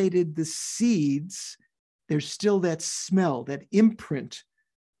eliminated the seeds, there's still that smell, that imprint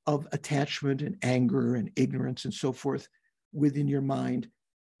of attachment and anger and ignorance and so forth within your mind.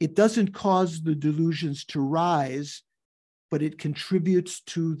 It doesn't cause the delusions to rise, but it contributes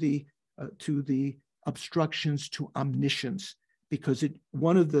to the obstructions to omniscience, because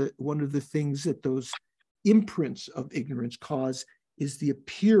one of the things that those imprints of ignorance cause is the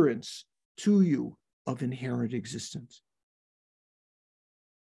appearance to you of inherent existence.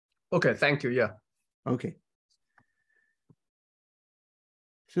 Okay, thank you. Yeah. Okay.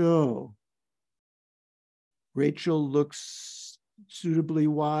 So Rachel looks suitably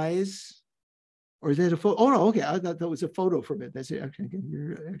wise. Or is that a photo? Oh, no, okay. I thought that was a photo from it. That's it. Okay,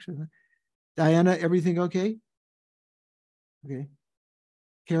 you're actually. Diana, everything okay? Okay.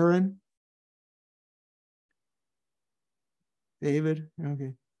 Karen? David?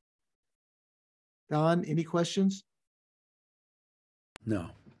 Okay. Don, any questions? No.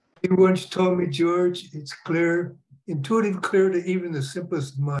 He once told me, George, it's clear, intuitive, clear to even the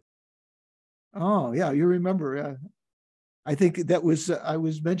simplest mind. Oh, yeah, you remember. I think that was, I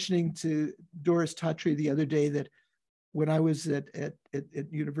was mentioning to Doris Tatri the other day that when I was at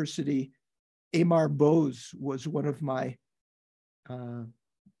university, Amar Bose was one of my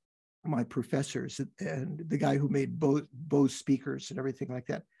my professors, and the guy who made Bose speakers and everything like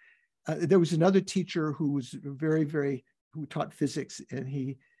that. There was another teacher who was who taught physics, and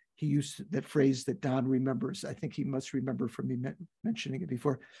he used that phrase that Don remembers. I think he must remember from me mentioning it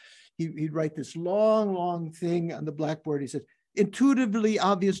before. He'd write this long thing on the blackboard. He said, intuitively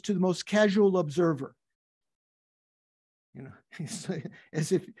obvious to the most casual observer.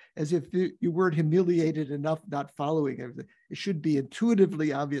 As if you weren't humiliated enough not following everything. It should be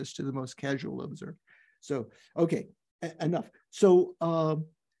intuitively obvious to the most casual observer. So, okay, enough. So,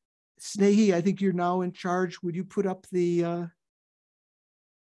 Snehi, I think you're now in charge. Would you put up the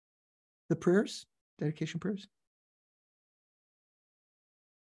prayers, dedication prayers?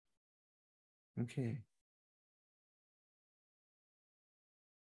 Okay.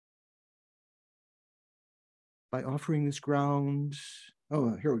 By offering this ground,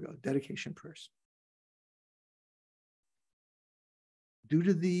 oh, here we go, dedication prayers. Due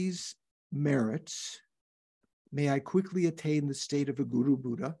to these merits, may I quickly attain the state of a Guru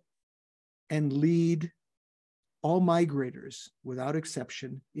Buddha and lead all migrators without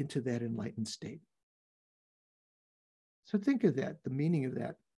exception into that enlightened state. So think of that, the meaning of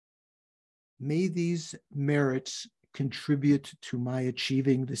that. May these merits contribute to my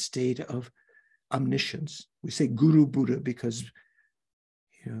achieving the state of omniscience. We say Guru Buddha because,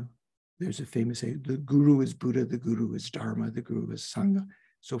 there's a famous saying, the Guru is Buddha, the Guru is Dharma, the Guru is Sangha,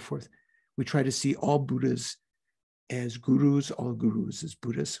 so forth. We try to see all Buddhas as gurus, all gurus as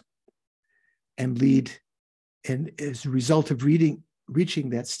Buddhas, and lead. And as a result of reaching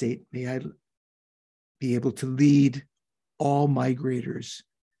that state, may I be able to lead all migrators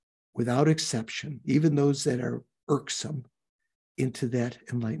without exception, even those that are irksome, into that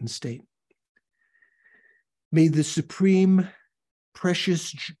enlightened state. May the supreme,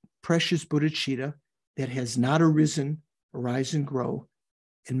 precious bodhicitta that has not arisen arise and grow,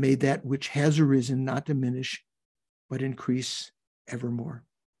 and may that which has arisen not diminish, but increase evermore.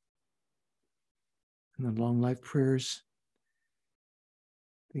 And the long life prayers,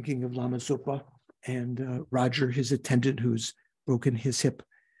 thinking of Lama Zopa and Roger, his attendant, who's broken his hip.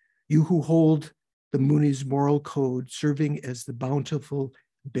 You who hold the Muni's moral code, serving as the bountiful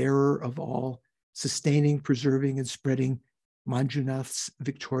bearer of all, sustaining, preserving, and spreading Manjunath's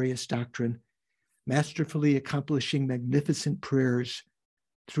victorious doctrine, masterfully accomplishing magnificent prayers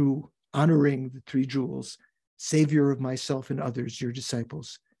through honoring the three jewels, savior of myself and others, your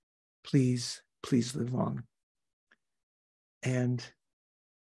disciples. Please live long. And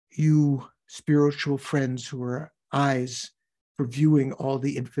you spiritual friends who are eyes for viewing all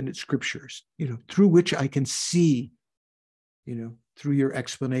the infinite scriptures, through which I can see, through your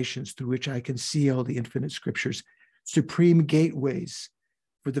explanations, through which I can see all the infinite scriptures, supreme gateways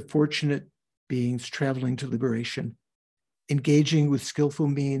for the fortunate beings traveling to liberation, engaging with skillful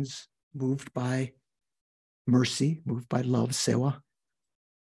means, moved by mercy, moved by love, sewa,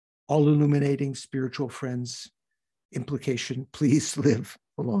 all illuminating spiritual friends. Implication, please live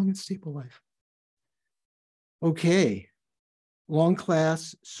a long and stable life. Okay, long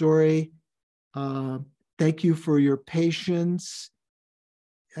class, sorry. Thank you for your patience.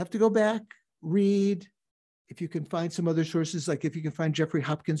 You have to go back, read. If you can find some other sources, like if you can find Jeffrey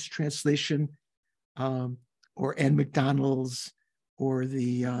Hopkins' translation, or Anne McDonald's, or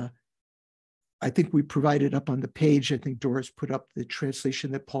I think we provided up on the page, I think Doris put up the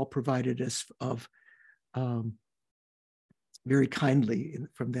translation that Paul provided us of very kindly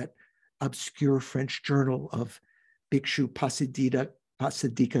from that obscure French journal of Bhikshu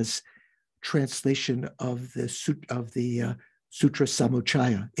Pasadika's translation of the Sutra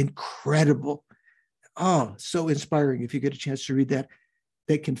Samuchaya. Incredible. Oh, so inspiring. If you get a chance to read that,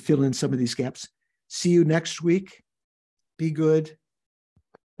 they can fill in some of these gaps. See you next week. Be good.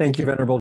 Thank you, Venerable.